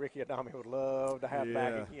one play Ricky Adame would love to have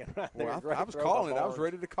back again. Right there. Well, I was calling it. I was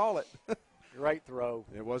ready to call it. Great throw.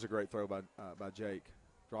 It was a great throw by Jake.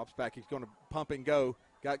 Drops back. He's going to pump and go.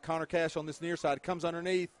 Got Connor Cash on this near side. Comes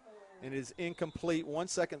underneath and is incomplete. 1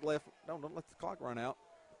 second left. Don't let the clock run out.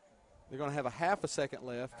 They're going to have a half a second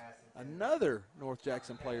left. Another North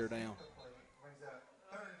Jackson player down.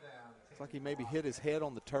 It's like he maybe hit his head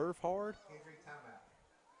on the turf hard.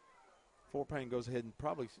 Fort Payne goes ahead and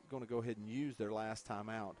probably going to go ahead and use their last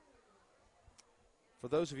timeout. For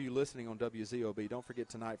those of you listening on WZOB, don't forget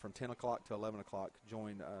tonight from 10 o'clock to 11 o'clock,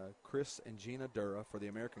 join Chris and Gina Dura for the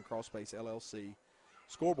American Crossbase LLC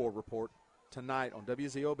scoreboard report tonight on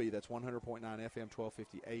WZOB. That's 100.9 FM,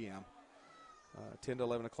 1250 AM. 10 to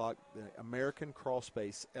 11 o'clock, the American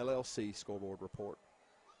Crossbase LLC scoreboard report.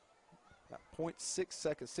 About 0.6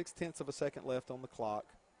 seconds, 0.6 of a second left on the clock.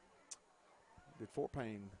 Did Fort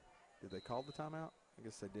Payne, did they call the timeout? I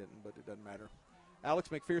guess they didn't, but it doesn't matter. Alex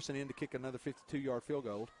McPherson in to kick another 52-yard field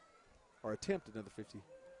goal, or attempt another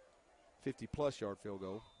 50-plus yard field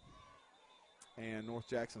goal. And North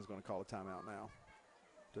Jackson's going to call a timeout now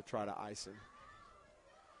to try to ice him.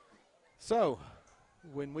 So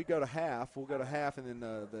when we go to half, we'll go to half, and then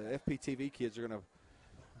the FPTV kids are going to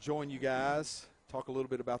join you guys, talk a little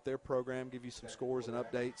bit about their program, give you some scores and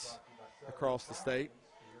updates across the state.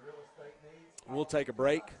 We'll take a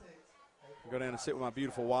break. Go down and sit with my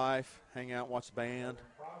beautiful wife, hang out, watch the band,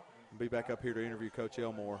 and be back up here to interview Coach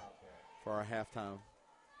Elmore for our halftime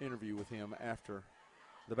interview with him after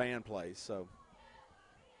the band plays. So,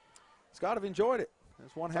 Scott, I've enjoyed it.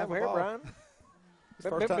 It's one half of here, ball. Brian.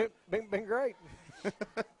 Been great.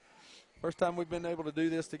 First time we've been able to do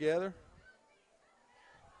this together.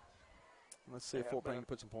 Let's see if Fort Payne can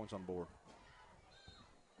put some points on the board.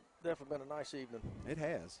 Definitely been a nice evening. It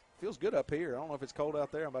has. Feels good up here. I don't know if it's cold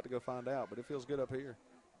out there. I'm about to go find out, but it feels good up here.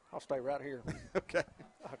 I'll stay right here. Okay.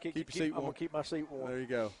 I'll keep your seat warm. I'm going to keep my seat warm. There you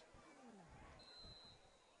go.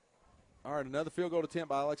 All right, another field goal attempt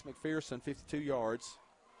by Alex McPherson, 52 yards.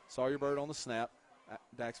 Sawyer Bird on the snap.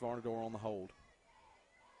 Dax Varnador on the hold.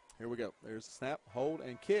 Here we go. There's the snap, hold,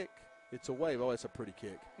 and kick. It's a wave. Oh, it's a pretty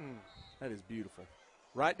kick. That is beautiful.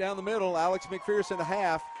 Right down the middle, Alex McPherson a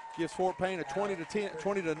half gives Fort Payne a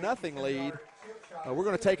 20-0 lead. We're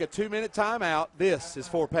going to take a 2-minute timeout. This is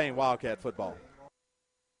Fort Payne Wildcat football.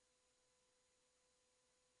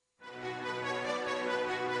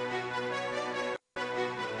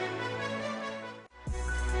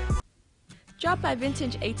 Drop by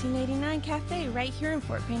Vintage 1889 Cafe right here in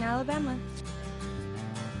Fort Payne, Alabama.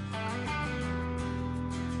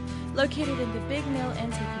 Located in the Big Mill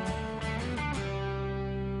and Tipping.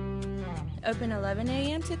 Open 11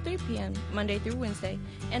 a.m. to 3 p.m. Monday through Wednesday,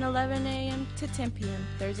 and 11 a.m. to 10 p.m.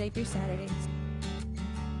 Thursday through Saturdays.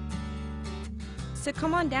 So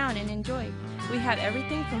come on down and enjoy. We have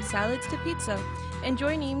everything from salads to pizza.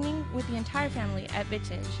 Enjoy an evening with the entire family at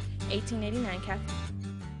Vintage 1889 Cafe.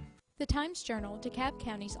 The Times-Journal, DeKalb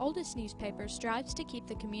County's oldest newspaper, strives to keep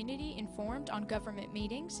the community informed on government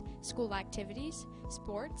meetings, school activities,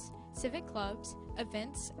 sports, civic clubs,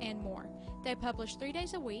 events, and more. They publish 3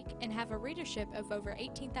 days a week and have a readership of over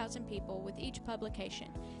 18,000 people with each publication.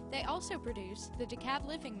 They also produce the DeKalb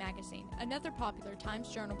Living magazine, another popular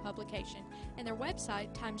Times-Journal publication, and their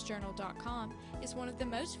website, timesjournal.com, is one of the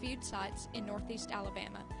most viewed sites in Northeast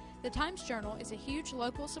Alabama. The Times-Journal is a huge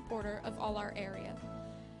local supporter of all our area.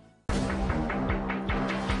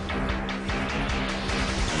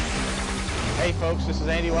 Hey folks, this is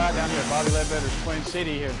Andy White down here at Bobby Ledbetter's Twin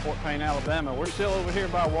City here in Fort Payne, Alabama. We're still over here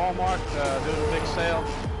by Walmart doing a big sale,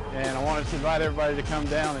 and I wanted to invite everybody to come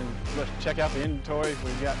down and check out the inventory.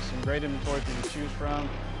 We've got some great inventory for you to choose from.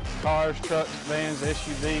 Cars, trucks, vans,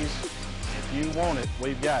 SUVs. If you want it,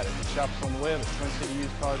 we've got it. Shop us on the web at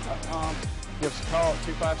TwinCityUsedCars.com. Give us a call at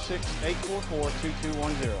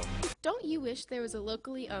 256-844-2210. Don't you wish there was a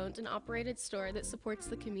locally owned and operated store that supports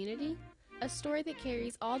the community? A store that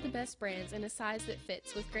carries all the best brands in a size that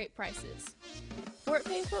fits with great prices. Fort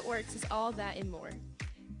Payne Footworks is all that and more.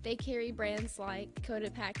 They carry brands like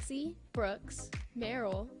Cotopaxi, Brooks,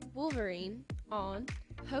 Merrill, Wolverine, On,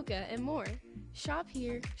 Hoka, and more. Shop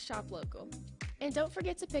here, shop local. And don't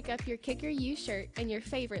forget to pick up your Kicker U shirt and your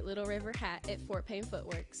favorite Little River hat at Fort Payne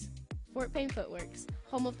Footworks. Fort Payne Footworks,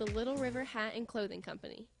 home of the Little River Hat and Clothing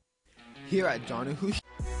Company. Here at Donohue.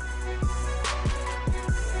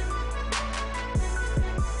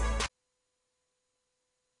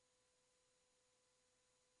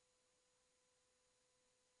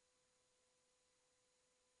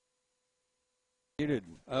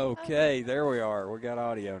 Okay, there we are. We got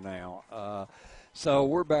audio now. So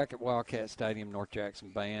we're back at Wildcat Stadium. North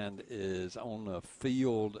Jackson Band is on the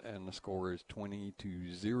field, and the score is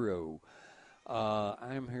 20-0.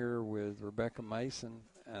 I'm here with Rebecca Mason,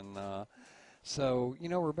 and so, you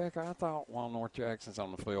know, Rebecca, I thought while North Jackson's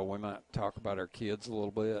on the field, we might talk about our kids a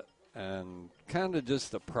little bit and kind of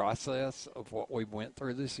just the process of what we went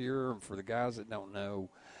through this year. And for the guys that don't know,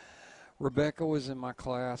 Rebecca was in my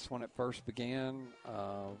class when it first began.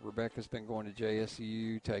 Rebecca's been going to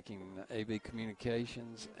JSU, taking AV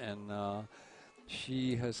Communications, and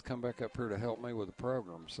she has come back up here to help me with the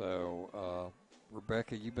program. So,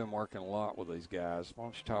 Rebecca, you've been working a lot with these guys. Why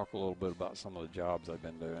don't you talk a little bit about some of the jobs they've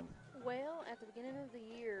been doing? Well, at the beginning of the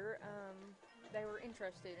year, they were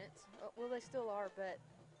intro students. Well, they still are, but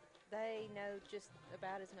they know just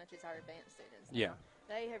about as much as our advanced students. Yeah.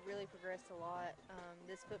 They have really progressed a lot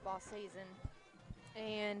this football season.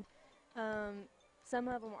 And some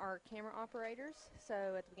of them are camera operators.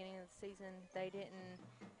 So at the beginning of the season, they didn't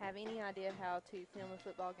have any idea how to film a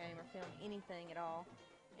football game or film anything at all.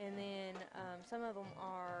 And then some of them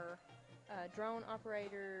are drone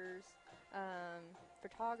operators,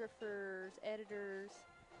 photographers, editors,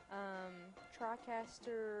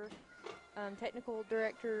 TriCaster, technical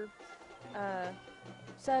director.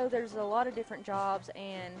 So there's a lot of different jobs,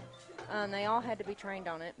 and they all had to be trained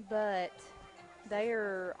on it, but they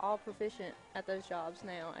are all proficient at those jobs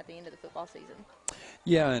now at the end of the football season.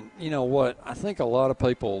 Yeah, and you know what, I think a lot of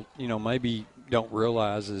people, you know, maybe don't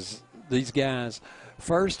realize is these guys,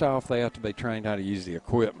 first off, they have to be trained how to use the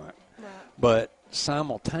equipment. Right. But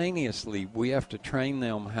simultaneously, we have to train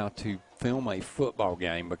them how to film a football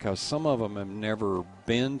game, because some of them have never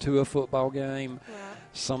been to a football game. Right.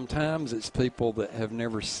 Sometimes it's people that have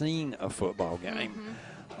never seen a football game. Mm-hmm.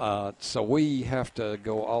 So we have to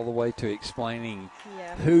go all the way to explaining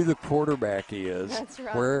Yeah. who the quarterback is, That's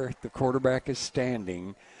right. where the quarterback is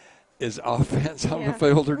standing, is offense on Yeah. the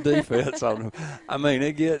field or defense on the, I mean,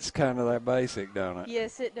 it gets kind of that basic, don't it?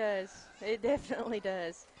 Yes, it does. It definitely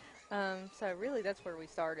does. So really, that's where we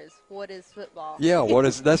start, is what is football? Yeah,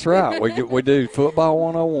 that's right. We do football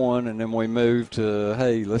 101, and then we move to,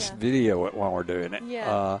 hey, let's video it while we're doing it.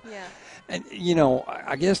 Yeah, yeah. And, you know,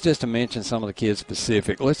 I guess just to mention some of the kids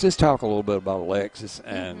specific, let's just talk a little bit about Alexis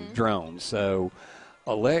and drones. So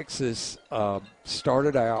Alexis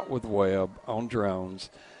started out with Webb on drones,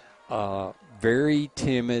 very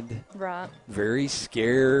timid, Right. very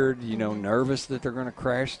scared, you know, nervous that they're going to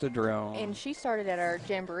crash the drone. And she started at our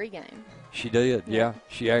Jamboree game. She did, yeah,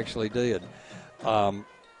 she actually did. You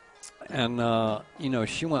know,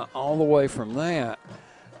 she went all the way from that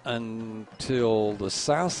until the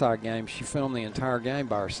Southside game. She filmed the entire game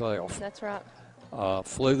by herself. That's right.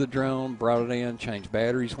 Flew the drone, brought it in, changed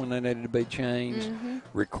batteries when they needed to be changed,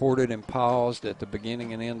 recorded and paused at the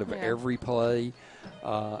beginning and end of every play.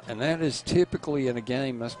 And that is typically in a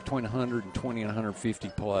game that's between 120 and 150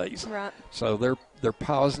 plays. Right. So they're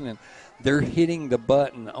pausing and they're hitting the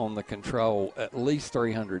button on the control at least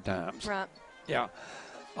 300 times. Right. Yeah.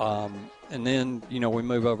 And then, you know, we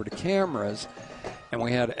move over to cameras, and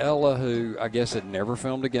we had Ella, who I guess had never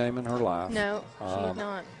filmed a game in her life. No, she had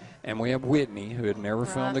not. And we have Whitney, who had never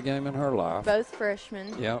filmed a game in her life. Both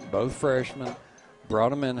freshmen. Yeah, both freshmen.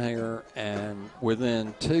 Brought them in here, and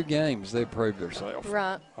within 2 games, they proved themselves.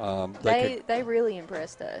 Right. They really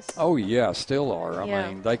impressed us. Oh, yeah, still are. I Yeah.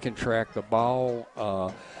 mean, they can track the ball.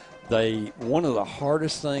 One of the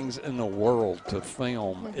hardest things in the world to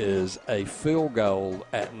film is a field goal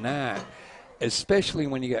at night, especially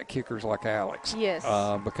when you got kickers like Alex. Yes.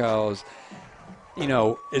 Because, you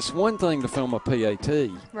know, it's one thing to film a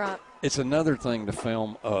PAT. Right. It's another thing to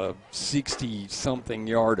film a 60-something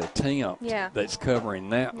yard attempt that's covering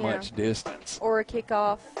that much distance. Or a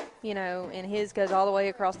kickoff, you know, and his goes all the way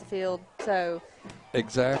across the field. So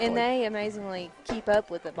Exactly. And they amazingly keep up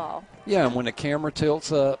with the ball. Yeah, and when the camera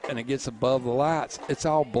tilts up and it gets above the lights, it's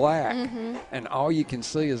all black. And all you can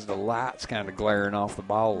see is the lights kind of glaring off the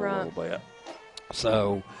ball a little bit.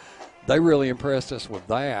 So they really impressed us with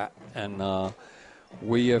that. And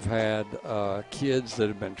we have had kids that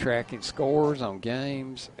have been tracking scores on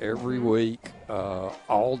games every week,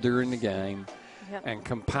 all during the game, and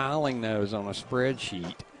compiling those on a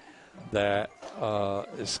spreadsheet that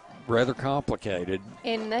is rather complicated.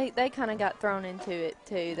 And they kind of got thrown into it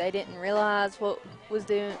too. They didn't realize what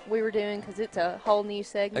we were doing because it's a whole new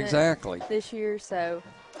segment this year. So,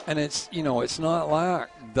 and it's, you know, it's not like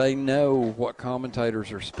they know what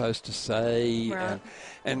commentators are supposed to say.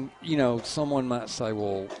 And you know, someone might say,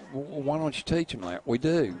 well, why don't you teach them that? We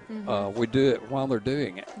do. We do it while they're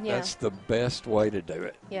doing it. That's the best way to do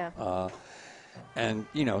it. And,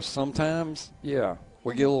 you know, sometimes,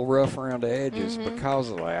 we get a little rough around the edges because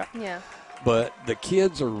of that. But the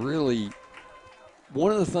kids are really,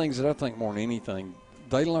 one of the things that I think more than anything,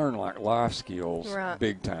 they learn like life skills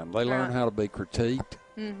big time. They learn how to be critiqued,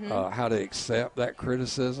 how to accept that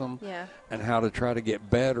criticism, and how to try to get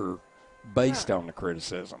better based on the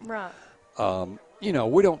criticism. You know,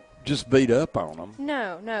 we don't just beat up on them.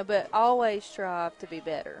 No, but always strive to be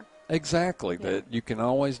better. Exactly, that you can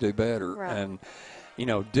always do better. And, you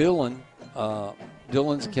know, Dylan's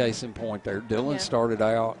a case in point there. Dylan started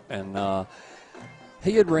out, and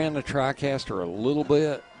he had ran the TriCaster a little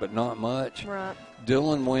bit, but not much.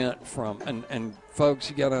 Dylan went from, and folks,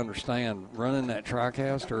 you got to understand, running that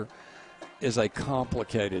TriCaster is a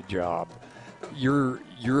complicated job.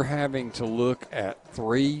 You're having to look at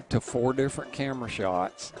 3 to 4 different camera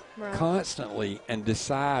shots constantly and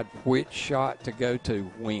decide which shot to go to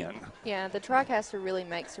when. Yeah, the TriCaster really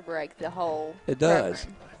makes or break the whole It does.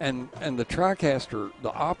 program. And the TriCaster,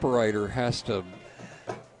 the operator has to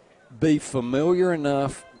be familiar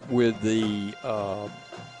enough with the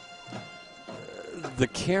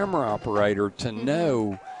camera operator to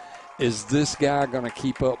know, is this guy going to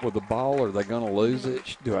keep up with the ball? Are they going to lose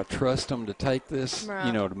it? Do I trust them to take this,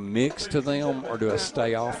 you know, to mix to them, or do I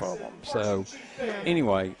stay off of them? So,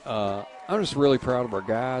 anyway, I'm just really proud of our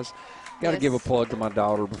guys. Got to give a plug to my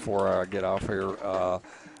daughter before I get off here.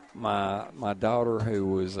 My daughter, who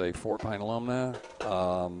was a Fort Payne alumni,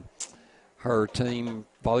 her team,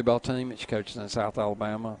 volleyball team that she coaches in South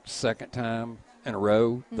Alabama, second time in a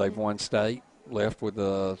row they've won state. Left with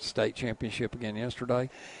the state championship again yesterday.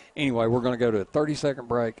 Anyway, we're going to go to a 30-second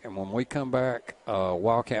break, and when we come back,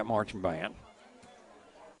 Wildcat Marching Band.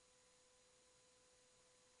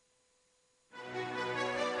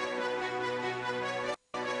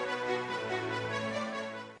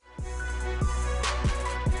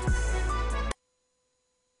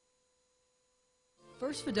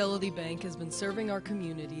 First Fidelity Bank has been serving our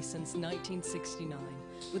community since 1969,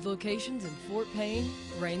 with locations in Fort Payne,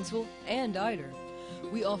 Rainsville, and Ider.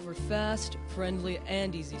 We offer fast, friendly,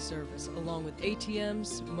 and easy service, along with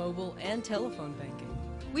ATMs, mobile, and telephone banking.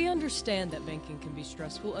 We understand that banking can be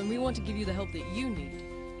stressful, and we want to give you the help that you need,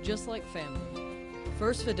 just like family.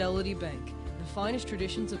 First Fidelity Bank, the finest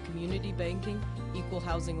traditions of community banking, equal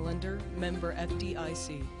housing lender, member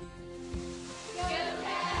FDIC.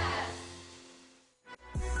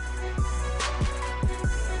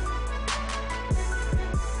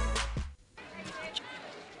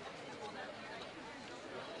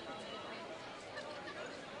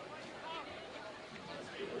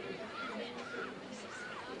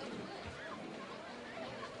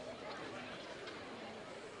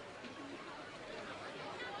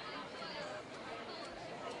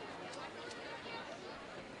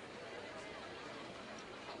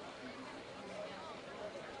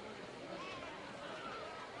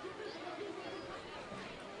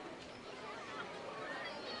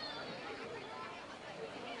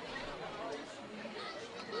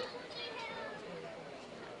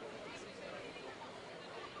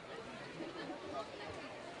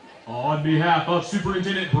 On behalf of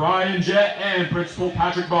Superintendent Brian Jett and Principal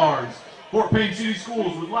Patrick Barnes, Fort Payne City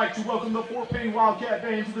Schools would like to welcome the Fort Payne Wildcat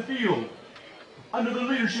Band to the field. Under the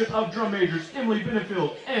leadership of drum majors Emily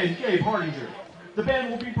Benefield and Gabe Hardinger, the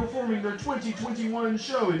band will be performing their 2021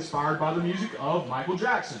 show inspired by the music of Michael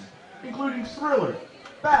Jackson, including Thriller,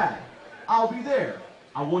 Bad, I'll Be There,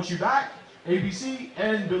 I Want You Back, ABC,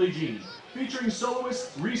 and Billie Jean, featuring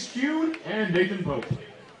soloists Reese Kuhn and Nathan Pope.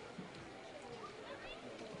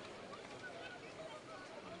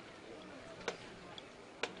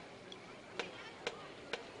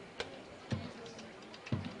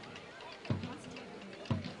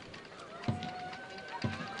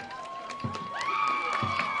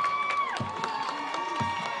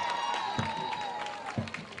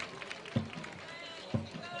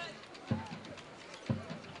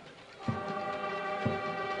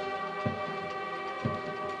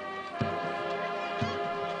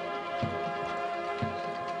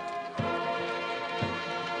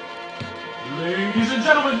 Ladies and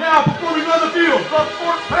gentlemen, now performing on the field, the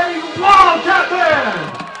Fort Payne Wildcat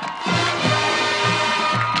Band!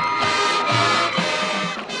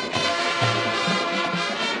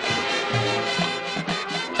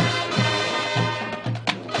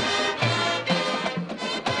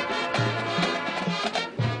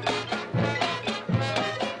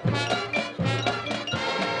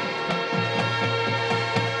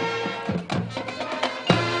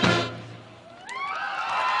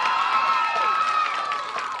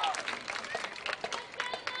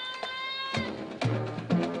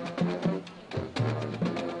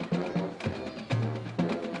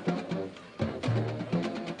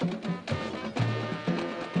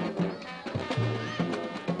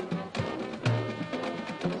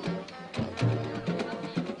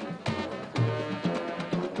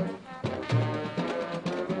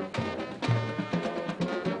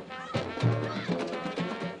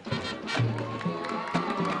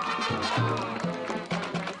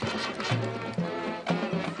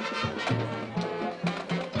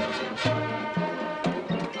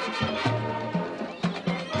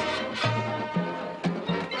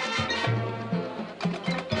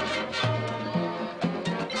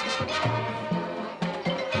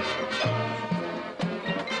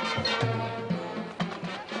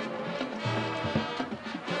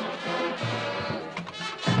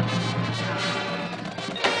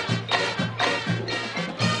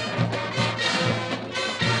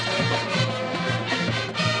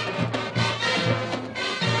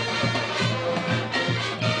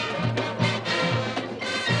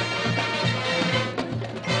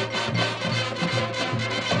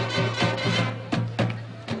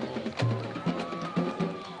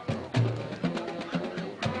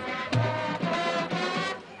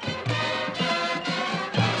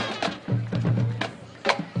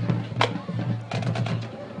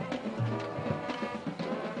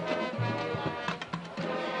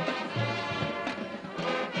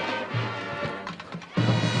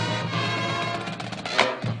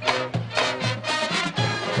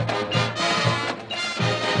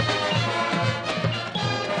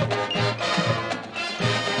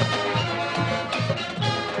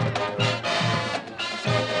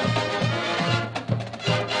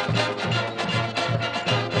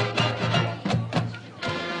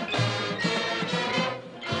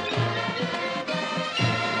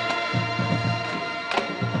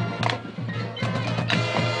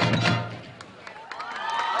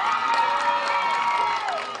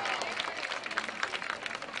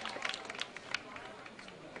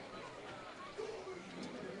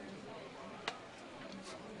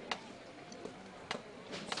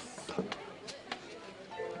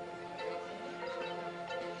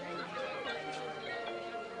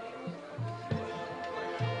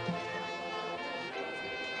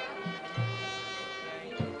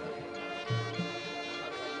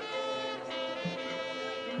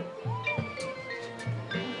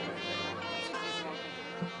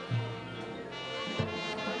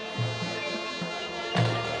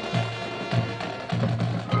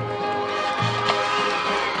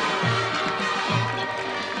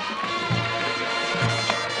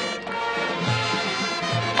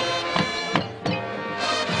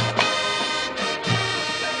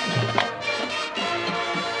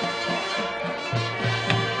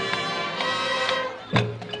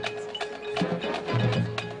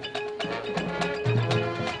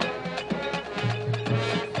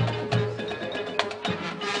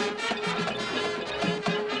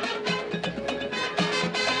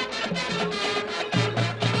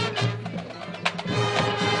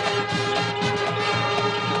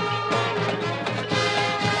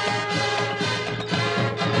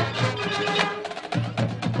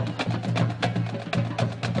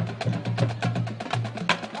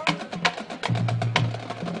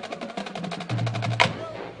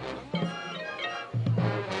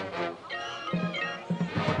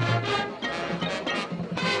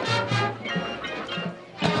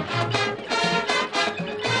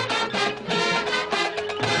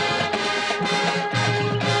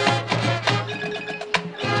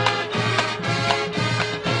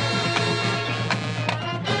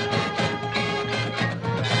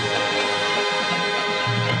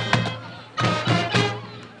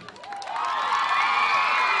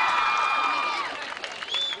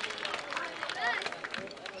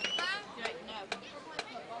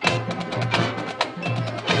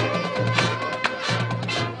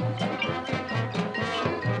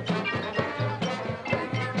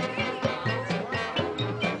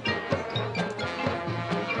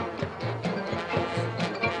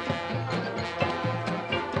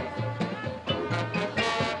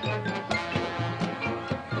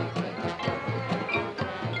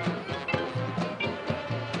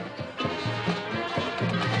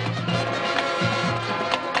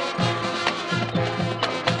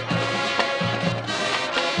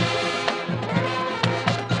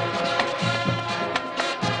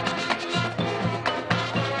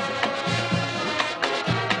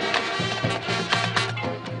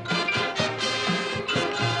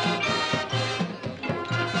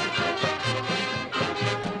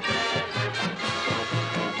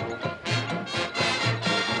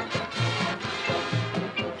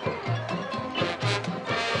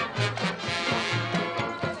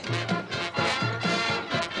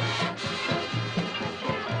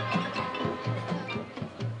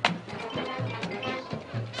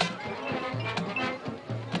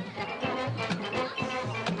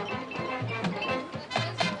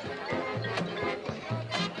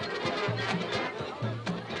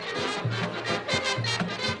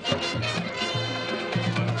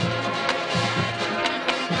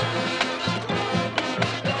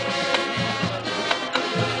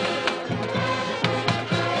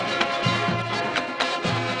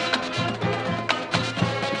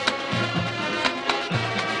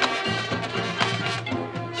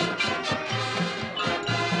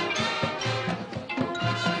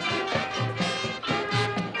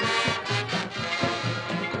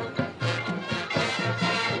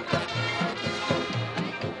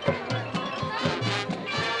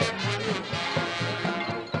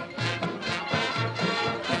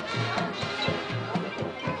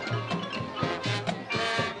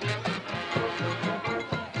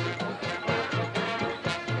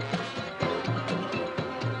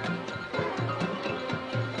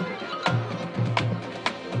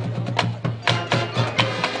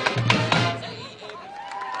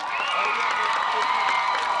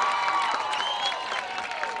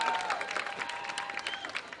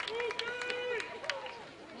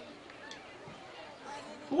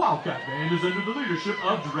 Wildcat Band is under the leadership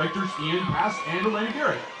of directors Ian Pass and Elena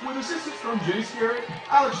Garrett, with assistance from Jace Garrett,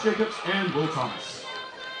 Alex Jacobs, and Will Thomas.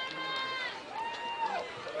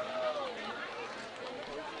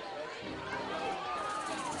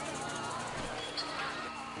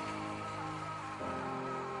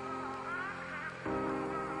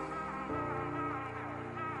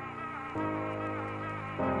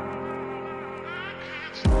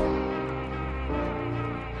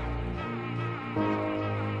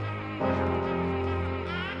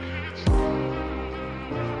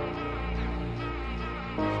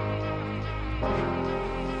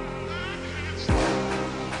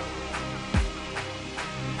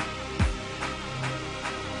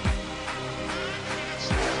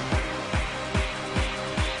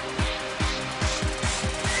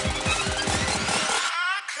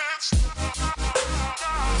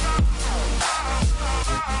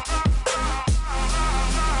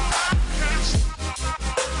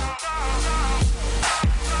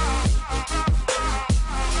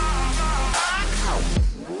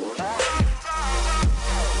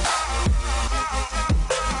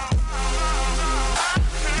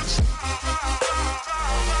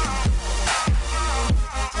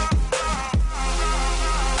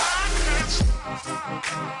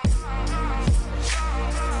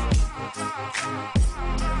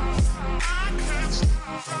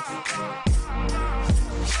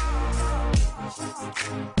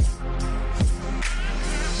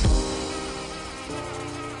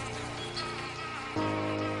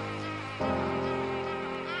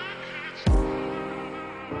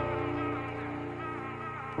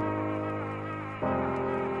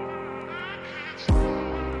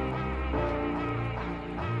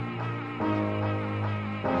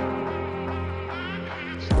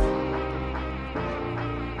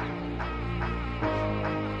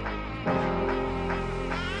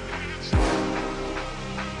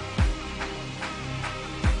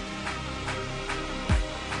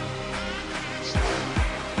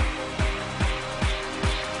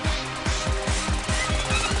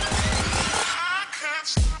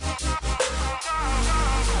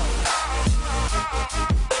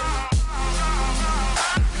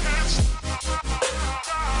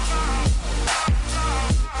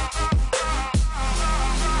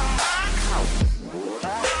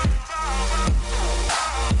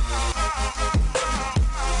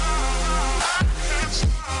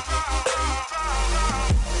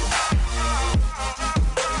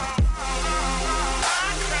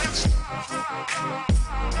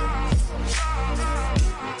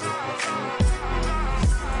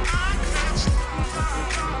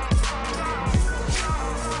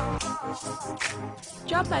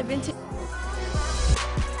 Drop by Vintage.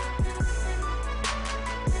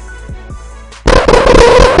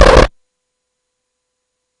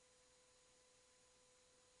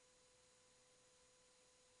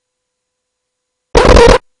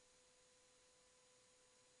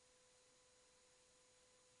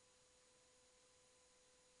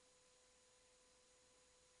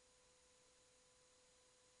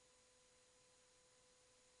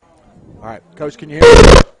 All right, Coach, can you hear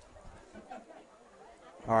me?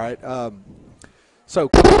 All right. So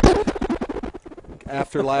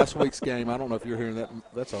after last week's game, I don't know if you're hearing that.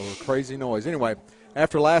 That's a crazy noise. Anyway,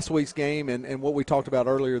 after last week's game and what we talked about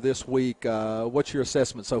earlier this week, what's your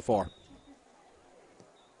assessment so far?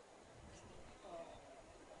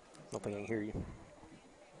 I don't think I can hear you.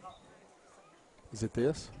 Is it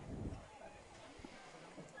this?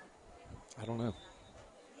 I don't know.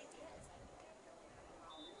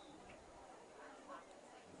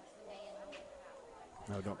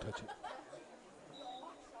 No, don't touch it.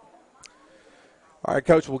 All right,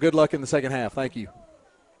 Coach, well, good luck in the second half. Thank you.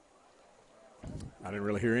 I didn't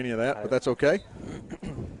really hear any of that, but that's okay.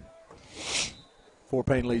 Fort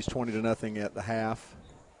Payne leads 20-0 at the half.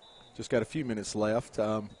 Just got a few minutes left.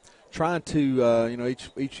 Trying to,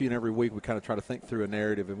 each and every week we kind of try to think through a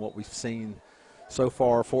narrative and what we've seen so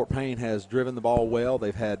far. Fort Payne has driven the ball well.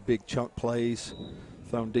 They've had big chunk plays,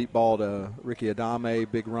 thrown deep ball to Ricky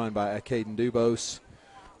Adame, big run by Caden Dubose.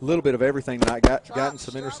 A little bit of everything tonight. Gotten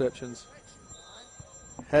some interceptions.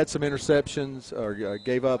 Had some interceptions, or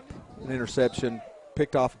gave up an interception,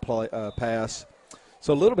 picked off a pass.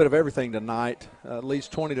 So a little bit of everything tonight. At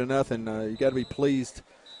least 20-0. You got to be pleased,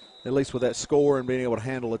 at least with that score and being able to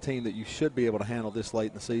handle a team that you should be able to handle this late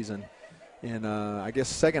in the season. And I guess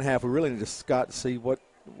second half we really need to see what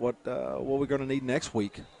we're going to need next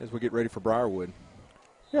week as we get ready for Briarwood.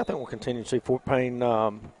 Yeah, I think we'll continue to see Fort Payne.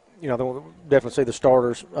 We'll definitely see the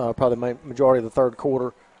starters probably the majority of the third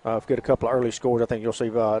quarter. If we get a couple of early scores, I think you'll see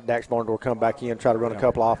Dax Barndor come back in, try to run a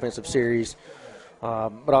couple of offensive series.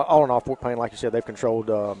 But all in all, Fort Payne, like you said, they've controlled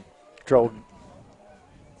the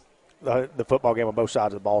football game on both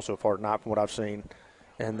sides of the ball so far tonight from what I've seen.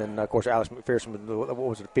 And then, of course, Alex McPherson with, what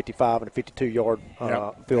was it, a 55 and a 52-yard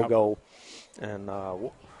field goal. And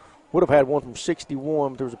would have had one from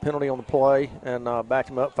 61, but there was a penalty on the play and backed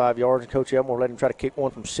him up 5 yards. And Coach Elmore let him try to kick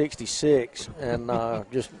one from 66 and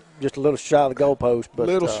just a little shy of the goalpost. But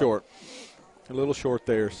a little short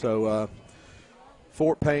there. So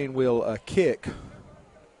Fort Payne will kick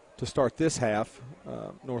to start this half.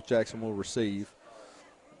 North Jackson will receive.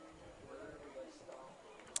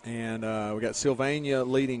 And we got Sylvania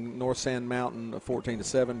leading North Sand Mountain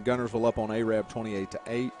 14-7. Gunnersville up on Arab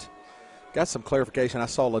 28-8. Got some clarification. I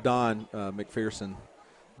saw LaDon McPherson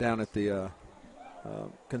down at the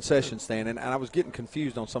concession stand, and I was getting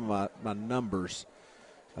confused on some of my numbers.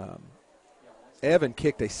 Evan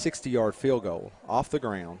kicked a 60-yard field goal off the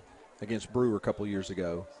ground against Brewer a couple years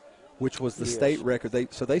ago, which was the state record.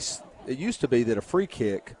 It used to be that a free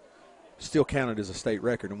kick still counted as a state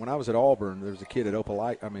record. And when I was at Auburn, there was a kid at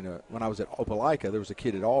Opelika. When I was at Opelika, there was a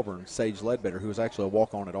kid at Auburn, Sage Ledbetter, who was actually a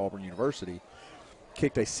walk-on at Auburn University,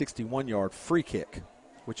 kicked a 61-yard free kick,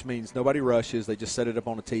 which means nobody rushes. They just set it up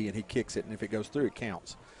on a tee, and he kicks it, and if it goes through, it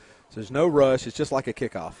counts. So there's no rush. It's just like a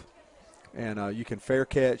kickoff. And you can fair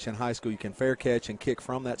catch in high school. You can fair catch and kick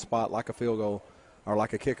from that spot like a field goal or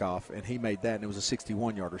like a kickoff, and he made that, and it was a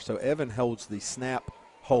 61-yarder. So Evan holds the snap,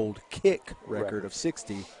 hold, kick record of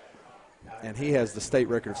 60, and he has the state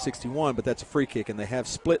record of 61, but that's a free kick, and they have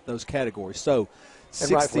split those categories. So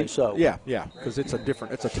 60, and rightfully so. Yeah, because it's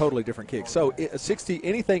a totally different kick. So 60,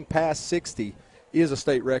 anything past 60 is a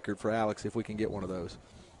state record for Alex if we can get one of those.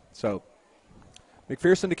 So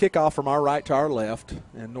McPherson to kick off from our right to our left,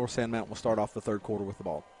 and North Sand Mountain will start off the third quarter with the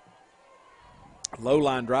ball. Low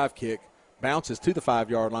line drive kick, bounces to the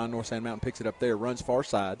 5-yard line. North Sand Mountain picks it up there, runs far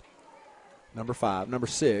side. Number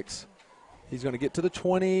 6. He's going to get to the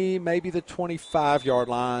 20, maybe the 25-yard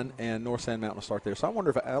line, and North Sand Mountain will start there. So I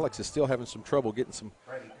wonder if Alex is still having some trouble getting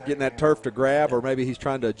that turf to grab, or maybe he's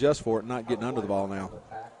trying to adjust for it and not getting under the ball now.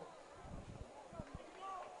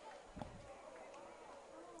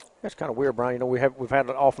 That's kind of weird, Brian. You know, we've had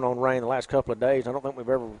off and on rain the last couple of days. I don't think we've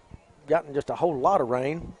ever gotten just a whole lot of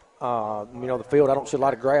rain. The field, I don't see a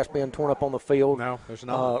lot of grass being torn up on the field. No, there's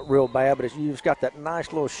not. Real bad, but you've just got that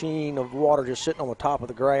nice little sheen of water just sitting on the top of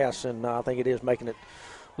the grass, and I think it is making it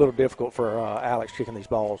a little difficult for Alex kicking these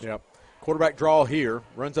balls. Yep. Quarterback draw here,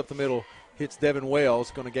 runs up the middle, hits Devin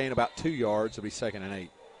Wells, going to gain about 2 yards. It'll be 2nd and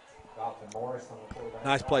 8.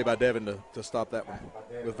 Nice play by Devin to stop that one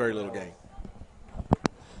with very little gain.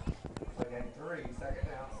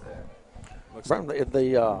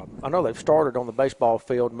 I know they've started on the baseball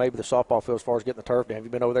field, maybe the softball field as far as getting the turf down. Have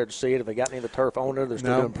you been over there to see it? Have they got any of the turf on there? They're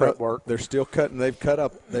still doing prep work. They're still cutting. They've cut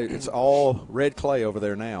up. It's all red clay over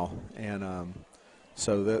there now, and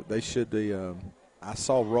so they should be. I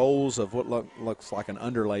saw rolls of what looks like an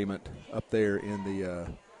underlayment up there in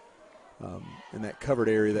that covered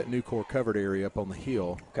area, that new core covered area up on the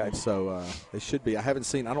hill. Okay. And so they should be. I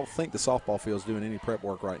don't think the softball field's doing any prep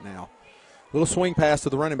work right now. Little swing pass to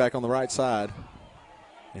the running back on the right side.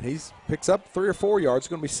 And he picks up 3 or 4 yards. It's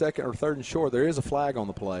going to be 2nd or 3rd and short. There is a flag on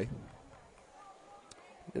the play.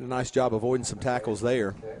 Did a nice job avoiding some tackles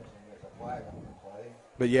there.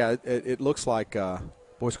 But, yeah, it looks like, it's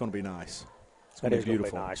going to be nice. It's going to be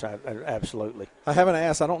beautiful. Going to be nice, absolutely. I haven't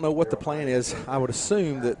asked. I don't know what the plan is. I would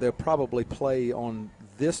assume that they'll probably play on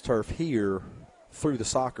this turf here through the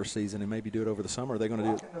soccer season and maybe do it over the summer. Are they going to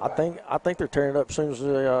do it? I think they're tearing it up as soon as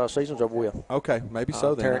the season's over with. Okay, maybe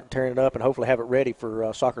so then. Tearing it up and hopefully have it ready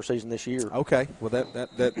for soccer season this year. Okay, well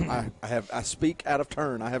I speak out of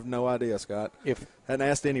turn. I have no idea, Scott. Hadn't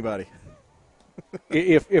asked anybody.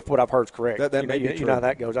 if what I've heard is correct, that may be true. You know how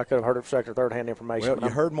that goes. I could have heard it second or third hand information. Well,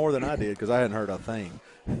 you heard more than I did because I hadn't heard a thing,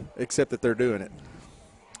 except that they're doing it.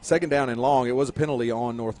 2nd down and long. It was a penalty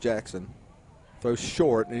on North Jackson. Throws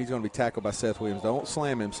short, and he's going to be tackled by Seth Williams. Don't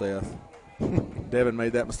slam him, Seth. Devin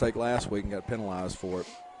made that mistake last week and got penalized for it.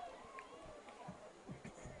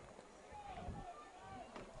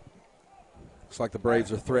 Looks like the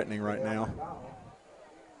Braves are threatening right now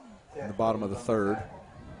in the bottom of the 3rd.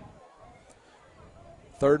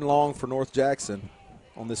 3rd and long for North Jackson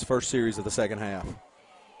on this first series of the second half.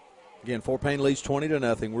 Again, Fort Payne leads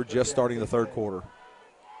 20-0. We're just starting the 3rd quarter.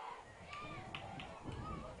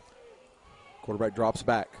 Quarterback drops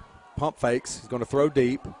back. Pump fakes. He's going to throw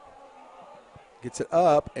deep. Gets it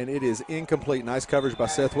up, and it is incomplete. Nice coverage by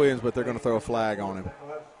Seth Williams, but they're going to throw a flag on him.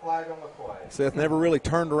 Seth never really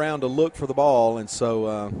turned around to look for the ball, and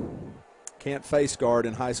so can't face guard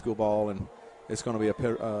in high school ball, and it's going to be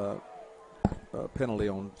penalty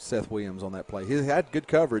on Seth Williams on that play. He had good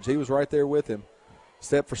coverage. He was right there with him,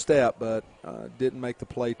 step for step, but didn't make the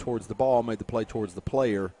play towards the ball, made the play towards the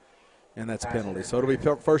player, and that's a penalty. So it'll be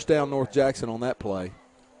first down North Jackson on that play.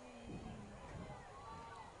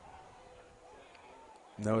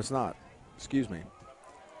 No, it's not. Excuse me.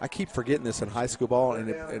 I keep forgetting this in high school ball, and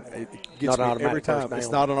it gets me every time. It's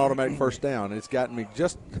not an automatic first down. It's gotten me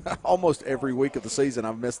just almost every week of the season.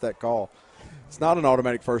 I've missed that call. It's not an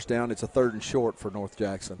automatic first down. It's a 3rd and short for North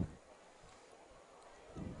Jackson.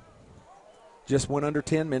 Just went under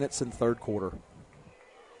 10 minutes in the 3rd quarter.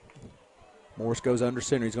 Morris goes under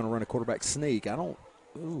center. He's going to run a quarterback sneak. That'll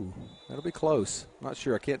be close. Not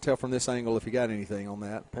sure. I can't tell from this angle if he got anything on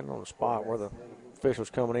that. Depending on the spot where the official's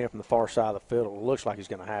coming in from the far side of the field, it looks like he's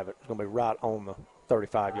going to have it. It's going to be right on the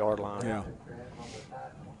 35-yard line. Yeah.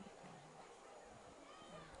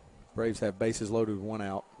 Braves have bases loaded with 1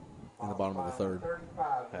 out in the bottom of the 3rd.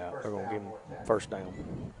 Yeah, they're going to give him first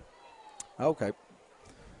down. Okay.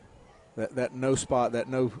 That no spot, that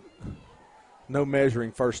no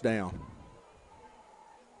measuring first down.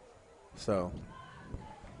 So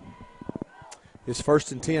it's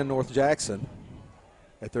 1st and 10 North Jackson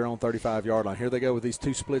at their own 35-yard line. Here they go with these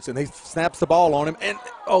 2 splits, and he snaps the ball on him, and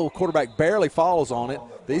quarterback barely falls on it.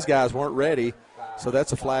 These guys weren't ready, so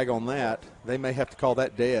that's a flag on that. They may have to call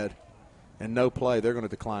that dead. And no play. They're going to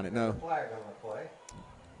decline it. No.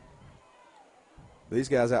 These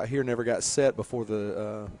guys out here never got set before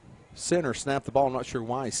the center snapped the ball. I'm not sure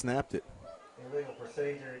why he snapped it. Illegal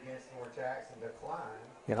procedure against North Jackson declined.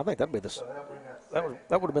 Yeah, I think that'd be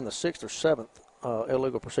that would have been the 6th or 7th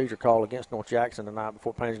illegal procedure call against North Jackson tonight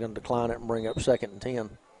before Payne's going to decline it and bring up 2nd and 10.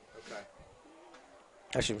 Okay.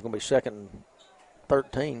 Actually, it was going to be 2nd and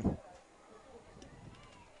 13.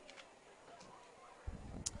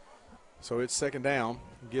 So it's 2nd down.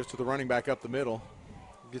 Gives to the running back up the middle.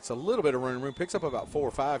 Gets a little bit of running room. Picks up about 4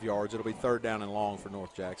 or 5 yards. It'll be 3rd down and long for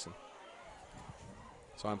North Jackson.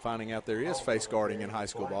 So I'm finding out there is face guarding in high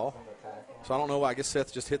school ball. So I don't know why. I guess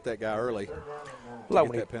Seth just hit that guy early to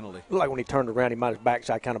get that penalty. Like when he turned around, he might his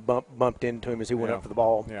backside kind of bumped into him as he went up for the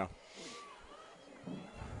ball. Yeah.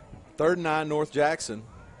 3rd and 9 North Jackson.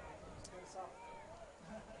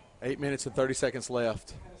 8 minutes and 30 seconds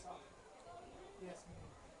left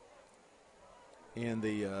in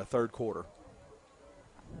the 3rd quarter.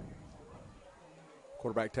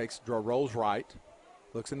 Quarterback rolls right,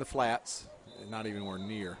 looks in the flats, and not even anywhere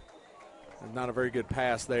near. Not a very good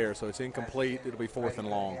pass there, so it's incomplete. It'll be 4th and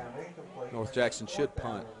long. North Jackson should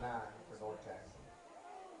punt.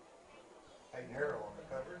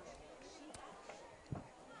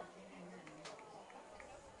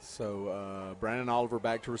 So Brandon Oliver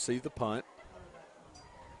back to receive the punt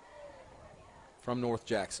from North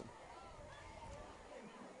Jackson.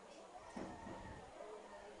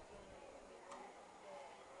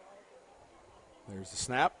 There's the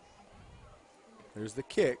snap. There's the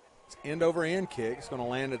kick. It's end over end kick. It's going to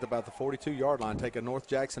land at about the 42-yard line, take a North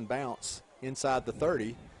Jackson bounce inside the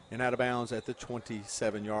 30 and out of bounds at the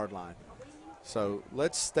 27-yard line. So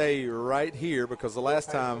let's stay right here because the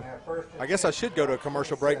last time, I guess I should go to a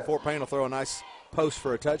commercial break and Fort Payne will throw a nice post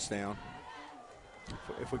for a touchdown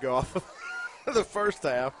if we go off of the first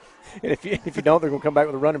half. And if you don't, they're going to come back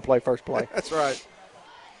with a running play first play. That's right.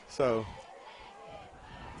 So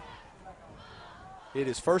it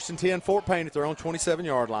is 1st and 10 Fort Payne at their own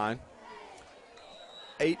 27-yard line.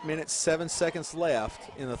 8 minutes, 7 seconds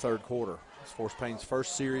left in the 3rd quarter. It's Fort Payne's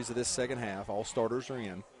first series of this second half. All starters are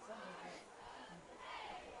in.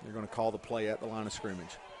 They're going to call the play at the line of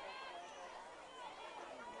scrimmage.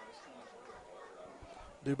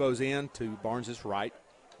 Dubose in to Barnes' right.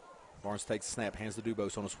 Barnes takes the snap, hands to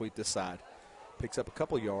Dubose on a sweep this side. Picks up a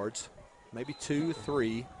couple yards, maybe 2,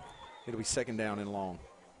 3. It'll be 2nd down and long.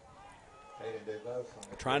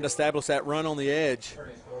 Trying to establish that run on the edge.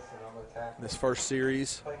 This first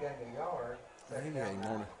series.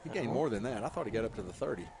 He gained more than that. I thought he got up to the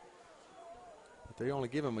 30. But they only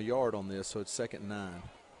give him a yard on this, so it's 2nd and 9.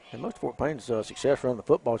 And most of Fort Payne's success running the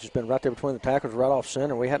football has just been right there between the tackles, right off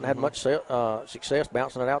center. We hadn't had much success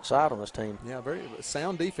bouncing it outside on this team. Yeah, very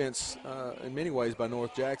sound defense in many ways by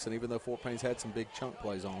North Jackson, even though Fort Payne's had some big chunk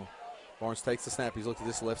plays on him. Barnes takes the snap. He's looked at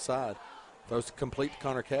this left side. Throws to complete to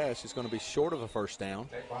Connor Cash. It's going to be short of a first down,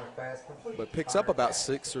 but picks up about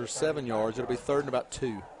 6 or 7 yards. It'll be 3rd and about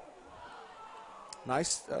 2.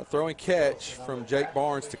 Nice throwing catch from Jake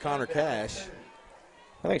Barnes to Connor Cash.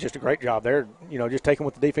 I think it's just a great job there. You know, just taking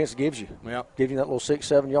what the defense gives you. Yep. Give you that little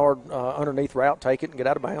 6-7 yard underneath route, take it and get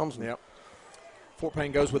out of bounds. Yep. Fort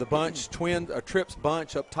Payne goes with a bunch, trips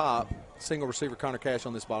bunch up top. Single receiver Connor Cash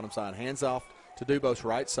on this bottom side. Hands off to Dubose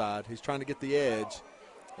right side. He's trying to get the edge.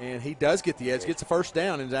 And he does get the edge, gets the first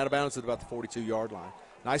down, and is out of bounds at about the 42-yard line.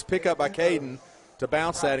 Nice pickup by Caden to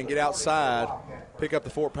bounce that and get outside, pick up the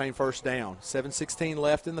Fort Payne first down. 7:16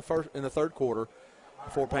 left in the third quarter.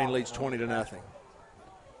 Fort Payne leads 20-0.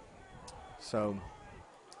 So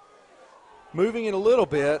moving in a little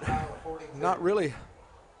bit, not really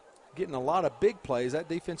getting a lot of big plays. That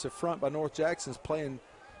defensive front by North Jackson's playing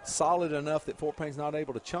solid enough that Fort Payne's not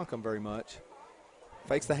able to chunk them very much.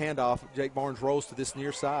 Fakes the handoff. Jake Barnes rolls to this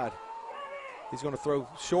near side. He's going to throw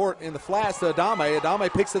short in the flats to Adame.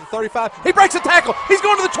 Adame picks at the 35. He breaks a tackle. He's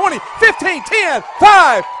going to the 20, 15, 10,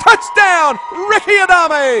 5. Touchdown, Ricky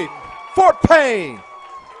Adame. Fort Payne.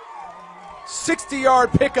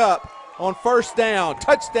 60-yard pickup on first down.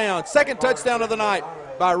 Touchdown. Second touchdown of the night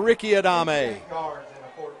by Ricky Adame.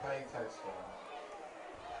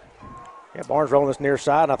 Yeah, Barnes rolling this near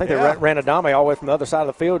side, and I think they ran Adame all the way from the other side of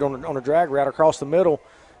the field on a drag route across the middle.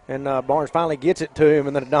 And Barnes finally gets it to him,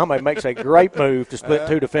 and then Adame makes a great move to split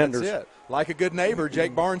two defenders. That's it. Like a good neighbor,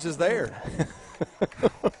 Jake Barnes is there.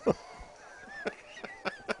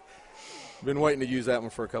 Been waiting to use that one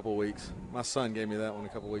for a couple of weeks. My son gave me that one a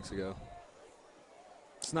couple of weeks ago.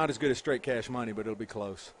 It's not as good as straight cash money, but it'll be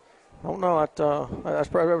close. I don't know. That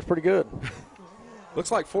was pretty good.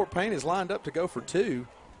 Looks like Fort Payne is lined up to go for two.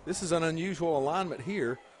 This is an unusual alignment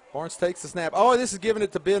here. Barnes takes the snap. Oh, this is giving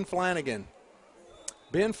it to Ben Flanagan.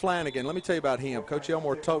 Ben Flanagan, let me tell you about him. Coach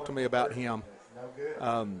Elmore talked to me about him.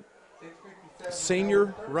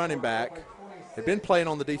 Senior running back. Had been playing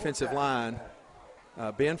on the defensive line.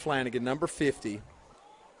 Ben Flanagan, number 50.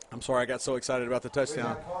 I'm sorry, I got so excited about the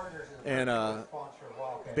touchdown. And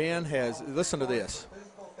Ben has, listen to this.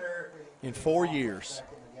 In 4 years,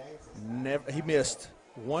 he missed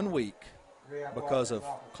 1 week because of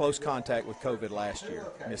close contact with COVID last year.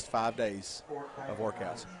 Missed 5 days of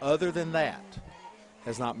workouts. Other than that,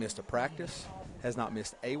 has not missed a practice, has not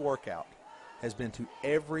missed a workout, has been to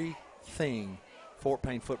everything Fort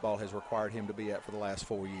Payne football has required him to be at for the last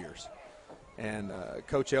 4 years. And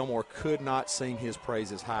Coach Elmore could not sing his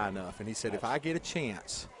praises high enough. And he said, if I get a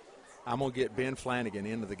chance, I'm going to get Ben Flanagan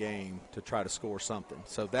into the game to try to score something.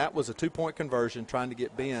 So that was a 2-point conversion, trying to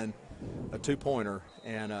get Ben a 2-pointer.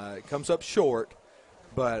 And it comes up short,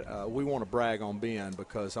 but we want to brag on Ben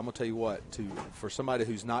because I'm going to tell you what, for somebody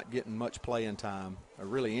who's not getting much playing time, or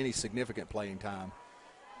really any significant playing time,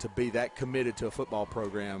 to be that committed to a football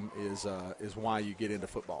program is why you get into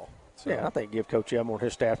football. So. Yeah, I think give Coach Elmore and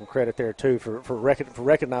his staff some credit there, too, for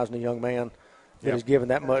recognizing a young man that has given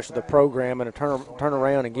that much to the program, and to turn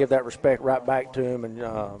around and give that respect right back to him, and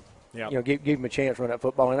give him a chance to run that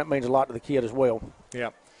football, and that means a lot to the kid as well. Yeah.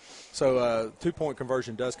 So 2-point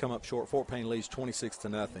conversion does come up short. Fort Payne leads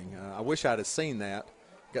 26-0. I wish I'd have seen that.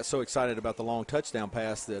 Got so excited about the long touchdown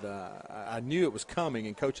pass that I knew it was coming,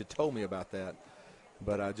 and Coach had told me about that,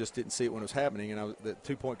 but I just didn't see it when it was happening, and that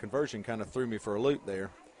 2-point conversion kind of threw me for a loop there.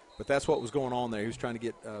 But that's what was going on there. He was trying to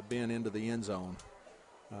get Ben into the end zone.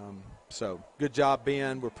 So good job,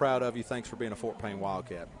 Ben. We're proud of you. Thanks for being a Fort Payne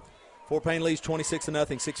Wildcat. Fort Payne leads 26-0,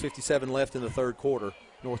 6:57 left in the third quarter.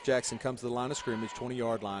 North Jackson comes to the line of scrimmage,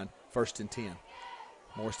 20-yard line, 1st and 10.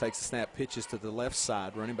 Morris takes the snap, pitches to the left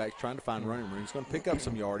side. Running back trying to find running room. He's going to pick up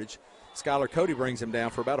some yardage. Skylar Cody brings him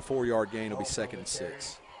down for about a 4-yard gain. It'll be 2nd and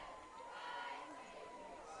 6.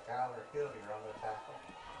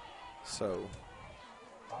 So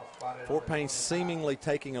Fort Payne seemingly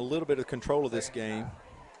taking a little bit of control of this game,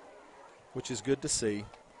 which is good to see.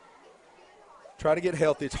 Try to get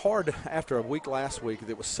healthy. It's hard after a week last week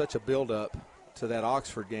that was such a build-up to that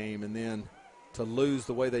Oxford game, and then to lose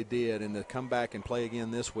the way they did and to come back and play again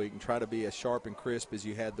this week and try to be as sharp and crisp as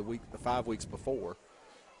you had the 5 weeks before.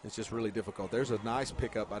 It's just really difficult. There's a nice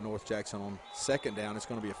pickup by North Jackson on 2nd down. It's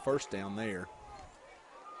going to be a 1st down there.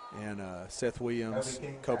 And Seth Williams,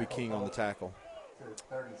 Kobe King on the tackle.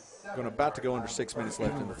 About to go under 6 minutes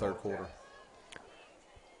left in the third quarter.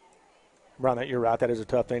 Brian, you're right. That is a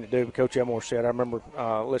tough thing to do. But Coach Elmore said, I remember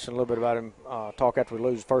listening a little bit about him talk after we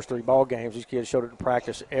lose the first 3 ball games. These kids showed it in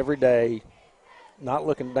practice every day, not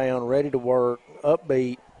looking down, ready to work,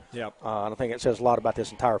 upbeat. Yep. And I think it says a lot about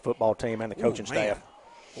this entire football team and the coaching staff.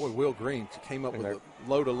 Boy, Will Green came up with a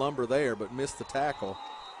load of lumber there, but missed the tackle.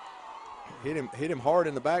 Hit him hard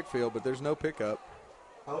in the backfield, but there's no pickup.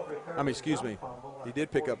 Excuse me. He did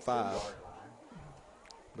pick up 5.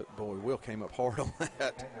 But, boy, Will came up hard on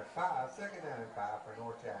that. And 2nd down and 5 for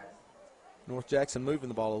North Jackson. North Jackson moving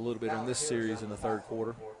the ball a little bit on this series in the third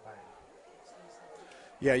quarter.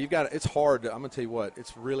 Yeah, it's hard. I'm going to tell you what,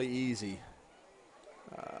 it's really easy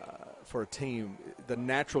for a team. The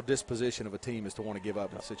natural disposition of a team is to want to give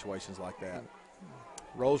up in situations like that.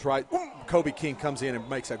 Rolls right. Kobe King comes in and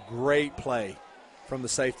makes a great play from the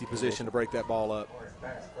safety position to break that ball up.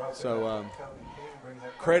 So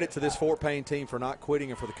credit to this Fort Payne team for not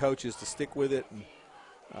quitting and for the coaches to stick with it and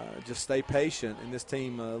just stay patient. And this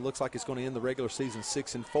team looks like it's going to end the regular season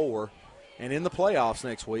 6-4 and in the playoffs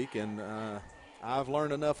next week. And I've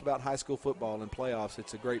learned enough about high school football and playoffs.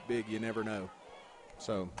 It's a great big you never know.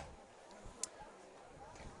 So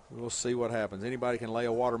we'll see what happens. Anybody can lay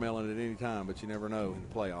a watermelon at any time, but you never know in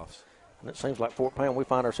the playoffs. And it seems like Fort Payne, we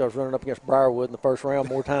find ourselves running up against Briarwood in the first round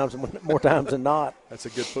more times than not. That's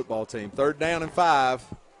a good football team. 3rd down and 5.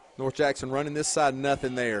 North Jackson running this side,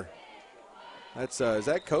 nothing there. That's is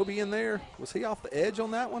that Kobe in there? Was he off the edge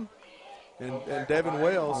on that one? And Devin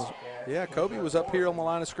Wells. Yeah, Kobe was up here on the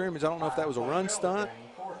line of scrimmage. I don't know if that was a run stunt.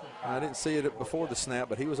 I didn't see it before the snap,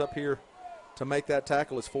 but he was up here to make that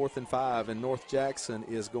tackle. It's 4th and 5, and North Jackson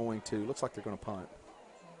is going to, looks like they're going to punt.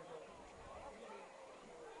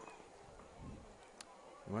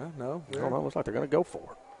 Well, no. I don't know. It looks like they're going to go for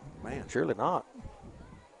it. Man. Surely not.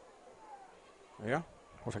 Yeah.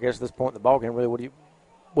 Which I guess at this point in the ballgame, really, what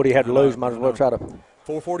do you have to lose? Might as well try to.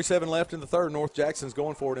 4:47 left in the third. North Jackson's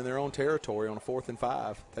going for it in their own territory on a 4th and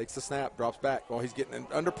 5. Takes the snap, drops back. Well, he's getting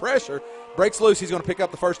under pressure. Breaks loose. He's going to pick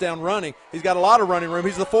up the first down running. He's got a lot of running room.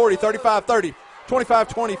 He's the 40, 35, 30, 25,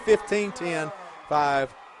 20, 15, 10,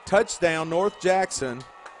 5. Touchdown, North Jackson.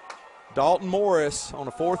 Dalton Morris on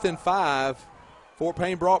a 4th and 5. Fort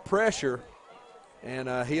Payne brought pressure,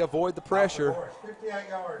 and he avoided the pressure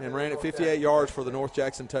and ran it 58 yards for the North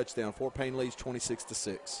Jackson touchdown. Fort Payne leads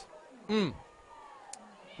 26-6. Well,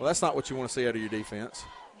 that's not what you want to see out of your defense.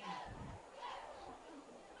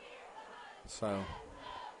 So,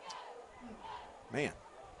 man,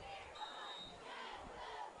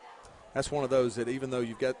 that's one of those that even though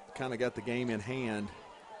you've kind of got the game in hand,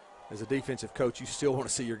 as a defensive coach, you still want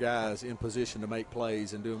to see your guys in position to make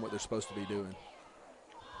plays and doing what they're supposed to be doing.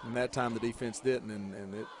 And that time the defense didn't,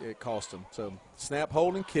 and it cost them. So snap,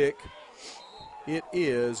 hold, and kick. It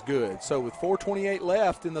is good. So with 4:28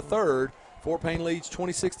 left in the third, Fort Payne leads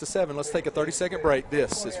 26-7. Let's take a 30-second break.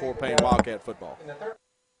 This is Fort Payne Wildcat football.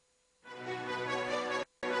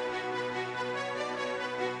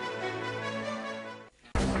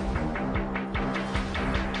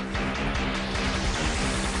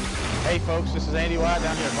 Hey folks, this is Andy White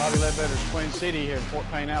down here at Bobby Ledbetter's Twin City here in Fort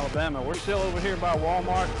Payne, Alabama. We're still over here by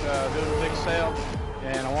Walmart doing a big sale,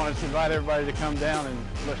 and I wanted to invite everybody to come down and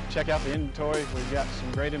check out the inventory. We've got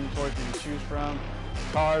some great inventory for you to choose from.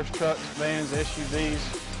 Cars, trucks, vans, SUVs.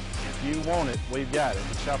 If you want it, we've got it.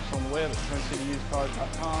 Shop us on the web at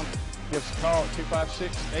TwinCityUsedCars.com. Give us a call at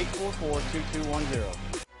 256-844-2210.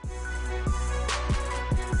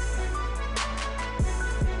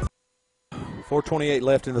 4:28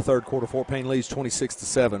 left in the third quarter. Fort Payne leads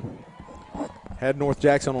 26-7. Had North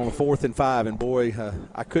Jackson on a 4th and 5, and boy,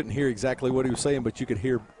 I couldn't hear exactly what he was saying, but you could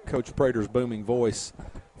hear Coach Prater's booming voice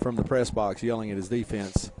from the press box yelling at his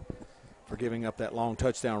defense for giving up that long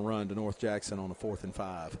touchdown run to North Jackson on a 4th and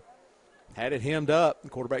 5. Had it hemmed up. The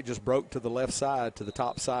quarterback just broke to the left side, to the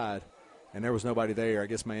top side, and there was nobody there. I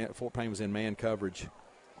guess Fort Payne was in man coverage,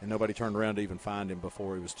 and nobody turned around to even find him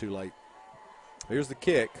before it was too late. Here's the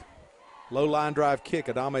kick. Low line drive kick.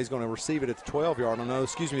 Adame is going to receive it at the 12-yard line. No,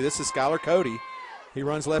 excuse me, this is Skylar Cody. He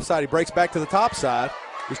runs left side. He breaks back to the top side.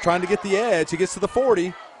 He's trying to get the edge. He gets to the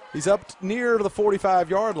 40. He's up near the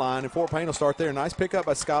 45-yard line, and Fort Payne will start there. Nice pickup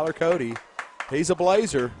by Skylar Cody. He's a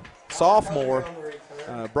Blazer, sophomore.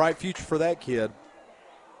 Bright future for that kid.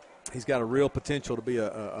 He's got a real potential to be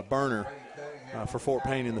a burner for Fort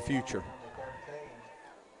Payne in the future.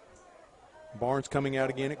 Barnes coming out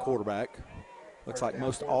again at quarterback. Looks like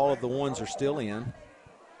most all of the ones are still in.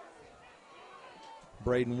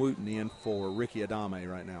 Braden Wooten in for Ricky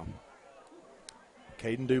Adame right now.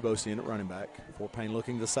 Caden Dubose in at running back. Fort Payne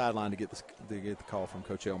looking to the sideline to get the call from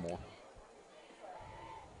Coach Elmore.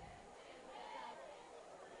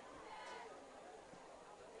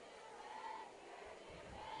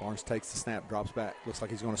 Barnes takes the snap, drops back. Looks like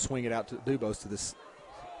he's going to swing it out to Dubose to this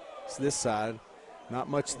side. Not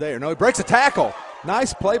much there. No, he breaks a tackle.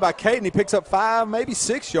 Nice play by Caden. He picks up 5, maybe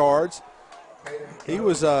 6 yards. He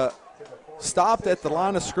was stopped at the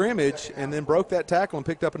line of scrimmage and then broke that tackle and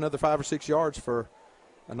picked up another 5 or 6 yards for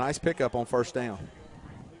a nice pickup on first down.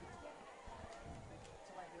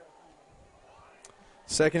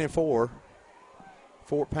 2nd and 4.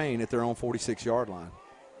 Fort Payne at their own 46-yard line.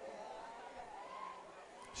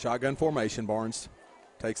 Shotgun formation. Barnes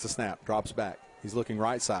takes the snap, drops back. He's looking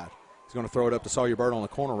right side. He's going to throw it up to Sawyer Bird on the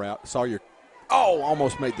corner route. Sawyer,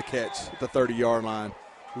 almost made the catch at the 30-yard line.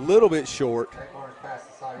 A little bit short.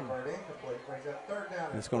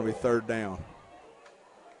 And it's going to be 3rd down.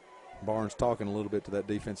 Barnes talking a little bit to that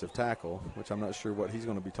defensive tackle, which I'm not sure what he's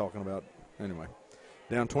going to be talking about. Anyway,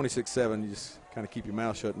 down 26-7, you just kind of keep your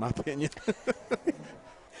mouth shut, in my opinion.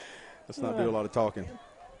 Let's not do a lot of talking.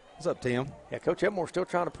 What's up, Tim? Yeah, Coach Edmore's still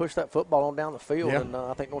trying to push that football on down the field, Yeah. and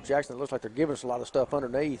I think North Jackson, it looks like they're giving us a lot of stuff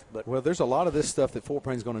underneath. But Well, there's a lot of this stuff that Fort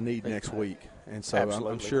Payne's going to need next week, and so I'm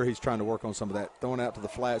Absolutely. sure he's trying to work on some of that. Throwing out to the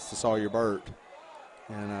flats to Sawyer Burt.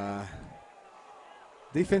 And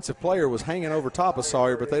defensive player was hanging over top of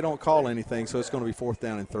Sawyer, but they don't call anything, so it's going to be 4th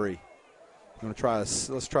down and 3. Let's try a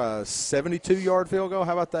 72-yard field goal.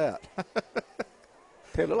 How about that?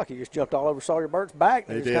 it looked like he just jumped all over Sawyer Burt's back.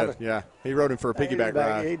 He did, yeah. He rode him for a piggyback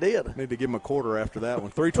ride. He did. Need to give him a quarter after that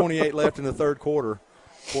one. 3:28 left in the third quarter.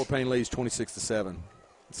 Fort Payne leads 26-7.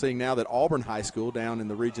 Seeing now that Auburn High School, down in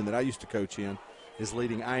the region that I used to coach in, is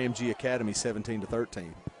leading IMG Academy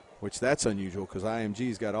 17-13, which that's unusual because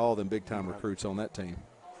IMG's got all them big-time recruits on that team.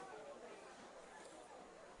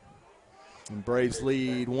 And Braves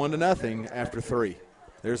lead 1-0 after 3.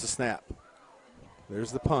 There's the snap.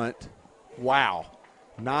 There's the punt. Wow.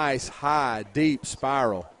 Nice, high, deep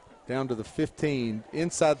spiral down to the 15,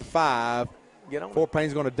 inside the 5. Fort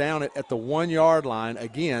Payne's going to down it at the 1-yard line.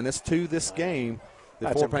 Again, that's 2 this game.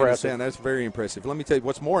 That's Fort Payne is impressive. down. That's very impressive. Let me tell you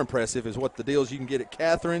what's more impressive is what the deals you can get at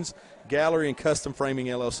Catherine's Gallery and Custom Framing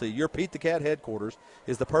LLC. Your Pete the Cat headquarters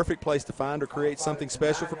is the perfect place to find or create something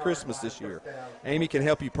special for Christmas this year. Amy can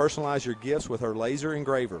help you personalize your gifts with her laser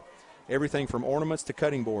engraver. Everything from ornaments to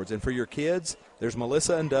cutting boards. And for your kids, there's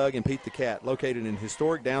Melissa and Doug and Pete the Cat, located in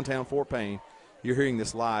historic downtown Fort Payne. You're hearing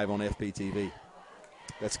this live on FPTV.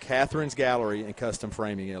 That's Catherine's Gallery and Custom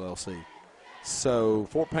Framing LLC. So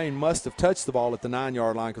Fort Payne must have touched the ball at the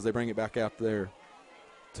 9-yard line because they bring it back out there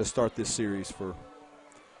to start this series for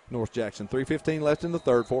North Jackson. 3:15 left in the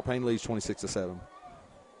third. Fort Payne leads 26-7.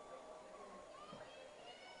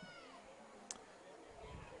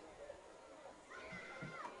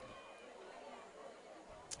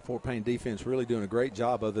 Fort Payne defense really doing a great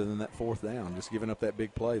job other than that 4th down, just giving up that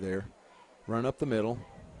big play there. Run up the middle.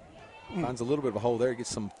 Finds a little bit of a hole there. Gets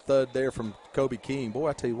some thud there from Kobe King. Boy,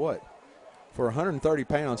 I tell you what, for 130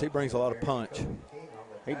 pounds, he brings a lot of punch.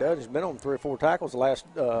 He does. He's been on 3 or 4 tackles the last,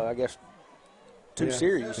 I guess, 2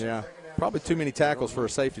 series. Yeah, probably too many tackles for a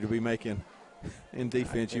safety to be making in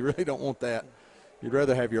defense. You really don't want that. You'd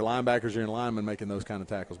rather have your linebackers or your linemen making those kind of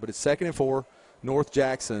tackles. But it's 2nd and 4, North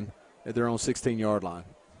Jackson at their own 16-yard line.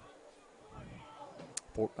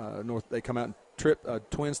 North, they come out and trip,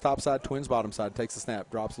 Twins top side, Twins bottom side, takes the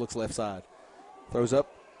snap, drops, looks left side. Throws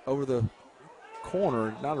up over the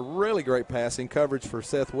corner. Not a really great passing coverage for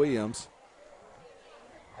Seth Williams.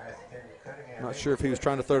 Not sure if he was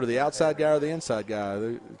trying to throw to the outside guy or the inside guy.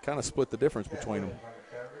 They kind of split the difference between them.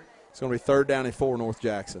 It's going to be 3rd down and 4, North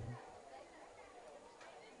Jackson.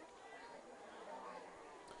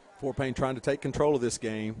 Fort Payne trying to take control of this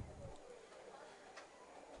game.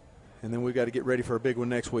 And then we've got to get ready for a big one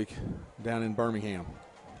next week down in Birmingham.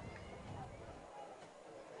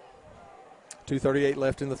 2:38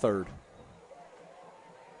 left in the third.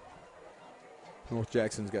 North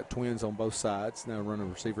Jackson's got Twins on both sides. Now run a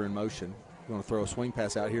receiver in motion. Going to throw a swing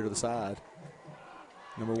pass out here to the side.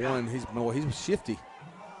 Number 1, he's shifty.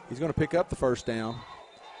 He's going to pick up the 1st down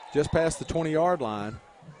just past the 20-yard line.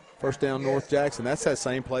 1st down, North Jackson. That's that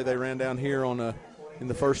same play they ran down here in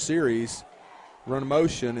the first series. Run a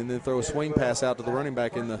motion and then throw a swing pass out to the running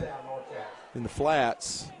back in the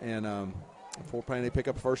flats. And Fort Payne, they pick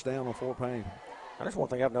up a 1st down on Fort Payne. And that's one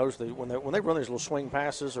thing I've noticed, that when they run these little swing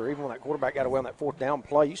passes, or even when that quarterback got away on that 4th down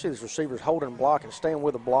play, you see these receivers holding and blocking, staying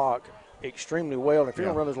with the block extremely well. And if you're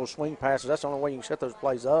going to run those little swing passes, that's the only way you can set those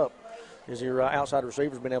plays up, is your outside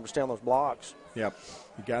receivers being able to stay on those blocks. Yep,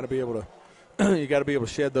 you got to be able to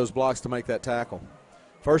shed those blocks to make that tackle.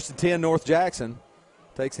 1st and 10, North Jackson.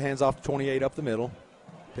 Takes the hands off the 28 up the middle.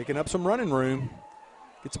 Picking up some running room.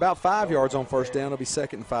 Gets about 5 yards on 1st down. It'll be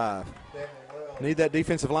 2nd and 5. Need that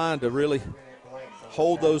defensive line to really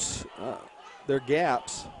hold those their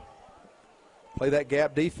gaps. Play that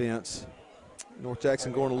gap defense. North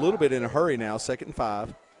Jackson going a little bit in a hurry now. 2nd and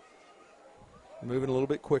 5. Moving a little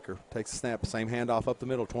bit quicker. Takes the snap. Same handoff up the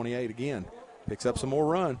middle. 28 again. Picks up some more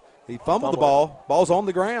run. He fumbled the ball. Ball's on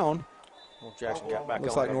the ground. North Jackson got back.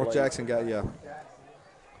 Looks like North Jackson got, yeah.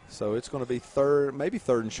 So it's going to be 3rd, maybe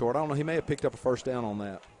 3rd and short. I don't know. He may have picked up a 1st down on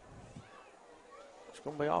that. It's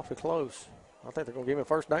going to be awfully close. I think they're going to give him a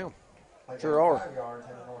 1st down. Sure are.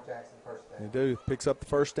 They do. Picks up the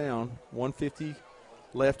 1st down. 1:50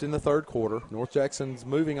 left in the third quarter. North Jackson's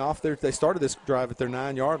moving off there. They started this drive at their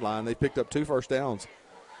 9-yard line. They picked up 2 1st downs.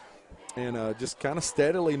 And just kind of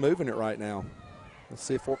steadily moving it right now. Let's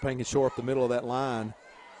see if Fort Payne can shore up the middle of that line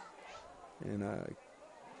and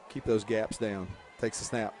keep those gaps down. Takes the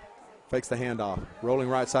snap. Fakes the handoff. Rolling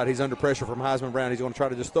right side. He's under pressure from Heisman Brown. He's going to try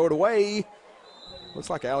to just throw it away. Looks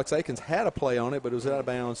like Alex Akins had a play on it, but it was out of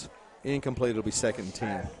bounds. Incomplete. It'll be 2nd and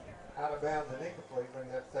 10. Out of bounds and incomplete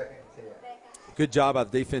brings up 2nd and 10. Good job by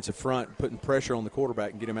the defensive front, putting pressure on the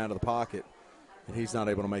quarterback and get him out of the pocket. And he's not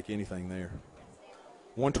able to make anything there.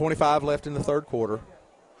 1:25 left in the third quarter.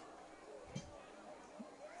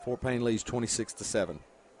 Fort Payne leads 26-7.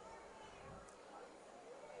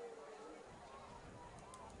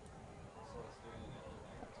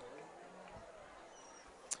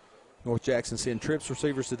 North Jackson send trips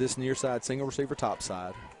receivers to this near side, single receiver top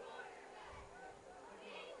side.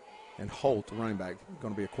 And Holt, the running back,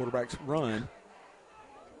 going to be a quarterback's run.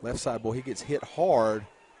 Left side, boy, he gets hit hard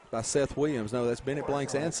by Seth Williams. No, that's Bennett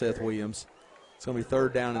Blanks and Seth Williams. It's going to be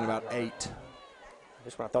 3rd down and about 8.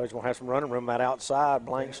 This one I thought he was going to have some running room out outside.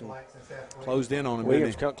 Blanks and closed in on him.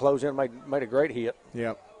 Williams closed in, made a great hit.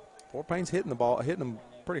 Yep. Fort Payne's hitting the ball, hitting them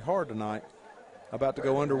pretty hard tonight. About to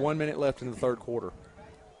go under 1 minute left in the third quarter.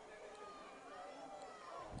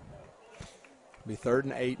 Be 3rd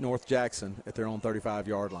and 8 North Jackson at their own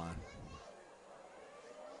 35-yard line.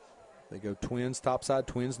 They go twins top side,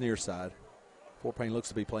 twins near side. Fort Payne looks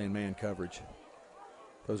to be playing man coverage.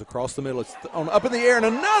 Goes across the middle. It's up in the air, and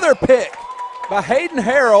another pick by Hayden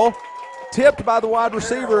Harrell. Tipped by the wide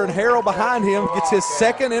receiver, and Harrell behind him gets his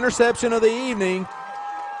 2nd interception of the evening.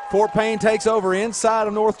 Fort Payne takes over inside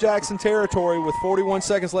of North Jackson territory with 41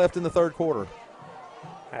 seconds left in the third quarter.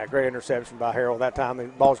 Great interception by Harrell that time. The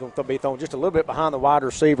ball's going to be thrown just a little bit behind the wide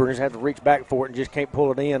receiver, and just have to reach back for it and just can't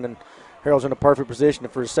pull it in. And Harrell's in a perfect position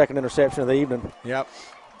for his 2nd interception of the evening. Yep.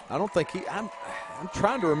 I don't think I'm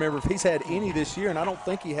trying to remember if he's had any this year, and I don't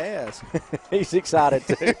think he has. He's excited,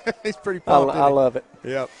 too. He's pretty pumped. I love it.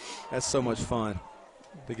 Yep. That's so much fun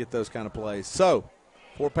to get those kind of plays. So,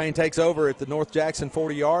 Fort Payne takes over at the North Jackson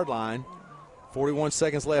 40-yard line. 41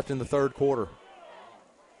 seconds left in the third quarter.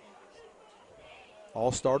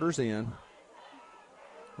 All starters in.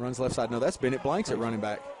 Runs left side. No, that's Bennett Blanks at running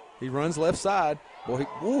back. He runs left side. Boy,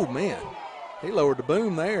 man. He lowered the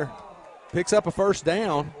boom there. Picks up a 1st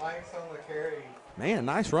down. Blanks on the carry. Man,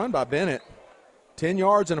 nice run by Bennett. 10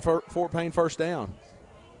 yards and a Fort Payne 1st down.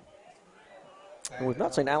 And we've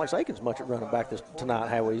not seen Alex Akins much at running back tonight,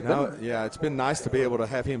 have we? Yeah, it's been nice to be able to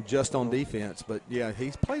have him just on defense. But, yeah,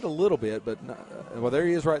 he's played a little bit. But, well, there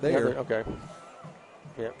he is right there. Okay.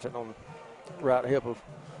 Yeah, sitting on the right hip of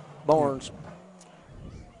Barnes.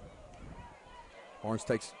 Barnes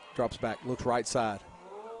drops back, looks right side.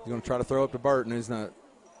 He's going to try to throw up to Burton. They're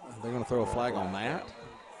going to throw a flag on that.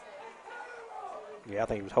 Yeah, I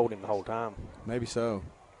think he was holding him the whole time. Maybe so.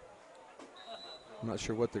 I'm not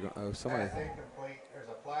sure what they're going to. Oh, somebody. That's incomplete. There's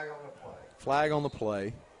a flag on the play. Flag on the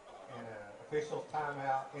play. And an official's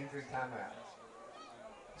timeout, injury timeout.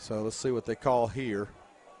 So let's see what they call here.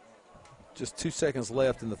 Just 2 seconds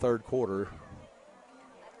left in the third quarter.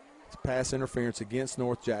 It's pass interference against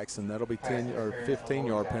North Jackson. That'll be 10 or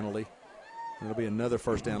 15-yard penalty. It'll be another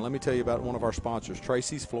 1st down. Let me tell you about one of our sponsors,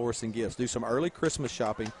 Tracy's Florists and Gifts. Do some early Christmas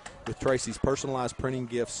shopping with Tracy's personalized printing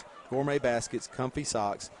gifts, gourmet baskets, comfy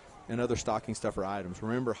socks, and other stocking stuffer items.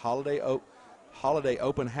 Remember, holiday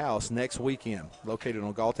open house next weekend, located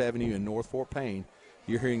on Galt Avenue in North Fort Payne.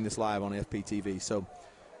 You're hearing this live on FPTV. So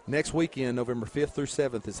next weekend, November 5th through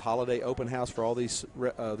 7th, is holiday open house for all these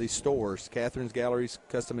stores. Catherine's Galleries,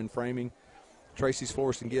 Custom and Framing, Tracy's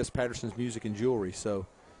Florists and Gifts, Patterson's Music and Jewelry. So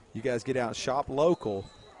you guys get out and shop local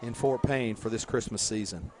in Fort Payne for this Christmas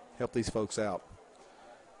season. Help these folks out.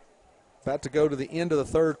 About to go to the end of the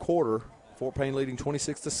third quarter. Fort Payne leading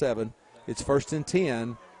 26-7. It's 1st and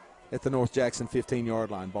 10 at the North Jackson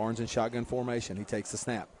 15-yard line. Barnes in shotgun formation. He takes the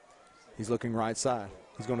snap. He's looking right side.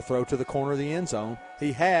 He's going to throw to the corner of the end zone.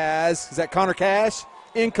 Is that Connor Cash?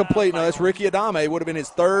 Incomplete. No, that's Ricky Adame. Would have been his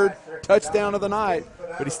 3rd touchdown of the night,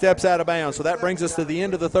 but he steps out of bounds. So that brings us to the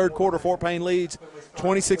end of the third quarter. Fort Payne leads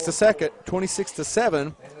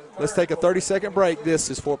 26-7. Let's take a 30-second break. This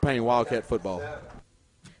is Fort Payne Wildcat football.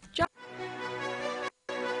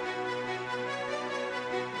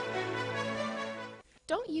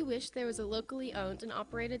 Don't you wish there was a locally owned and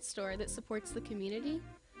operated store that supports the community?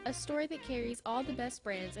 A store that carries all the best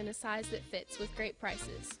brands in a size that fits with great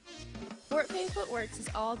prices. Fort Payne Footworks is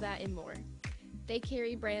all that and more. They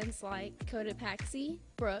carry brands like Cotopaxi,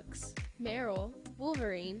 Brooks, Merrill,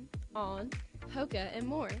 Wolverine, On, Hoka, and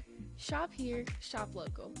more. Shop here, shop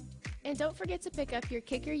local. And don't forget to pick up your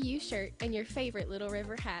Kicker U shirt and your favorite Little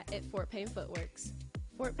River hat at Fort Payne Footworks.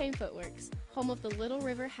 Fort Payne Footworks, home of the Little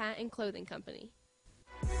River Hat and Clothing Company.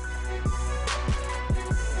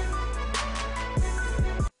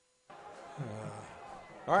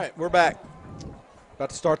 All right, we're back About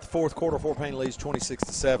to start the fourth quarter. Fort Payne leads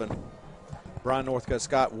 26-7. Brian Northcutt,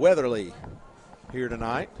 Scott Weatherly here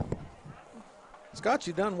tonight. Scott,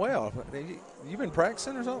 you've done well. You been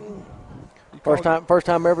practicing or something? First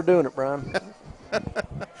time ever doing it, Brian.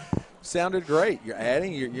 Sounded great. You're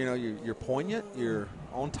adding. You're poignant. You're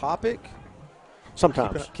on topic.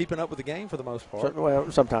 Sometimes keeping up with the game for the most part.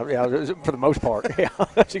 Well, sometimes, yeah, for the most part, yeah,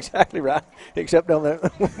 that's exactly right. Except down there,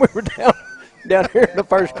 when we were down here in the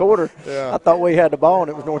first quarter. Yeah. I thought we had the ball, and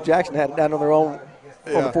it was North Jackson had it down on their own.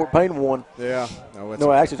 Yeah. On the Fort Payne one. Yeah. Actually,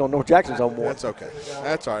 it's on North Jackson's own one. That's okay.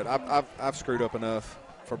 That's all right. I've screwed up enough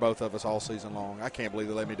for both of us all season long. I can't believe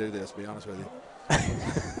they let me do this, to be honest with you.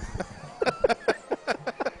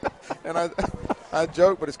 And I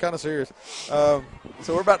joke, but it's kind of serious. So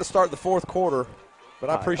we're about to start the fourth quarter,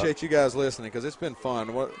 but I appreciate you guys listening because it's been fun.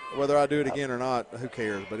 Whether I do it again or not, who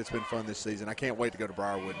cares? But it's been fun this season. I can't wait to go to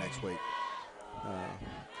Briarwood next week,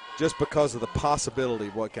 just because of the possibility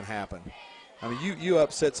of what can happen. I mean, you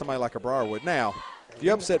upset somebody like a Briarwood. Now, if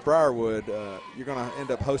you upset Briarwood, you're going to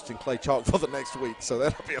end up hosting Clay Chalkville the next week, so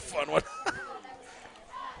that'll be a fun one.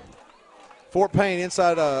 Fort Payne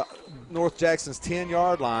inside North Jackson's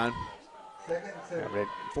 10-yard line.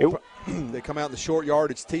 They come out in the short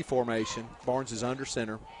yardage T formation. Barnes is under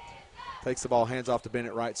center. Takes the ball, hands off to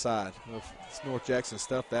Bennett right side. It's North Jackson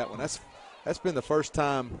stuffed that one. That's been the first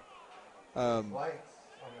time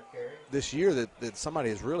this year that somebody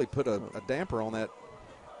has really put a damper on that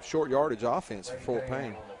short yardage offense for Fort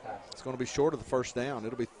Payne. It's going to be short of the first down.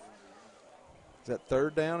 It'll be, is that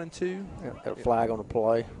third down and 2? Yeah, got a flag on the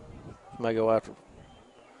play. May go after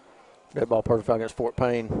dead ball perfect against Fort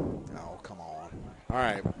Payne. Oh, come on. All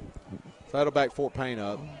right. So that'll back Fort Payne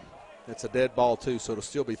up. It's a dead ball, too, so it'll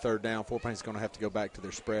still be third down. Fort Payne's going to have to go back to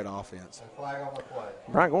their spread offense.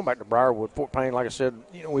 Brian, going back to Briarwood, Fort Payne, like I said,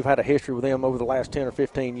 we've had a history with them over the last 10 or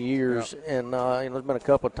 15 years. Yep. And there's been a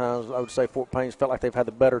couple of times I would say Fort Payne's felt like they've had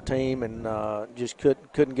the better team and just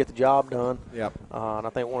couldn't get the job done. Yep. And I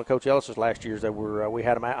think one of Coach Ellis's last years we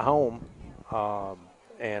had them at home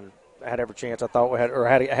and had every chance I thought we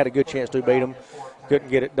had a good chance to beat them. Couldn't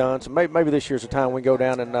get it done. So maybe this year's the time we go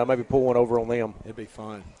down and maybe pull one over on them. It'd be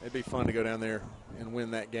fun. It'd be fun to go down there and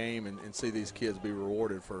win that game and see these kids be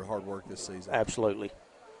rewarded for hard work this season. Absolutely.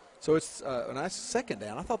 So it's a nice second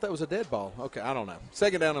down. I thought that was a dead ball. Okay, I don't know.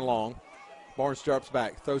 Second down and long. Barnes drops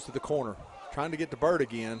back, throws to the corner, trying to get to Bird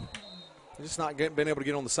again. Just not been able to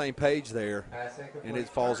get on the same page there, and it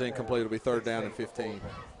falls incomplete. It'll be third down and 15.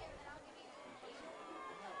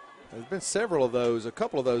 There's been several of those, a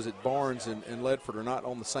couple of those that Barnes and Ledford are not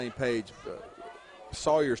on the same page.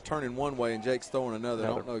 Sawyer's turning one way and Jake's throwing another. I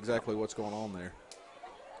don't know exactly what's going on there.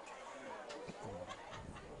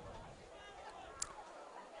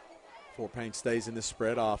 Fort Payne stays in this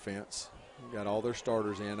spread offense. Got all their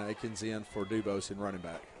starters in. Aikens in for Dubose in running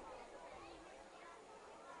back.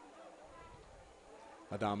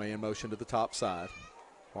 Adame in motion to the top side.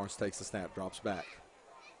 Barnes takes the snap, drops back.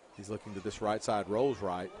 He's looking to this right side, rolls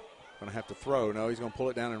right. Going to have to throw. No, he's going to pull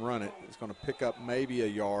it down and run it. He's going to pick up maybe a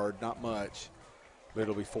yard, not much, but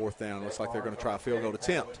it'll be fourth down. Looks like they're going to try a field goal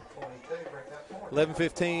attempt.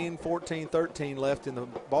 11-15, 14-13 left in the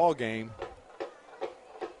ball game.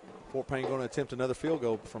 Fort Payne going to attempt another field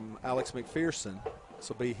goal from Alex McPherson. This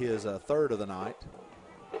will be his third of the night.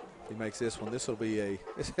 If he makes this one, this will be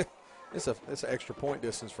it's an extra point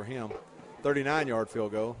distance for him. 39-yard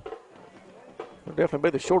field goal. It'll definitely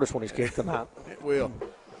be the shortest one he's kicked tonight. It will.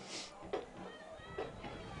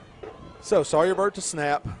 So Sawyer Burt to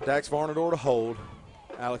snap, Dax Varnador to hold,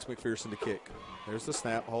 Alex McPherson to kick. There's the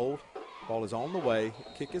snap, hold. Ball is on the way,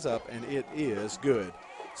 kick is up, and it is good.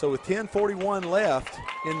 So with 10:41 left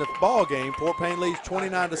in the ball game, Fort Payne leads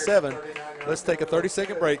 29-7. Let's take a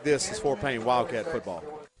 30-second break. This is Fort Payne Wildcat football.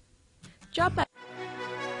 Drop by.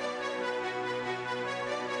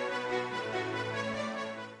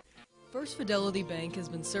 First Fidelity Bank has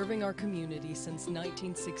been serving our community since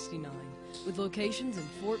 1969, with locations in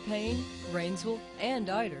Fort Payne, Rainsville, and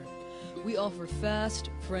Ider. We offer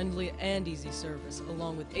fast, friendly, and easy service,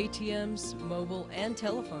 along with ATMs, mobile, and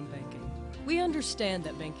telephone banking. We understand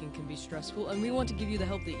that banking can be stressful, and we want to give you the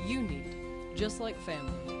help that you need, just like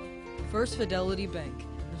family. First Fidelity Bank,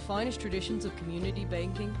 the finest traditions of community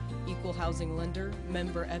banking, equal housing lender,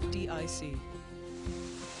 member FDIC.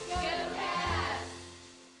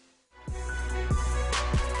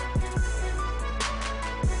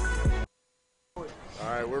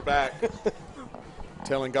 All right, we're back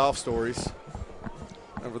telling golf stories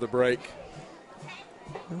over the break.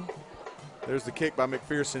 There's the kick by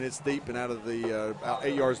McPherson. It's deep and out of the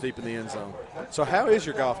 8 yards deep in the end zone. So how is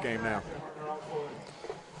your golf game now?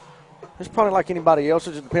 It's probably like anybody else.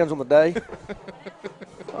 It just depends on the day.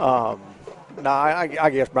 No, I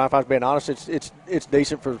guess, Brian, if I was being honest, it's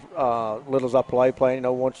decent for little as I playing,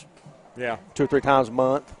 once, 2 or 3 times a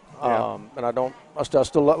month. Yeah. And I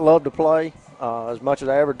still love to play as much as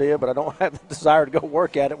I ever did, but I don't have the desire to go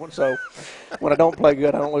work at it. So when I don't play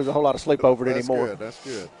good, I don't lose a whole lot of sleep over it anymore. That's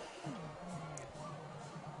good.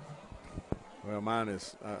 Well, mine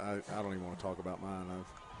is, I don't even want to talk about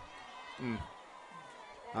mine.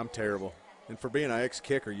 I'm terrible. And for being an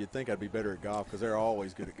ex-kicker, you'd think I'd be better at golf because they're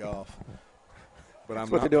always good at golf. But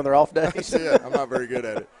That's what they do on their off days. That's it. I'm not very good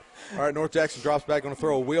at it. All right, North Jackson drops back, going to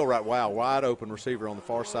throw a wheel route. Wow, wide open receiver on the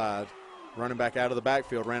far side. Running back out of the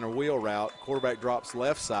backfield, ran a wheel route. Quarterback drops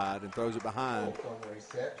left side and throws it behind.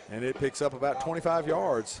 And it picks up about 25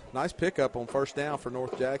 yards. Nice pickup on first down for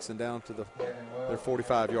North Jackson down to their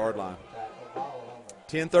 45-yard line.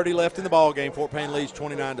 10:30 left in the ball game. Fort Payne leads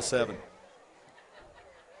 29-7.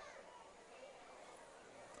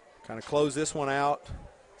 Kind of close this one out,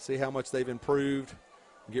 see how much they've improved,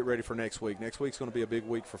 and get ready for next week. Next week's going to be a big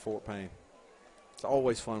week for Fort Payne. It's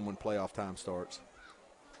always fun when playoff time starts.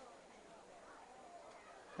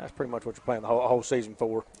 That's pretty much what you're playing the whole season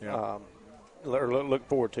for. Yeah. Look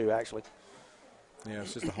forward to, actually. Yeah,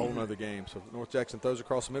 it's just a whole nother game. So North Jackson throws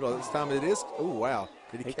across the middle. This time it is. Oh, wow.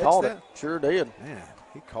 Did he catch caught that? It. Sure did. Man,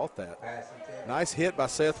 he caught that. Nice hit by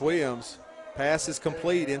Seth Williams. Pass is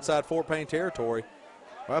complete inside Fort Payne territory.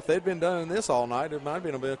 Well, if they'd been doing this all night, it might have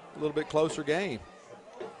been a little bit closer game.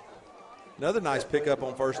 Another nice pickup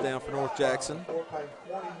on first down for North Jackson.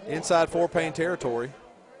 Inside Fort Payne territory.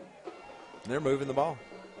 And they're moving the ball.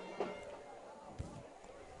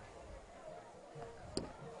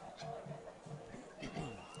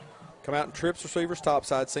 Come out and trips receivers top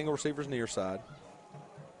side, single receivers near side.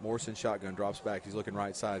 Morrison shotgun drops back. He's looking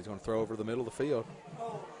right side. He's going to throw over the middle of the field.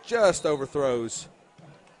 Just overthrows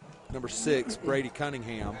number 6, Brady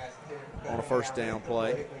Cunningham, on a first down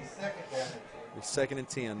play. It's 2nd and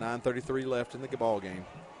 10, 9:33 left in the ball game.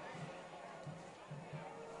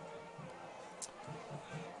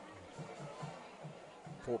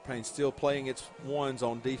 Fort Payne still playing its ones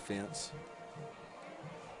on defense.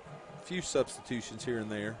 A few substitutions here and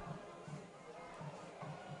there.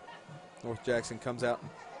 North Jackson comes out,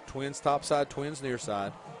 twins top side, twins near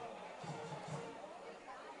side.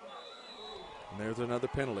 And there's another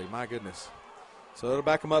penalty. My goodness. So it'll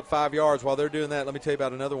back them up 5 yards. While they're doing that, let me tell you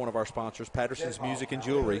about another one of our sponsors, Patterson's Music and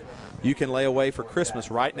Jewelry. You can lay away for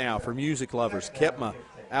Christmas right now for music lovers. Kepma,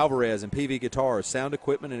 Alvarez, and PV Guitars, sound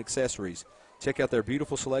equipment, and accessories. Check out their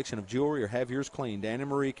beautiful selection of jewelry or have yours cleaned. Dan and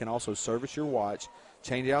Marie can also service your watch,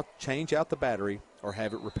 change out the battery, or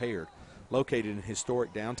have it repaired. Located in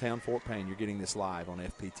historic downtown Fort Payne, you're getting this live on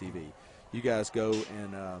FPTV. You guys go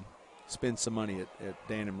and spend some money at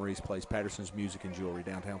Dan and Marie's place, Patterson's Music and Jewelry,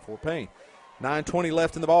 downtown Fort Payne. 9:20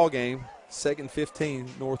 left in the ball game. 2nd 15,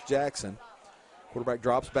 North Jackson. Quarterback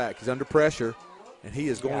drops back. He's under pressure, and he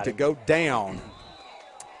is going to go down.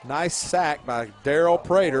 Nice sack by Darrell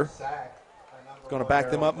Prater. Going to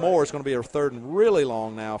back them up more. It's going to be a 3rd and really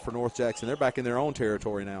long now for North Jackson. They're back in their own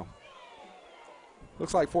territory now.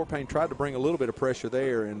 Looks like Fort Payne tried to bring a little bit of pressure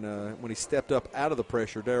there, and when he stepped up out of the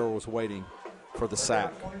pressure, Darrell was waiting for the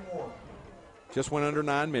sack. Just went under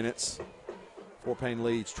 9 minutes. Fort Payne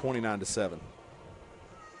leads 29-7.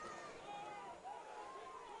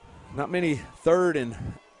 Not many 3rd and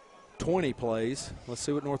 20 plays. Let's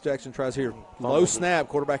see what North Jackson tries here. Low snap.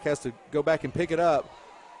 Quarterback has to go back and pick it up.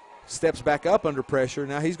 Steps back up under pressure.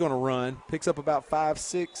 Now he's going to run. Picks up about 5,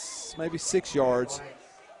 6, maybe 6 yards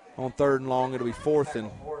on 3rd and long. It'll be 4th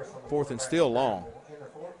and still long. In the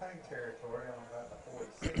Fort Payne territory on about the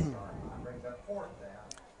 46 yard line, brings up 4th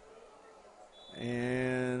down.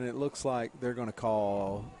 And it looks like they're going to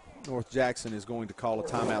call, North Jackson is going to call a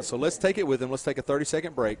timeout. So let's take it with them. Let's take a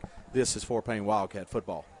 30-second break. This is Fort Payne Wildcat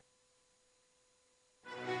football.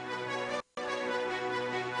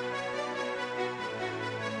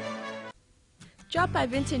 Drop by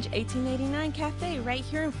Vintage 1889 Cafe right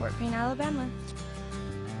here in Fort Payne, Alabama.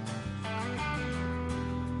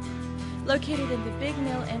 Located in the Big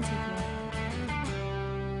Mill and Tipping.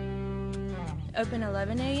 Open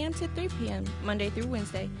 11 a.m. to 3 p.m. Monday through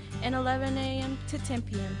Wednesday, and 11 a.m. to 10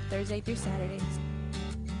 p.m. Thursday through Saturdays.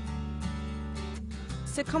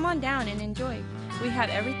 So come on down and enjoy. We have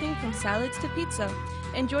everything from salads to pizza.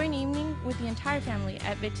 Enjoy an evening with the entire family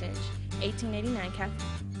at Vintage 1889 Cafe.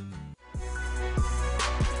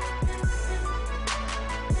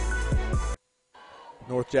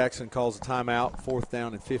 North Jackson calls a timeout, 4th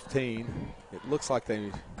down and 15. It looks like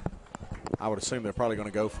I would assume they're probably going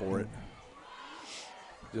to go for it.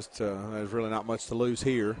 Just there's really not much to lose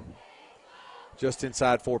here. Just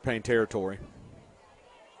inside Fort Payne territory.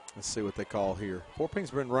 Let's see what they call here. Fort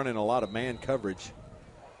Payne's been running a lot of man coverage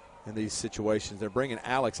in these situations. They're bringing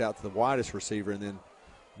Alex out to the widest receiver, and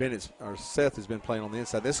then Seth has been playing on the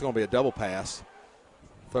inside. This is going to be a double pass.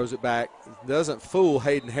 Throws it back. Doesn't fool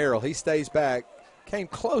Hayden Harrell. He stays back. Came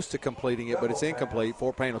close to completing it, but it's incomplete.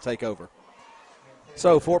 Fort Payne will take over.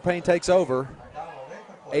 So Fort Payne takes over.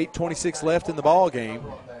 8:26 left in the ball game.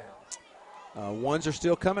 Ones are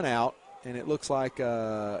still coming out, and it looks like,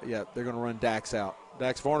 they're going to run Dax out.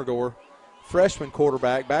 Dax Varnador, freshman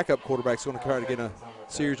quarterback, backup quarterback, is going to try to get a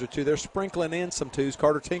series or two. They're sprinkling in some twos.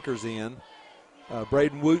 Carter Tinker's in.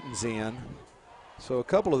 Braden Wooten's in. So a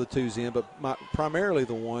couple of the twos in, but primarily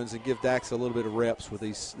the ones, and give Dax a little bit of reps with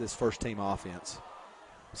this first-team offense.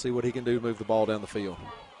 See what he can do to move the ball down the field.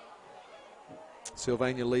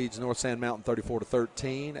 Sylvania leads North Sand Mountain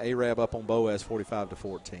 34-13. Arab up on Boaz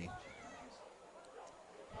 45-14.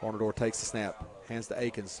 Varnador takes the snap, hands to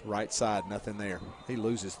Akins, right side, nothing there. He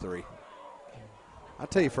loses 3. I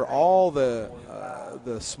tell you, for all the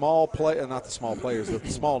small not the small players, the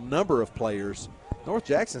small number of players, North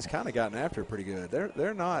Jackson's kind of gotten after it pretty good.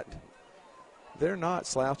 They're not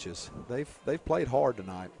slouches. They've played hard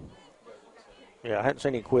tonight. Yeah, I hadn't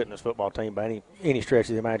seen any quit in this football team by any stretch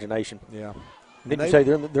of the imagination. Yeah. Didn't you say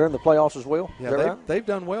they're in the playoffs as well? Yeah, they've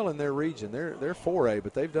done well in their region. They're 4A,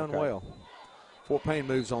 but they've done well. Fort Payne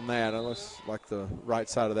moves on that, unless like the right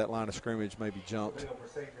side of that line of scrimmage maybe jumped.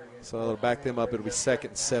 So it'll back them up. It'll be 2nd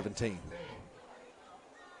and 17.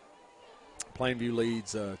 Plainview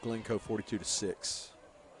leads Glencoe 42-6.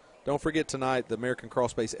 Don't forget tonight the American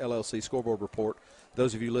Crossbase LLC scoreboard report.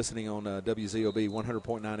 Those of you listening on WZOB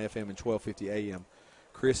 100.9 FM and 1250 AM,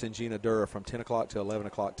 Chris and Gina Dura from 10 o'clock to 11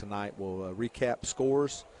 o'clock tonight will recap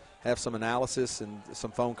scores, have some analysis, and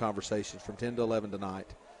some phone conversations from 10 to 11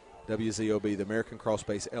 tonight. WZOB, the American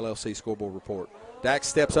Crossbase LLC scoreboard report. Dax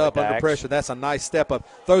steps up under pressure. That's a nice step up.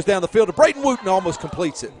 Throws down the field to Braden Wooten, almost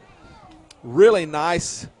completes it. Really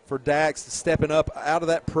nice for Dax stepping up out of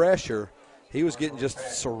that pressure. He was getting just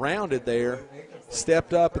surrounded there.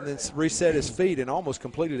 Stepped up and then reset his feet and almost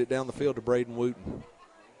completed it down the field to Braden Wooten.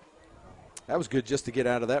 That was good just to get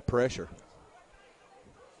out of that pressure.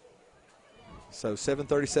 So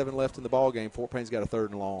 7:37 left in the ball game. Fort Payne's got a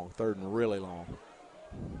third and really long.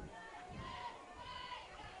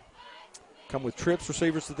 Come with trips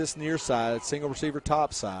receivers to this near side, single receiver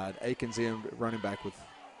top side. Akins in running back with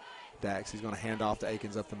Dax. He's going to hand off to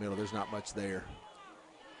Akins up the middle. There's not much there.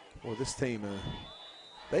 Well, this team,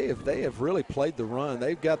 they have really played the run.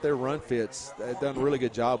 They've got their run fits. They've done a really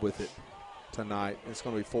good job with it tonight. It's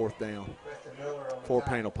going to be 4th down. Fort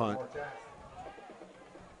Payne will punt.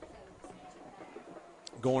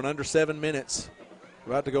 Going under 7 minutes.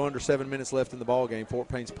 About to go under 7 minutes left in the ball game. Fort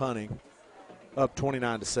Payne's punting, up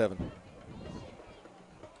 29-7.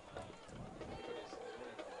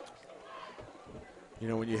 You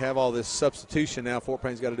know, when you have all this substitution now, Fort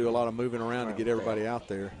Payne's got to do a lot of moving around to get everybody out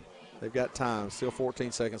there. They've got time. Still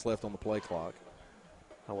 14 seconds left on the play clock.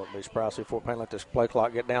 I wouldn't be surprised if Fort Payne let this play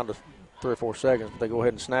clock get down to 3 or 4 seconds, but they go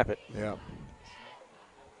ahead and snap it. Yeah.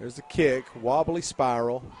 There's the kick, wobbly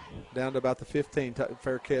spiral, down to about the 15,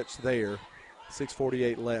 fair catch there.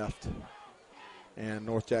 6:48 left, and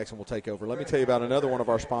North Jackson will take over. Let me tell you about another one of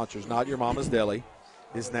our sponsors, Not Your Mama's Deli,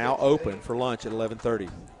 is now open for lunch at 11:30,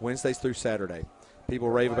 Wednesdays through Saturday. People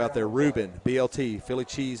rave about their Reuben, BLT, Philly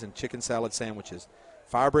cheese, and chicken salad sandwiches,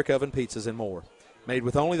 fire brick oven pizzas, and more. Made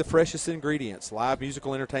with only the freshest ingredients. Live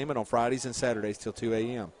musical entertainment on Fridays and Saturdays till 2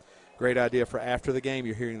 a.m. Great idea for after the game.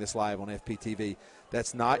 You're hearing this live on FPTV.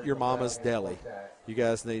 That's Not Your Mama's Deli. You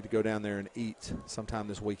guys need to go down there and eat sometime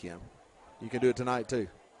this weekend. You can do it tonight, too.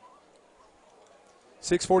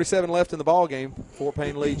 6:47 left in the ball game. Fort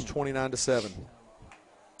Payne leads 29-7.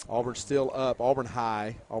 Auburn's still up. Auburn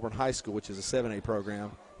High School, which is a 7A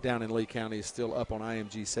program down in Lee County, is still up on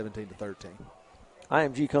IMG 17-13.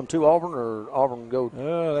 IMG come to Auburn, or Auburn go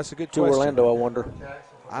that's a good to question. Orlando, I wonder.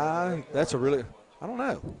 I don't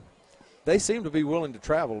know. They seem to be willing to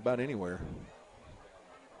travel about anywhere.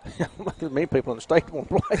 Many people in the state won't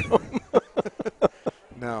play them.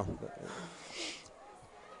 No.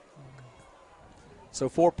 So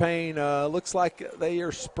Fort Payne looks like they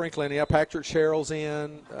are sprinkling. Yeah, Patrick Sherrill's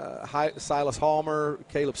in, Silas Hallmer,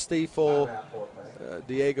 Caleb Stiefel,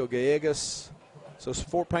 Diego Gallegos. So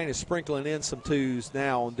Fort Payne is sprinkling in some twos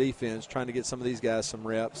now on defense, trying to get some of these guys some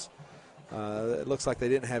reps. It looks like they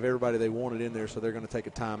didn't have everybody they wanted in there, so they're going to take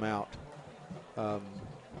a timeout.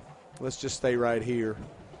 Let's just stay right here.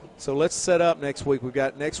 So let's set up next week. We've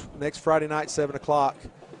got next Friday night, 7 o'clock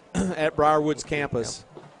at Briarwoods campus.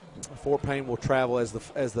 Fort Payne will travel as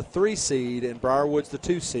the 3 seed and Briarwoods the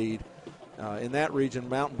 2 seed In that region,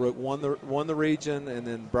 Mountain Brook won the region, and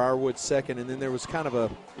then Briarwood second, and then there was kind of a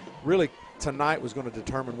really tonight was going to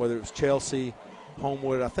determine whether it was Chelsea,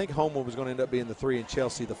 Homewood. I think Homewood was going to end up being the 3 and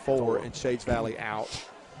Chelsea the 4, and Shades Valley out.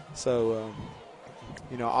 So,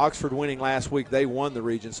 Oxford winning last week, they won the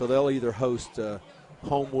region, so they'll either host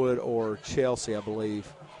Homewood or Chelsea, I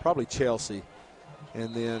believe, probably Chelsea,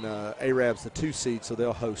 and then Arab's the 2 seed, so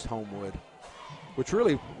they'll host Homewood, which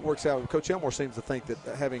really works out. Coach Elmore seems to think that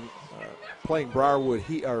having playing Briarwood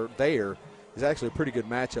there is actually a pretty good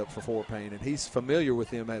matchup for Fort Payne, and he's familiar with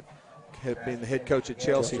them have been the head coach at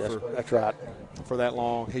Chelsea that's right. for that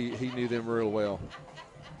long. He knew them real well.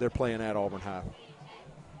 They're playing at Auburn High.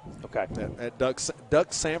 Okay. At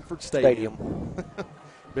Duck Sanford Stadium.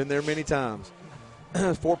 Been there many times.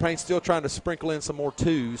 Fort Payne still trying to sprinkle in some more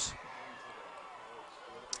 2s.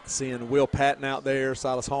 Seeing Will Patton out there,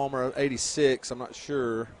 Silas Halmer, 86. I'm not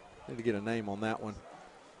sure. Need to get a name on that one.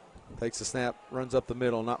 Takes the snap, runs up the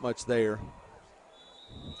middle, not much there.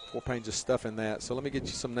 Fort Payne just stuffing that. So let me get you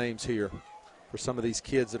some names here for some of these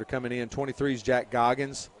kids that are coming in. 23 is Jack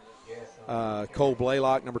Goggins. Cole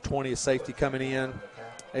Blaylock, number 20, is safety coming in.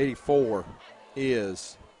 84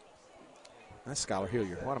 is, that's Skylar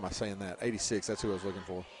Hilliard. Why am I saying that? 86, that's who I was looking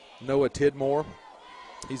for. Noah Tidmore.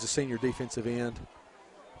 He's a senior defensive end,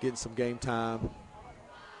 getting some game time.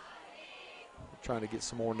 Trying to get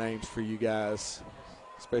some more names for you guys,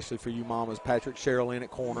 especially for you mamas. Patrick Sherrill in at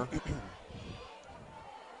corner.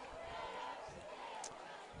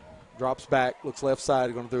 Drops back, looks left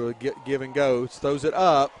side, going to do a give and go. Throws it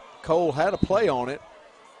up. Cole had a play on it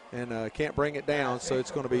and can't bring it down, so it's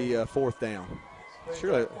going to be 4th down.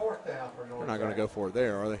 Surely they're not going to go for it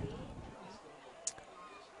there, are they? I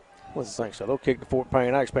wouldn't think so. They'll kick to Fort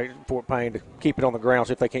Payne. I expect Fort Payne to keep it on the ground,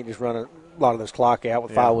 see if they can't just run a lot of this clock out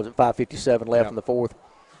with 5:57 left in the 4th.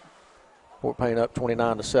 Fort Payne up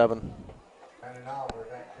 29-7.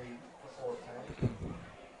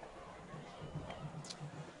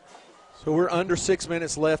 So we're under 6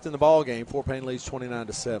 minutes left in the ball game. Fort Payne leads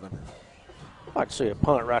 29-7. I'd like to see a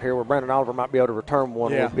punt right here where Brandon Oliver might be able to return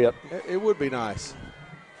one a little bit. It would be nice.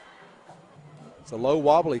 It's a low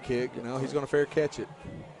wobbly kick. He's going to fair catch it.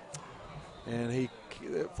 And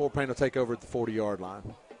Fort Payne will take over at the 40-yard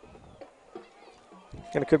line.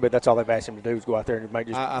 And it could be that's all they've asked him to do is go out there and make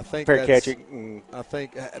just I think fair catch it. I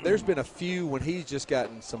think there's been a few when he's just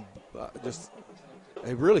gotten some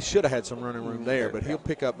he really should have had some running room there, but he'll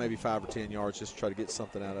pick up maybe 5 or 10 yards just to try to get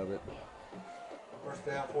something out of it.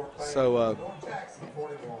 So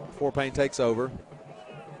Fort Payne takes over.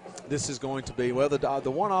 This is going to be,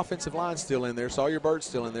 the one offensive line's still in there. Sawyer Bird's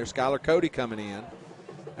still in there. Skylar Cody coming in.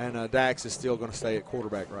 And Dax is still going to stay at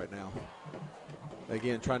quarterback right now.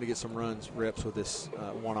 Again, trying to get some reps with this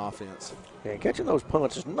one offense. Yeah, catching those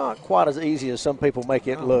punts is not quite as easy as some people make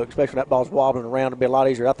it look, especially when that ball's wobbling around. It'll be a lot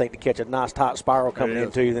easier, I think, to catch a nice tight spiral coming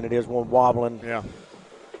into you than it is one wobbling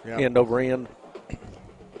end over end.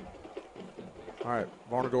 All right,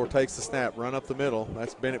 Varnador takes the snap, run up the middle.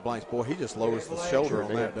 That's Bennett Blanks. Boy, he just lowers the shoulder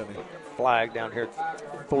on that, doesn't he? Flag down here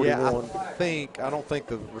at 41. Yeah, I don't think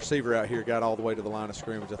the receiver out here got all the way to the line of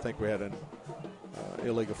scrimmage. I think we had an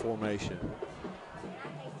illegal formation.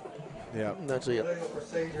 Yeah. That's it.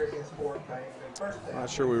 I'm not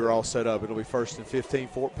sure we were all set up. It'll be 1st and 15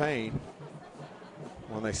 Fort Payne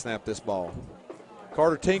when they snap this ball.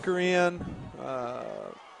 Carter Tinker in.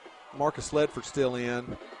 Marcus Ledford still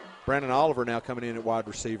in. Brandon Oliver now coming in at wide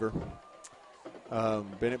receiver.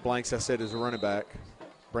 Bennett Blanks, I said, is a running back.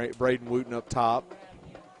 Braden Wooten up top.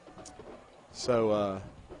 So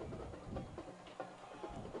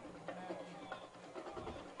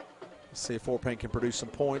let's see if Fort Payne can produce some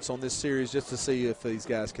points on this series just to see if these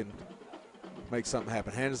guys can make something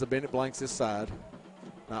happen. Hands to Bennett Blanks this side.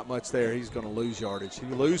 Not much there. He's going to lose yardage. He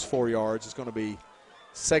lose 4 yards. It's going to be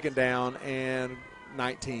 2nd down and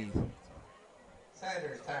 19.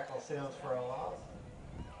 Sanders tackle Sims for a loss.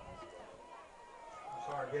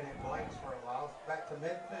 Bennett Blanks for a loss. Back to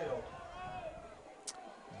midfield.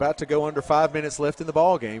 About to go under 5 minutes left in the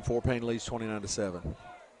ball game. Fort Payne leads 29-7.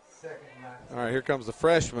 All right, here comes the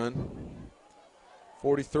freshman.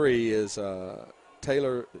 43 is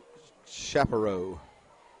Taylor Chaparro.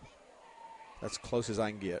 That's close as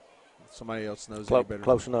I can get. Somebody else knows any better.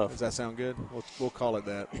 Close enough. Does that sound good? We'll call it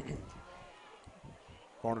that.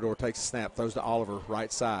 Varnador takes a snap, throws to Oliver,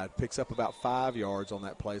 right side. Picks up about 5 yards on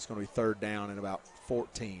that play. It's going to be 3rd down and about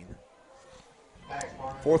 14.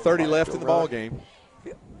 4:30 left in the ball game.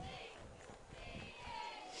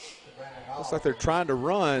 Looks like they're trying to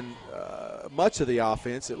run much of the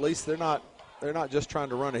offense. At least they're not just trying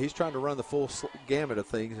to run it. He's trying to run the full gamut of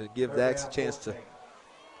things and give Dax a chance to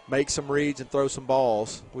make some reads and throw some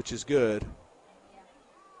balls, which is good.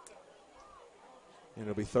 And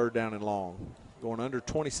it'll be 3rd down and long. Going under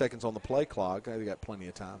 20 seconds on the play clock. They got plenty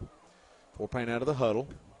of time. Fort Payne out of the huddle.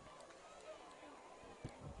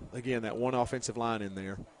 Again, that one offensive line in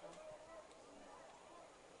there.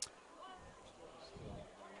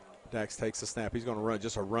 Dax takes the snap. He's going to run,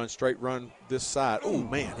 just a run, straight run this side. Oh,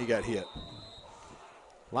 man, he got hit.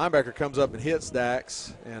 Linebacker comes up and hits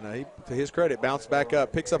Dax, and he, to his credit, bounced back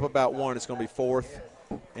up, picks up about 1. It's going to be 4th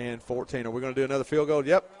and 14. Are we going to do another field goal?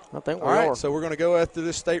 Yep. I think we All right, are. so we're going to go after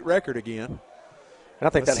this state record again. And I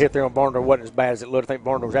think that hit there on Barnard wasn't as bad as it looked. I think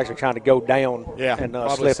Barnard was actually trying to go down and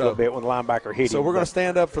slip a little bit when the linebacker hit him. So we're going to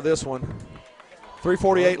stand up for this one.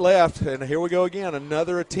 3:48 left, and here we go again.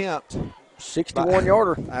 Another attempt.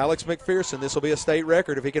 61-yarder. Alex McPherson. This will be a state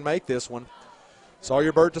record if he can make this one.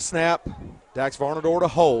 Sawyer Burt to snap. Dax Varnador to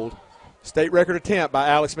hold. State record attempt by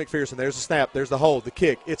Alex McPherson. There's the snap. There's the hold. The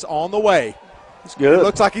kick. It's on the way. It's good. It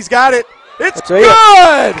looks like he's got it. It's That's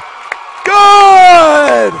good.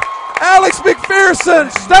 Good. Alex McPherson,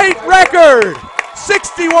 state record.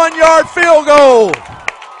 61-yard field goal.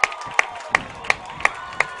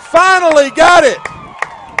 Finally got it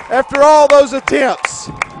after all those attempts.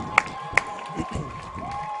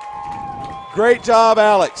 Great job,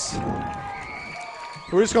 Alex.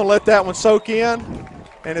 We're just going to let that one soak in.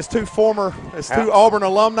 And as two Auburn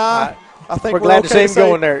alumni, I think we're glad to see him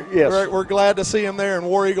going there. Yes, we're glad to see him there. And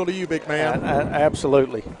War Eagle to you, big man.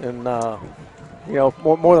 Absolutely. And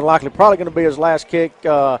more than likely, probably going to be his last kick.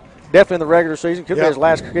 Definitely in the regular season. Could be his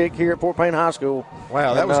last kick here at Fort Payne High School.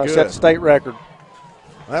 Wow, that was good. Set the state record.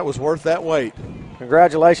 That was worth that wait.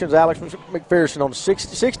 Congratulations, Alex McPherson, on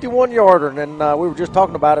 61-yarder. And we were just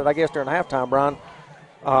talking about it, I guess, during halftime, Brian.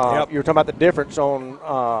 You were talking about the difference on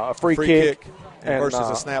a free kick versus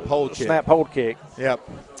a snap hold kick. Snap hold kick. Yep.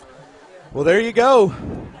 Well, there you go.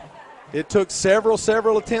 It took several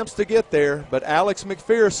attempts to get there, but Alex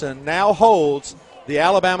McPherson now holds the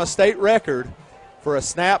Alabama state record for a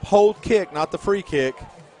snap hold kick, not the free kick.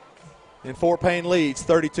 And Fort Payne leads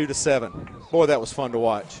 32-7. Boy, that was fun to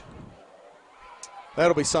watch.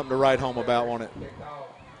 That'll be something to write home about, won't it?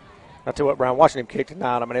 I tell you what, Brian, watching him kick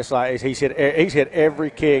tonight, I mean, it's like he's hit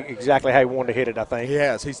every kick exactly how he wanted to hit it, I think. He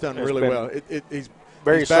has. He's done really well. He's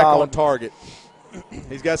very back solid. on target.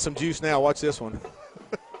 He's got some juice now. Watch this one.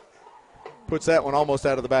 Puts that one almost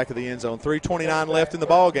out of the back of the end zone. 3:29 left in the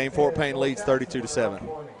ball game. Fort Payne leads 32-7.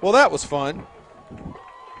 Well, that was fun.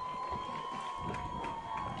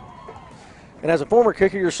 And as a former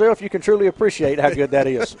kicker yourself, you can truly appreciate how good that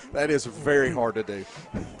is. That is very hard to do.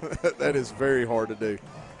 That is very hard to do.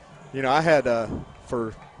 You know, I had,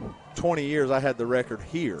 for 20 years, I had the record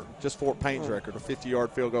here, just Fort Payne's record, a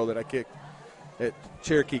 50-yard field goal that I kicked at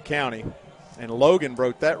Cherokee County. And Logan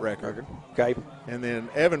broke that record. Okay. And then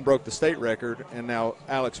Evan broke the state record, and now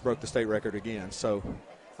Alex broke the state record again. So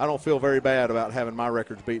I don't feel very bad about having my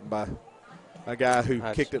records beaten by a guy who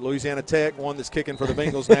kicked at Louisiana Tech, one that's kicking for the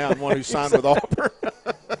Bengals now, and one who signed with Auburn.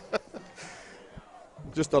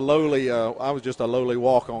 Just a lowly, I was just a lowly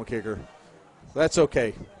walk-on kicker. That's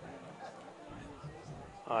okay.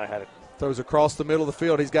 I had it. Throws across the middle of the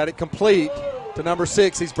field. He's got it complete to number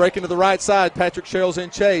 6. He's breaking to the right side. Patrick Sherrill's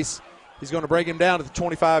in chase. He's going to bring him down to the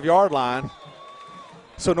 25-yard line.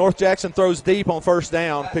 So North Jackson throws deep on first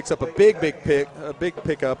down, picks up a big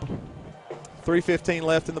pickup. 3:15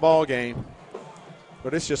 left in the ball game.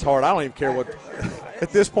 But it's just hard. I don't even care what –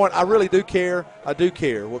 at this point, I really do care. I do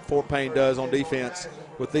care what Fort Payne does on defense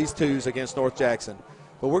with these twos against North Jackson.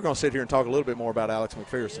 But we're going to sit here and talk a little bit more about Alex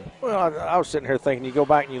McPherson. Well, I was sitting here thinking, you go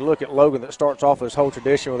back and you look at Logan that starts off his whole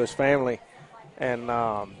tradition with his family. And,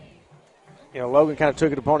 Logan kind of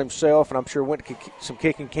took it upon himself, and I'm sure went to some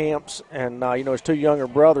kicking camps. And, his two younger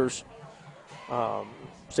brothers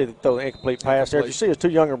see the throw the incomplete pass there. If you see his two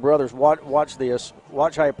younger brothers, watch this.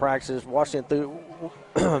 Watch how he practices. Watch him through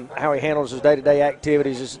how he handles his day-to-day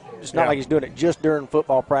activities. It's not like he's doing it just during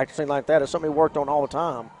football practice, anything like that. It's something he worked on all the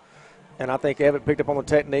time. And I think Evan picked up on the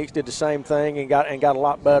techniques, did the same thing, and got a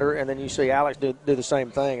lot better. And then you see Alex do the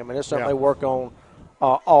same thing. I mean, it's something they work on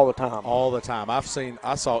all the time. All the time.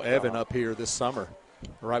 I saw Evan up here this summer,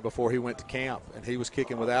 right before he went to camp, and he was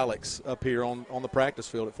kicking with Alex up here on the practice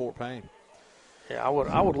field at Fort Payne. Yeah,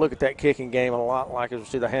 I would look at that kicking game a lot like as we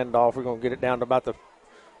see the handoff. We're going to get it down to about the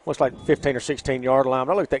looks like 15 or 16-yard line.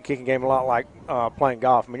 But I look at that kicking game a lot like playing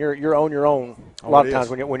golf. I mean, you're on your own a lot of times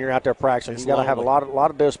when you're out there practicing. You got to have a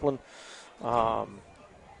lot of discipline to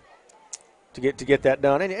get that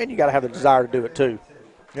done, and you got to have the desire to do it too.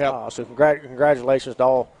 Yeah. So congratulations to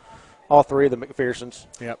all three of the McPhersons.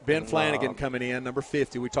 Yeah. Ben Flanagan coming in, number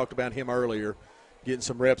 50. We talked about him earlier, getting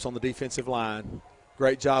some reps on the defensive line.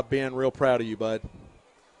 Great job, Ben. Real proud of you, bud.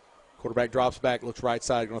 Quarterback drops back, looks right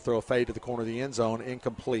side, going to throw a fade to the corner of the end zone.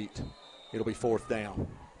 Incomplete. It'll be 4th down.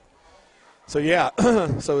 So, yeah,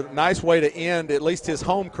 so nice way to end at least his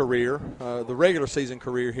home career, the regular season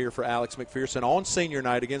career here for Alex McPherson on senior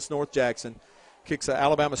night against North Jackson. Kicks an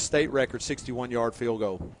Alabama state record 61-yard field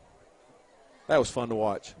goal. That was fun to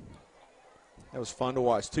watch.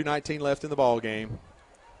 2:19 left in the ball game.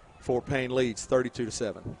 Fort Payne leads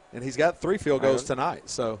 32-7. And he's got 3 field goals tonight,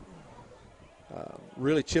 so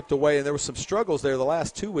really chipped away. And there were some struggles there. The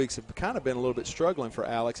last 2 weeks have kind of been a little bit struggling for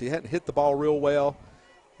Alex. He hadn't hit the ball real well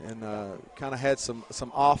and kind of had some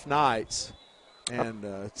off nights. And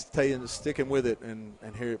sticking with it, and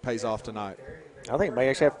here it pays off tonight. I think he may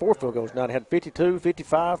actually have 4 field goals now. He had 52,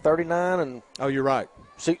 55, 39, and oh, you're right,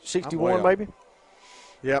 61 maybe.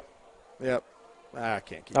 Yep. I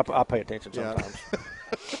can't keep. I pay attention sometimes. Yeah.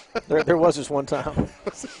 there was this one time.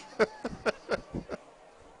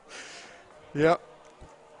 Yep.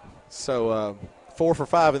 So 4 for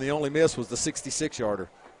 5, and the only miss was the 66-yarder.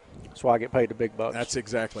 That's why I get paid the big bucks. That's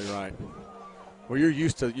exactly right. Well, you're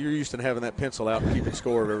used to having that pencil out and keeping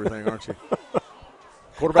score of everything, aren't you?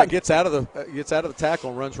 Quarterback gets out of the tackle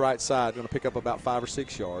and runs right side, going to pick up about 5 or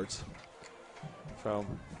 6 yards. So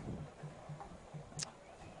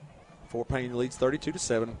Fort Payne leads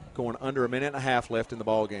 32-7, going under a minute and a half left in the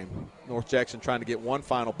ball game. North Jackson trying to get one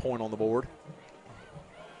final point on the board.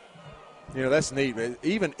 You know, that's neat.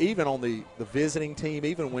 Even on the visiting team,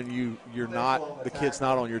 even when you're not, the kid's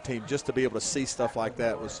not on your team, just to be able to see stuff like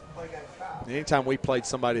that was, anytime we played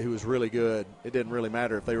somebody who was really good, it didn't really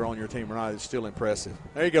matter if they were on your team or not. It's still impressive.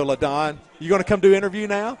 There you go, LaDon. You going to come do interview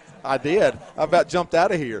now? I did. I about jumped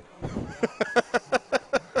out of here.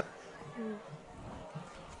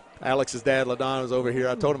 Alex's dad, LaDon, was over here.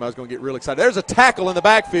 I told him I was going to get real excited. There's a tackle in the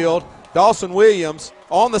backfield. Dawson Williams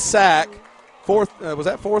on the sack. Was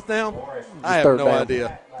that 4th down? I have no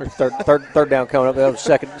idea. Third down coming up. That was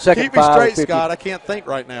second. Keep me straight, Scott. I can't think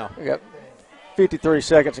right now. We got 53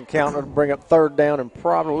 seconds and counting to bring up 3rd down, and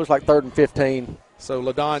probably looks like 3rd and 15. So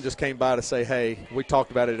LaDon just came by to say, hey, we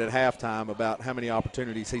talked about it at halftime about how many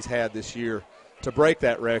opportunities he's had this year to break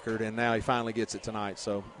that record, and now he finally gets it tonight.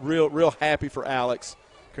 So real happy for Alex.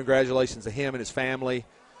 Congratulations to him and his family.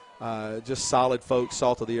 Just solid folks,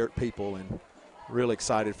 salt of the earth people, and really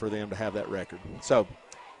excited for them to have that record. So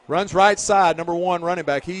runs right side, number 1 running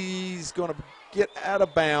back. He's going to get out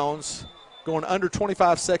of bounds, going under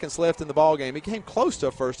 25 seconds left in the ball game. He came close to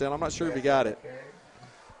a first down. I'm not sure if he got it.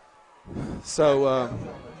 So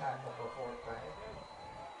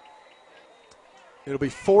it'll be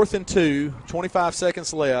 4th and 2, 25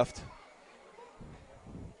 seconds left.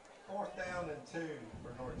 4th down and 2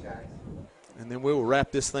 for North Jackson. And then we will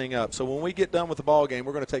wrap this thing up. So when we get done with the ball game,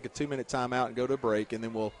 we're going to take a 2-minute timeout and go to a break, and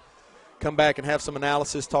then we'll come back and have some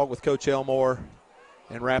analysis, talk with Coach Elmore,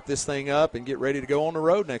 and wrap this thing up and get ready to go on the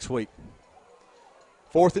road next week.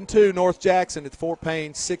 4th and 2, North Jackson at the Fort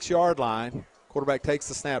Payne 6-yard line. Quarterback takes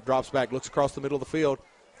the snap, drops back, looks across the middle of the field,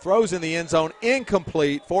 throws in the end zone,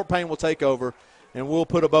 incomplete. Fort Payne will take over, and we'll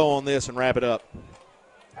put a bow on this and wrap it up.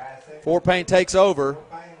 Fort Payne takes over.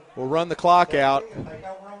 We'll run the clock out.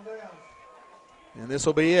 And this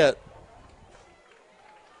will be it.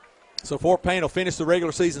 So Fort Payne will finish the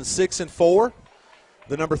regular season 6-4,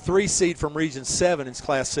 the number 3 seed from Region 7 in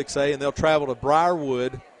Class 6A, and they'll travel to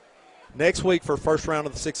Briarwood next week for first round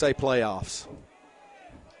of the 6A playoffs.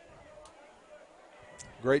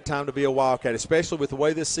 Great time to be a Wildcat, especially with the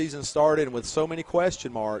way this season started and with so many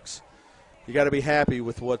question marks. You got to be happy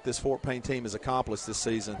with what this Fort Payne team has accomplished this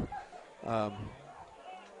season.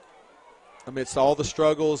 Amidst all the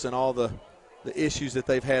struggles and all the issues that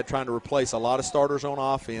they've had trying to replace a lot of starters on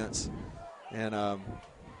offense. And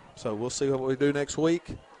so we'll see what we do next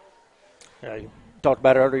week. Yeah, you talked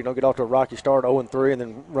about it earlier, get off to a rocky start, 0-3, and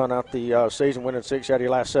then run out the season winning 6 out of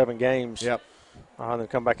your last 7 games. Yep. And then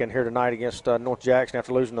come back in here tonight against North Jackson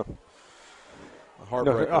after losing a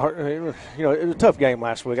heartbreaker. It was a tough game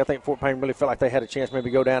last week. I think Fort Payne really felt like they had a chance to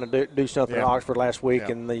maybe go down and do something in Oxford last week,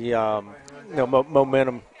 and the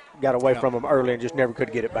momentum got away from them early and just never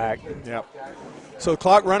could get it back. Yep. So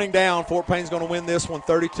clock running down. Fort Payne's going to win this one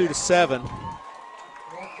 32-7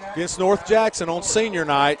 against North Jackson on senior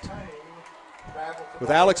night,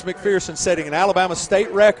 with Alex McPherson setting an Alabama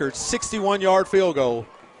state record 61-yard field goal.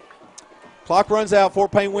 Clock runs out.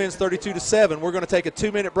 Fort Payne wins 32-7. We're going to take a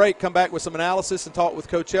 2-minute break, come back with some analysis and talk with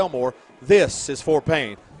Coach Elmore. This is Fort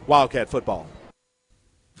Payne Wildcat football.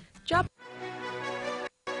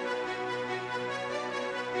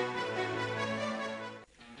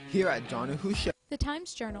 Here at Donahue Chevrolet. The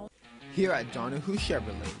Times Journal. Here at Donahue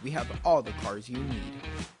Chevrolet, we have all the cars you need.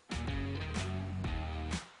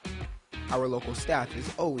 Our local staff is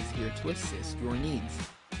always here to assist your needs.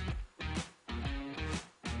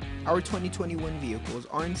 Our 2021 vehicles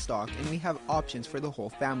are in stock and we have options for the whole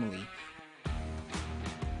family.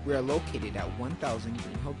 We are located at 1000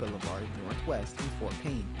 Green Hill Boulevard Northwest in Fort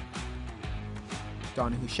Payne.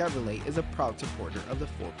 Donahue Chevrolet is a proud supporter of the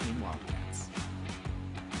Fort Payne Wildcats.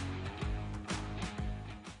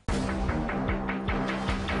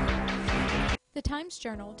 The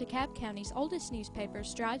Times-Journal, DeKalb County's oldest newspaper,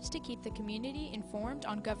 strives to keep the community informed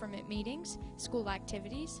on government meetings, school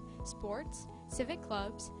activities, sports, civic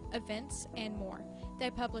clubs, events, and more. They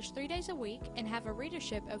publish 3 days a week and have a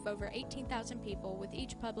readership of over 18,000 people with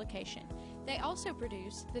each publication. They also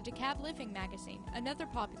produce the DeKalb Living magazine, another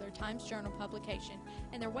popular Times-Journal publication,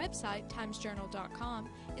 and their website, timesjournal.com,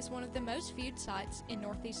 is one of the most viewed sites in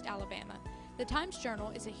Northeast Alabama. The Times-Journal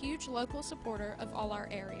is a huge local supporter of all our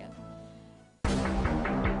area.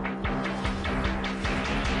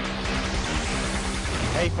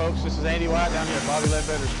 Hey folks, this is Andy White down here at Bobby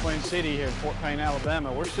Ledbetter's Twin City here in Fort Payne,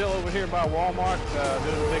 Alabama. We're still over here by Walmart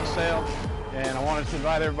doing a big sale, and I wanted to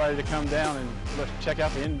invite everybody to come down and check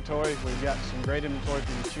out the inventory. We've got some great inventory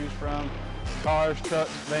for you to choose from. Cars,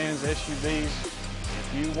 trucks, vans, SUVs.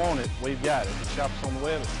 If you want it, we've got it. You can shop us on the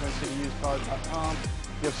web at TwinCityUsedCars.com.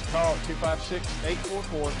 Give us a call at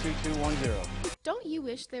 256-844-2210. Don't you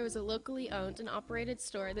wish there was a locally owned and operated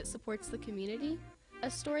store that supports the community? A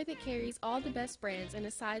store that carries all the best brands in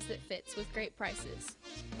a size that fits with great prices.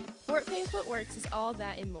 Fort Payne Footworks is all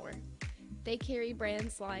that and more. They carry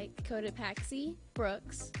brands like Cotopaxi,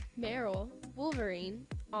 Brooks, Merrill, Wolverine,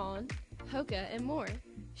 On, Hoka, and more.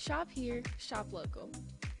 Shop here, shop local.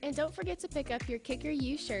 And don't forget to pick up your Kicker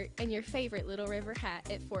U shirt and your favorite Little River hat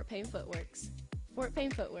at Fort Payne Footworks. Fort Payne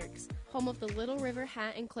Footworks, home of the Little River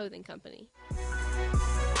Hat and Clothing Company.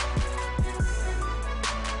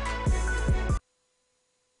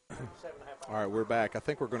 All right, we're back. I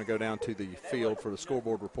think we're going to go down to the field for the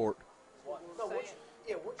scoreboard report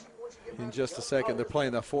in just a second. They're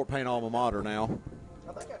playing the Fort Payne alma mater now.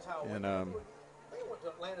 And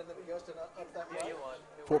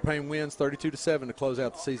Fort Payne wins 32-7 to close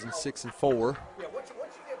out the season 6-4.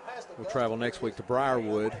 We'll travel next week to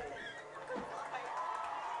Briarwood.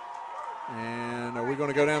 And are we going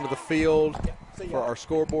to go down to the field for our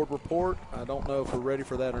scoreboard report? I don't know if we're ready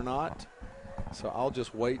for that or not. So I'll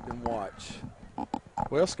just wait and watch.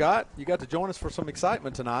 Well, Scott, you got to join us for some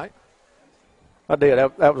excitement tonight. I did.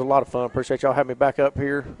 That was a lot of fun. Appreciate y'all having me back up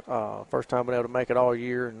here. First time been able to make it all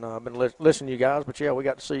year, and I've been listening to you guys. But, yeah, we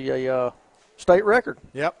got to see a state record.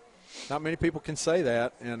 Yep. Not many people can say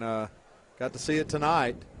that, and got to see it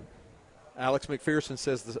tonight. Alex McPherson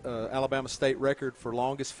says the Alabama state record for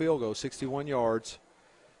longest field goal, 61 yards,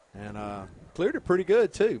 and cleared it pretty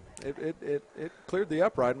good, too. It cleared the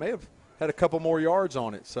upright. May have had a couple more yards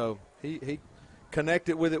on it. So he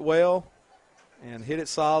connected with it well and hit it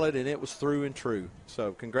solid, and it was through and true.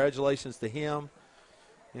 So congratulations to him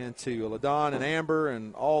and to LaDon and Amber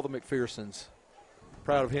and all the McPhersons.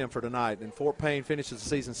 Proud of him for tonight. And Fort Payne finishes the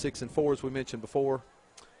season 6-4, as we mentioned before,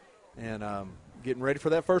 and getting ready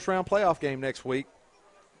for that first-round playoff game next week.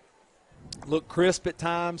 Looked crisp at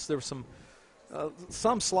times. There was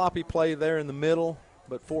some sloppy play there in the middle,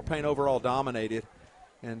 but Fort Payne overall dominated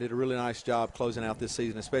and did a really nice job closing out this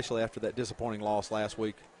season, especially after that disappointing loss last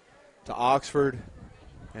week to Oxford.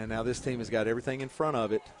 And now this team has got everything in front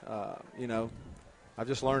of it. I've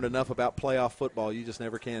just learned enough about playoff football. You just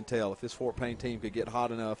never can tell. If this Fort Payne team could get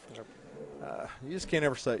hot enough, you just can't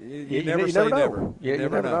ever say. You never say never. You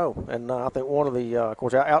never know. And I think one of the, of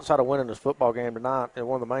course, outside of winning this football game tonight, and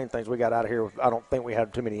one of the main things we got out of here was I don't think we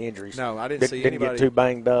had too many injuries. No, I didn't see anybody. Didn't get too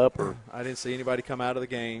banged up. I didn't see anybody come out of the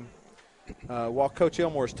game. While Coach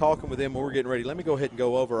Elmore is talking with them, we're getting ready. Let me go ahead and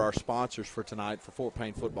go over our sponsors for tonight for Fort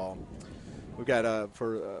Payne football. We've got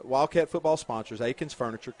for Wildcat football sponsors, Aikens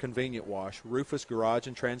Furniture, Convenient Wash, Rufus Garage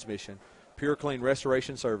and Transmission, Pure Clean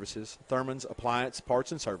Restoration Services, Thurman's Appliance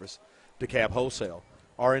Parts and Service, DeKalb Wholesale,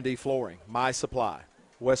 R&D Flooring, My Supply,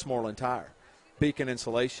 Westmoreland Tire, Beacon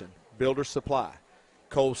Insulation, Builder's Supply,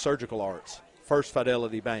 Cole Surgical Arts, First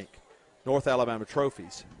Fidelity Bank, North Alabama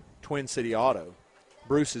Trophies, Twin City Auto,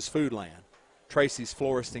 Bruce's Foodland, Tracy's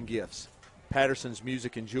Florist and Gifts, Patterson's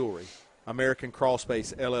Music and Jewelry, American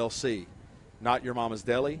Crawlspace LLC, Not Your Mama's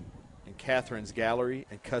Deli, and Catherine's Gallery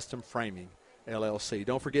and Custom Framing LLC.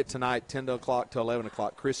 Don't forget tonight, 10 o'clock to 11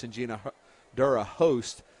 o'clock, Chris and Gina Dura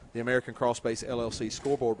host the American Crawlspace LLC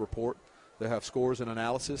scoreboard report. They'll have scores and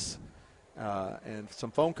analysis and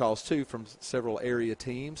some phone calls, too, from several area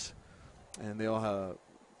teams. And they'll have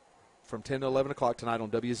from 10 to 11 o'clock tonight on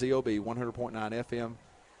WZOB, 100.9 FM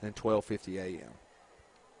and 1250 AM.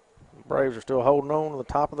 Braves are still holding on to the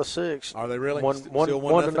top of the sixth. Are they really? One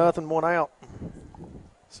to nothing, one out.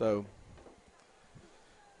 So,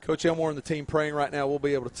 Coach Elmore and the team praying right now. We'll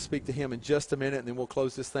be able to speak to him in just a minute, and then we'll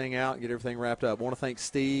close this thing out and get everything wrapped up. I want to thank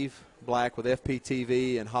Steve Black with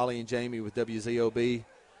FPTV and Holly and Jamie with WZOB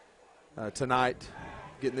tonight,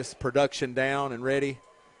 getting this production down and ready.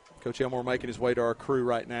 Coach Elmore making his way to our crew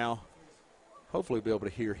right now. Hopefully we'll be able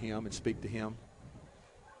to hear him and speak to him.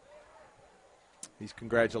 He's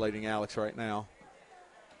congratulating Alex right now.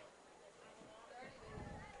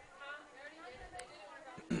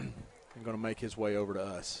 And going to make his way over to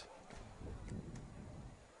us.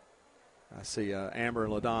 I see Amber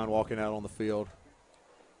and LaDon walking out on the field.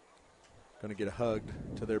 Going to get a hug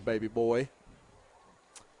to their baby boy.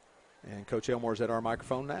 And Coach Elmore's at our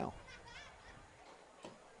microphone now.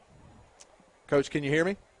 Coach, can you hear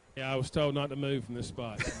me? Yeah, I was told not to move from this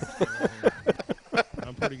spot.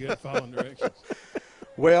 I'm pretty good at following directions.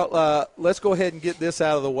 Well, let's go ahead and get this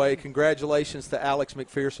out of the way. Congratulations to Alex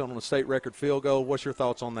McPherson on the state record field goal. What's your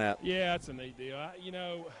thoughts on that? Yeah, it's a neat deal.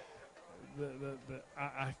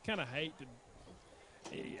 I kind of hate to.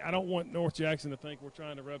 I don't want North Jackson to think we're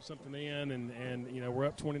trying to rub something in, and we're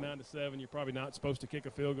up 29-7. You're probably not supposed to kick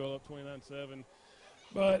a field goal up 29-7.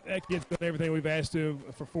 But that kid's done everything we've asked him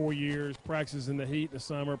for 4 years, practices in the heat in the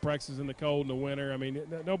summer, practices in the cold in the winter. I mean,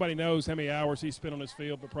 nobody knows how many hours he's spent on this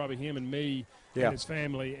field but probably him and me and his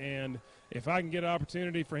family. And if I can get an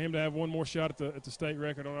opportunity for him to have one more shot at the state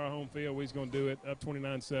record on our home field, he's going to do it up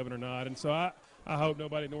 29-7 or not. And so I hope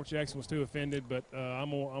nobody at North Jackson was too offended, but I'm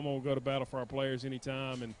gonna go to battle for our players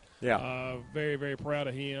anytime, and very, very proud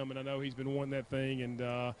of him. And I know he's been wanting that thing, and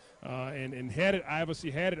had it. I obviously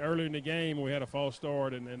had it earlier in the game when we had a false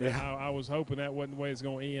start, and I was hoping that wasn't the way it's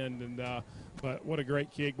going to end. And but what a great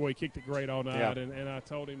kick, boy! He kicked it great all night, and I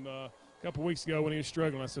told him a couple of weeks ago when he was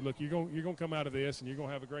struggling, I said, look, you're going to come out of this, and you're going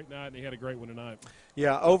to have a great night, and he had a great one tonight.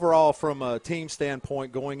 Yeah, overall, from a team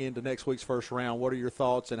standpoint, going into next week's first round, what are your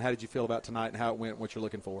thoughts, and how did you feel about tonight and how it went and what you're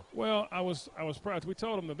looking for? Well, I was proud. We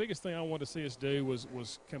told him the biggest thing I wanted to see us do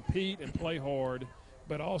was compete and play hard,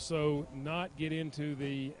 but also not get into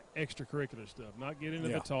the extracurricular stuff, not get into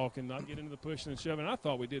the talking, not get into the pushing and shoving. I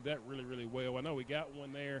thought we did that really, really well. I know we got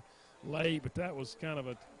one there late, but that was kind of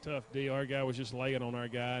a tough deal. Our guy was just laying on our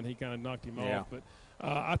guy, and he kind of knocked him off. But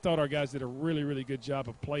I thought our guys did a really, really good job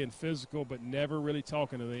of playing physical but never really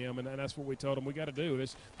talking to them, and that's what we told them we got to do.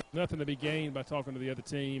 There's nothing to be gained by talking to the other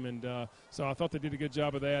team, and so I thought they did a good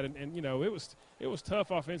job of that. And it was tough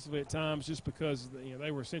offensively at times just because they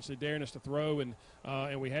were essentially daring us to throw, and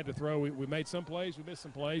we had to throw. We made some plays, we missed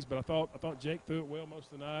some plays, but I thought Jake threw it well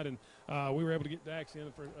most of the night, and we were able to get Dax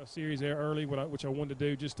in for a series there early, which I wanted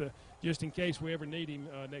to do just in case we ever need him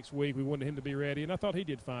next week. We wanted him to be ready, and I thought he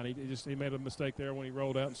did fine. He made a mistake there when he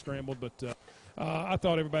rolled out and scrambled, but I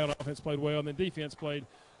thought everybody on offense played well, and then defense played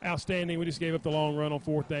outstanding. We just gave up the long run on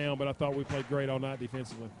fourth down, but I thought we played great all night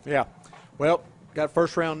defensively. Yeah. Well, got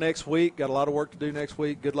first round next week. Got a lot of work to do next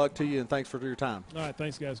week. Good luck to you, and thanks for your time. All right,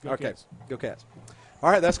 thanks, guys. Go Cats. Go Cats. All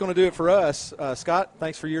right, that's going to do it for us. Scott,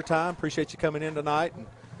 thanks for your time. Appreciate you coming in tonight. And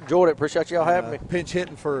enjoyed it. Appreciate y'all having me. Pinch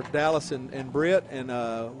hitting for Dallas and Britt, and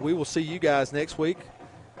we will see you guys next week.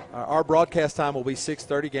 Our broadcast time will be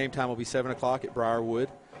 6:30. Game time will be 7 o'clock at Briarwood.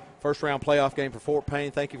 First round playoff game for Fort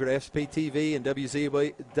Payne. Thank you for FPTV and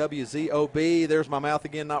WZOB. There's my mouth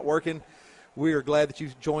again, not working. We are glad that you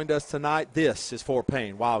joined us tonight. This is Fort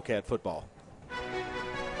Payne Wildcat Football.